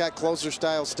 Kahnle's got closer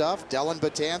style stuff. Dellin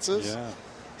Betances. Yeah.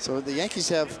 So the Yankees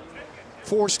have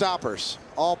 4 stoppers,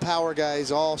 all power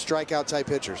guys, all strikeout type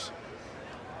pitchers.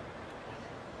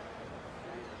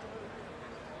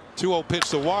 2-0 pitch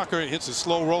to Walker. It hits a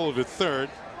slow roller to third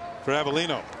for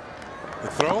Avellino. The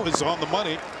throw is on the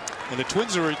money, and the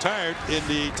Twins are retired in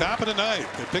the top of the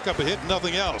 9th. They pick up a hit and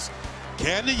nothing else.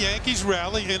 Can the Yankees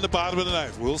rally in the bottom of the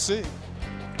 9th? We'll see.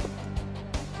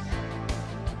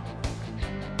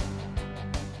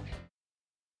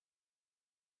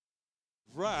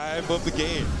 Drive of the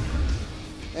game.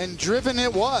 And driven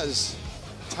it was.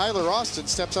 Tyler Austin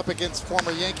steps up against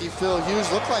former Yankee Phil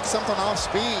Hughes. Looked like something off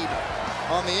speed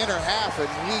on the inner half, and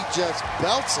he just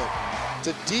belts it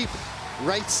to deep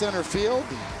right center field.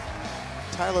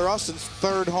 Tyler Austin's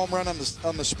 3rd home run on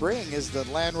the spring is the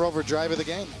Land Rover drive of the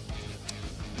game.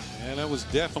 And that was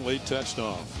definitely touched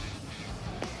off.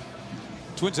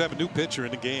 Twins have a new pitcher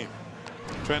in the game.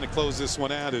 Trying to close this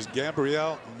one out is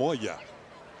Gabriel Moya.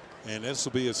 And this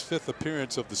will be his 5th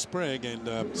appearance of the spring.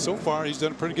 And so far, he's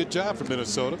done a pretty good job for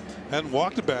Minnesota. Hadn't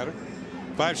walked a batter.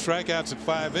 5 strikeouts in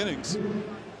 5 innings.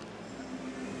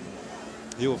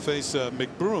 He will face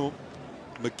McBroom,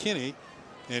 McKinney,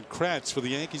 and Kratz for the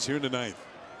Yankees here in the 9th.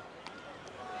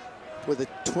 Where the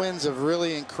Twins have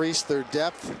really increased their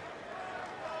depth.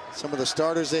 Some of the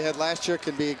starters they had last year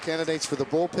can be candidates for the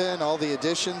bullpen. All the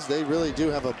additions, they really do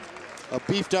have a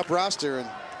beefed up roster and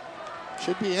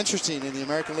should be interesting in the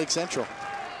American League Central.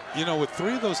 You know, with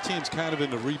 3 of those teams kind of in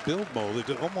the rebuild mode,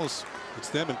 it's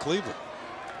them in Cleveland.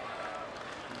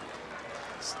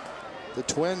 The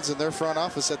Twins and their front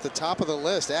office at the top of the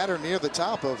list, at or near the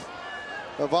top of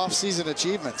off-season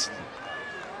achievements.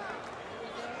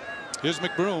 Here's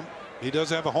McBroom. He does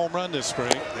have a home run this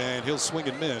spring, and he'll swing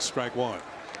and miss. Strike 1.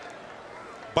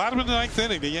 Bottom of the 9th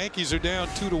inning, the Yankees are down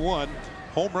 2-1.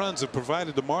 Home runs have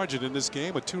provided the margin in this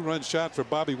game. A 2-run shot for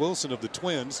Bobby Wilson of the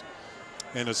Twins,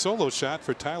 and a solo shot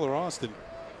for Tyler Austin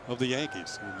of the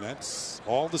Yankees. And that's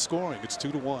all the scoring. It's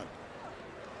 2-1.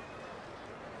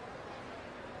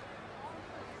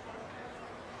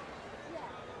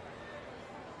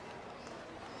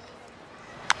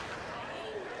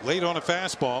 Late on a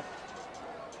fastball,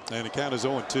 and the count is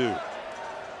 0-2.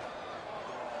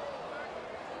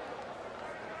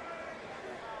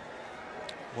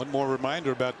 One more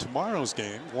reminder about tomorrow's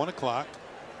game, 1 o'clock.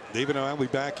 David and I will be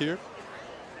back here.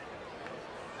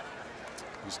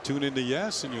 Just tune into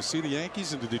Yes, and you'll see the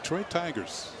Yankees and the Detroit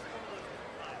Tigers.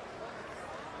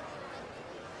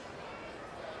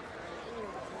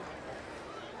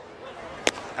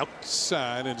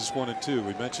 Outside, and it's 1-2.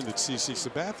 We mentioned that CC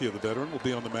Sabathia, the veteran, will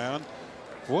be on the mound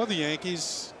for the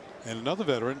Yankees, and another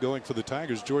veteran going for the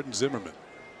Tigers, Jordan Zimmerman.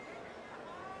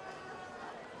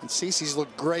 And CC's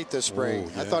looked great this spring.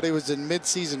 Oh, yeah. I thought he was in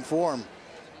mid-season form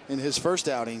in his first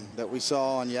outing that we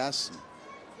saw on Yes.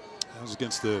 That was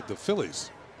against the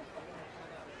Phillies.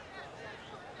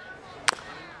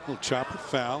 Little chopper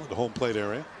foul at the home plate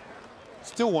area.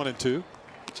 Still 1-2.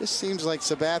 Just seems like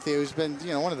Sabathia, who's been,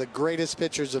 one of the greatest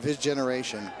pitchers of his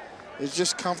generation, is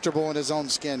just comfortable in his own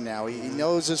skin now. He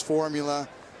knows his formula.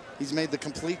 He's made the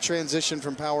complete transition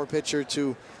from power pitcher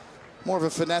to more of a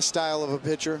finesse style of a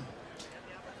pitcher.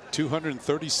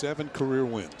 237 career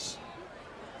wins.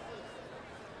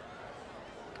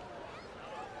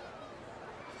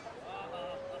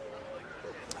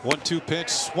 One-two pitch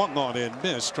swung on and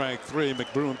missed. Strike 3.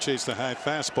 McBroom chased the high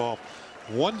fastball.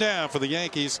 1 down for the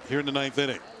Yankees here in the 9th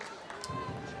inning.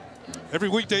 Every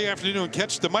weekday afternoon,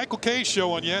 catch the Michael Kay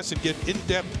Show on Yes and get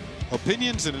in-depth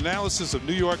opinions and analysis of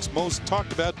New York's most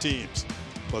talked about teams,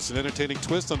 plus an entertaining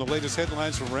twist on the latest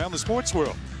headlines from around the sports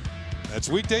world. That's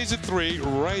weekdays at 3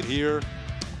 right here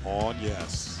on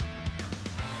Yes.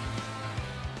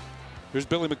 Here's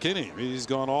Billy McKinney. He's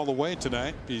gone all the way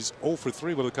tonight. He's 0 for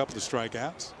 3 with a couple of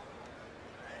strikeouts.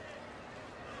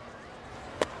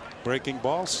 Breaking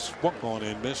ball swung on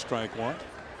and missed. Strike 1.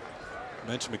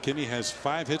 Mentioned McKinney has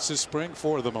 5 hits this spring.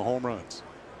 4 of them are home runs.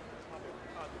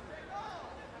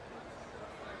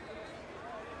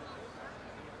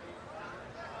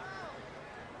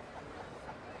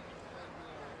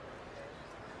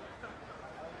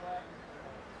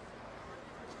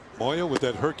 Moya with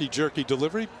that herky-jerky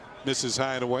delivery misses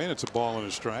high and away, and it's a ball and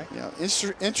a strike. Yeah,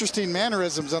 interesting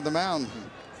mannerisms on the mound.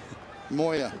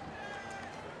 Moya.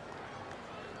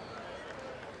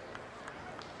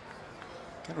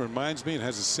 Kind of reminds me, it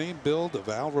has the same build of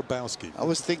Al Hrabowski. I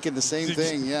was thinking the same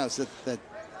thing. Yes,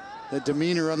 that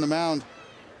demeanor on the mound.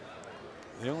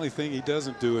 The only thing he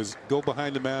doesn't do is go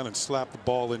behind the mound and slap the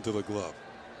ball into the glove,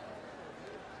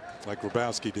 like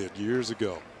Hrabowski did years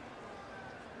ago.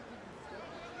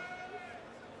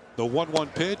 The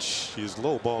 1-1 pitch is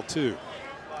low, ball 2. In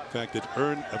fact, it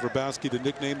earned Hrabowski the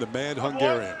nickname the Mad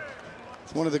Hungarian.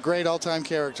 It's one of the great all-time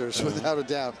characters, without a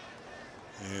doubt.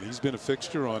 And he's been a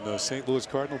fixture on the St. Louis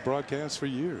Cardinal broadcast for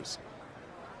years.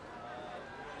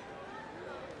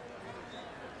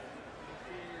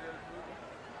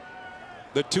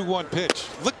 The 2-1 pitch.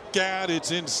 Look out,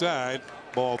 it's inside.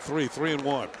 Ball 3,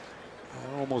 3-1.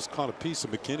 Almost caught a piece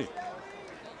of McKinney.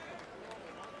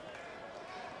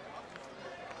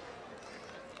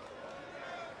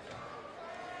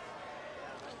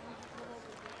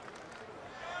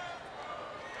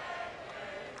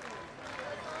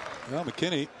 Well,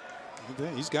 McKinney,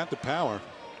 he's got the power.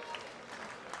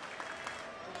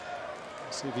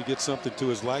 Let's see if he gets something to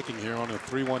his liking here on a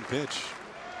 3-1 pitch.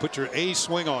 Put your A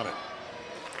swing on it.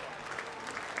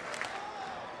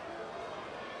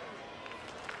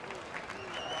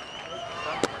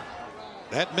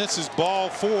 That misses ball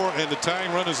 4, and the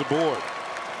tying run is aboard.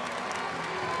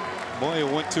 Moya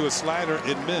went to a slider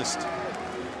and missed.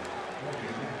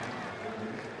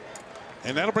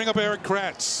 And that'll bring up Eric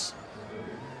Kratz.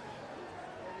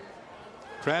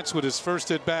 Kratz with his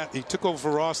first at bat. He took over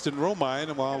for Austin Romine,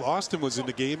 and while Austin was in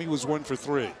the game, he was 1 for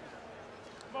 3.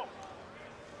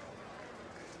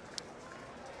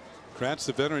 Kratz,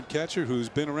 the veteran catcher who's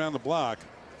been around the block.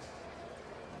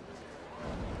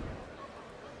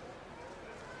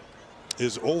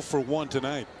 Is 0 for 1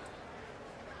 tonight.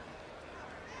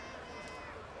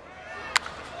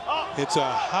 It's a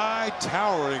high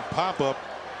towering pop-up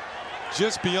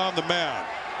just beyond the mound.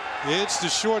 It's the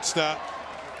shortstop,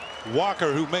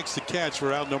 Walker, who makes the catch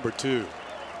for out number 2.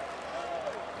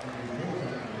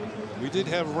 We did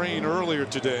have rain earlier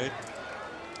today.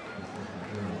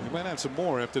 We might have some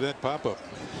more after that pop-up.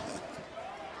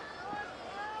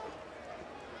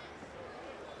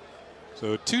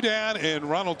 So 2 down, and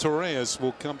Ronald Torreyes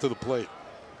will come to the plate.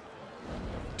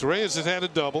 Torreyes has had a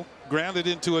double, grounded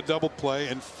into a double play,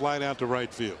 and flied out to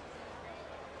right field.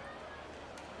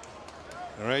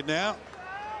 All right, now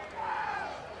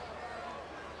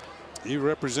he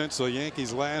represents the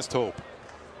Yankees' last hope.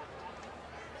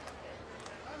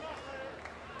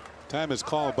 Time is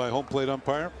called by home plate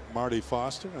umpire Marty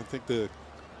Foster. I think the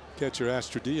catcher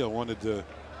Astrodillo wanted to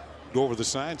go over the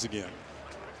signs again.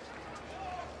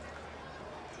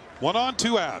 1 on,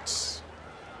 2 outs.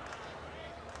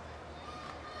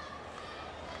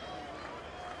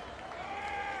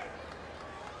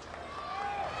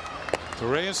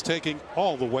 Torreyes taking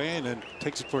all the way and then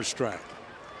takes it for a strike.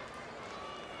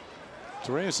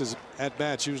 Torreyes' at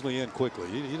bats usually end quickly.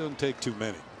 He doesn't take too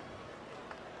many.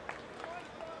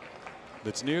 If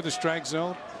it's near the strike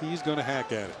zone, he's going to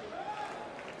hack at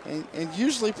it. And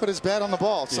usually put his bat on the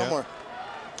ball somewhere.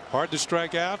 Yeah. Hard to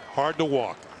strike out, hard to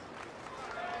walk.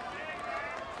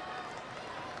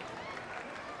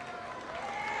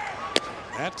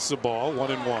 That's the ball,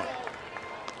 1-1.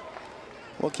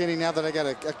 Well, Kenny, now that I got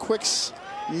a quick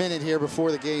minute here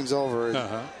before the game's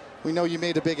over, we know you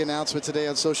made a big announcement today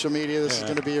on social media. This is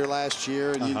going to be your last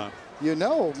year, and you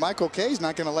know Michael Kay's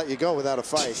not going to let you go without a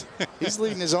fight. He's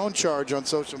leading his own charge on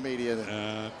social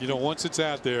media. You know, once it's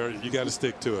out there, you got to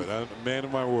stick to it. I'm a man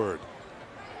of my word.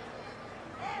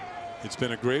 It's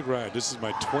been a great ride. This is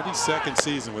my 22nd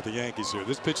season with the Yankees here.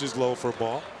 This pitch is low for a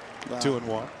ball,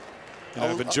 2-1. And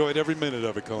I've enjoyed every minute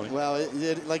of it, Coney. Well,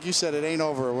 like you said, it ain't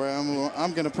over.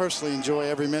 I'm going to personally enjoy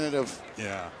every minute of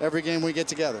every game we get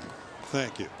together.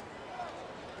 Thank you.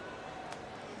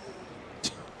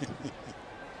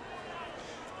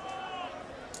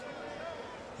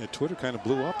 Yeah, Twitter kind of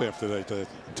blew up after that. I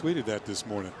tweeted that this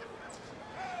morning.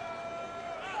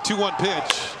 2-1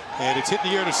 pitch, and it's hit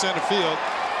in the air to center field.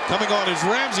 Coming on is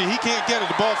Ramsey. He can't get it.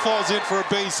 The ball falls in for a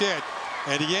base hit.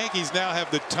 And the Yankees now have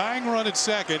the tying run at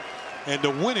second and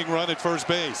the winning run at first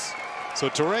base. So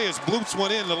Torreyes bloops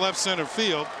one in the left center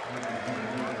field,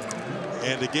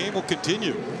 and the game will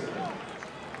continue.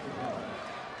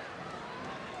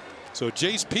 So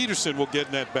Jace Peterson will get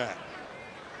in that bat.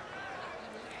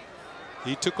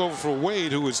 He took over for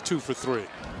Wade, who was 2 for 3.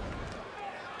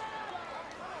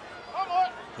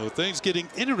 So things getting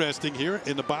interesting here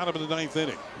in the bottom of the 9th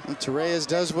inning. And Torreyes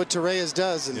does what Torreyes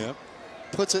does and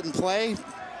puts it in play.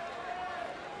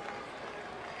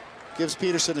 Gives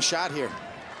Peterson a shot here.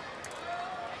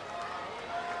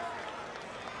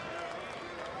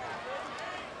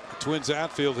 The Twins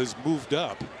outfield has moved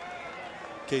up in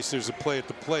case there's a play at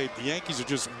the plate. The Yankees are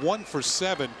just 1 for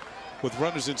 7 with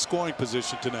runners in scoring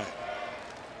position tonight.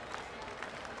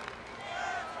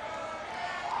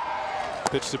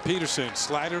 Pitch to Peterson.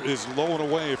 Slider is low and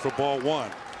away for ball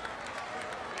 1.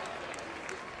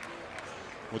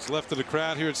 What's left of the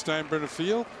crowd here at Steinbrenner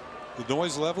Field, the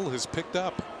noise level has picked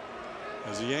up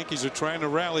as the Yankees are trying to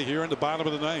rally here in the bottom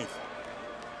of the 9th.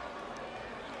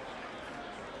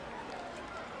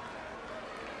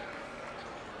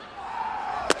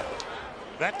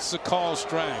 That's a call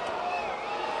strike.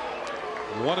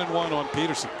 1-1 on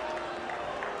Peterson.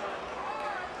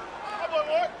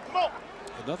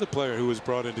 Another player who was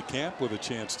brought into camp with a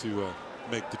chance to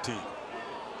make the team.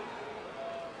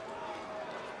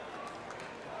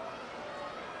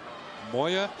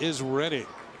 Moya is ready.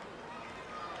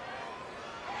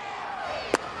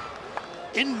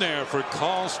 In there for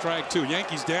call strike 2.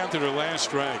 Yankees down to their last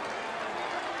strike.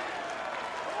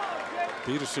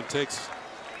 Peterson takes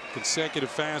consecutive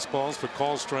fastballs for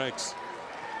call strikes.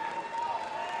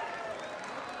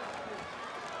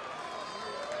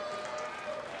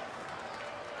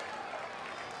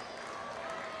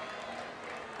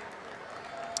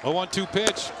 A 1-2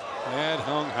 pitch and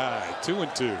hung high.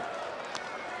 2-2.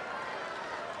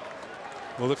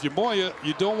 Well, if you're Moya,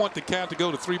 you don't want the count to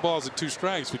go to 3 balls and 2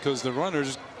 strikes because the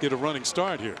runners get a running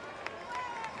start here.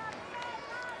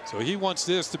 So he wants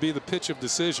this to be the pitch of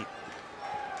decision.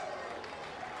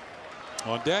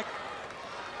 On deck,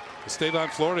 Esteban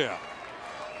Florial.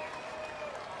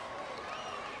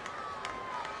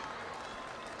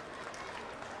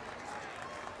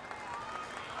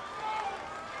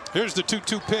 Here's the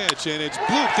 2-2 pitch, and it's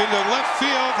blooped into left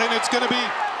field, and it's going to be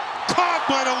caught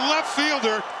by the left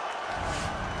fielder,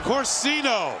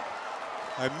 Corsino.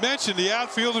 I mentioned the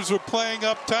outfielders were playing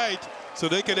up tight so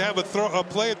they could have a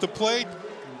play at the plate,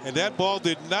 and that ball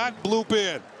did not bloop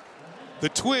in. The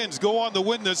Twins go on to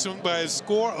win this one by a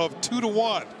score of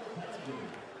 2-1,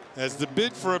 as the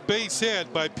bid for a base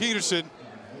hit by Peterson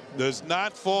does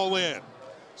not fall in.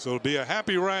 So it'll be a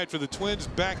happy ride for the Twins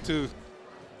back to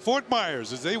Fort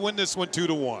Myers as they win this one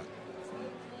 2-1.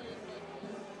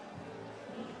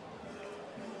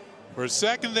 For a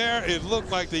second there, it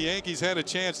looked like the Yankees had a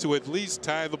chance to at least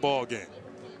tie the ball game.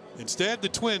 Instead, the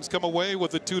Twins come away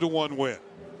with a 2-1 win.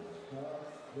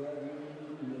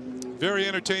 Very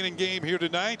entertaining game here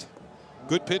tonight.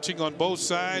 Good pitching on both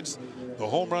sides. The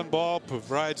home run ball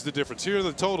provides the difference. Here are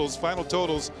the totals, final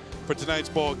totals for tonight's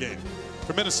ball game.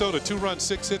 For Minnesota, 2 runs,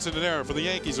 6 hits, and an error. For the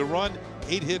Yankees, a run,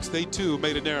 8 hits, they too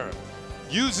made an error.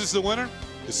 Hughes is the winner.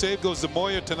 The save goes to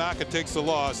Moya. Tanaka takes the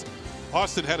loss.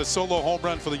 Austin had a solo home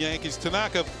run for the Yankees.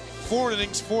 Tanaka, 4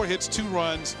 innings, 4 hits, 2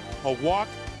 runs, a walk,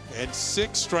 and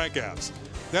 6 strikeouts.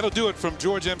 That'll do it from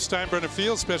George M. Steinbrenner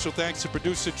Field. Special thanks to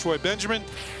producer Troy Benjamin,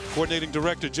 coordinating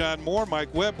director John Moore,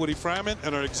 Mike Webb, Woody Fryman,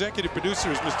 and our executive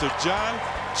producer is Mr. John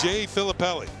J.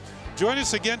 Filippelli. Join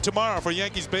us again tomorrow for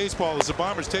Yankees baseball as the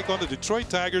Bombers take on the Detroit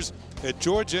Tigers at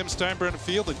George M. Steinbrenner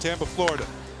Field in Tampa, Florida.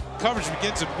 Coverage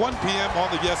begins at 1 p.m.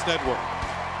 on the Yes Network.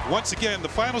 Once again, the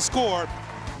final score,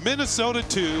 Minnesota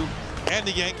 2 and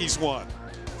the Yankees 1.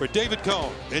 For David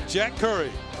Cohn and Jack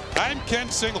Curry, I'm Ken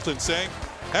Singleton saying,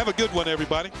 have a good one,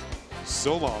 everybody.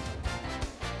 So long.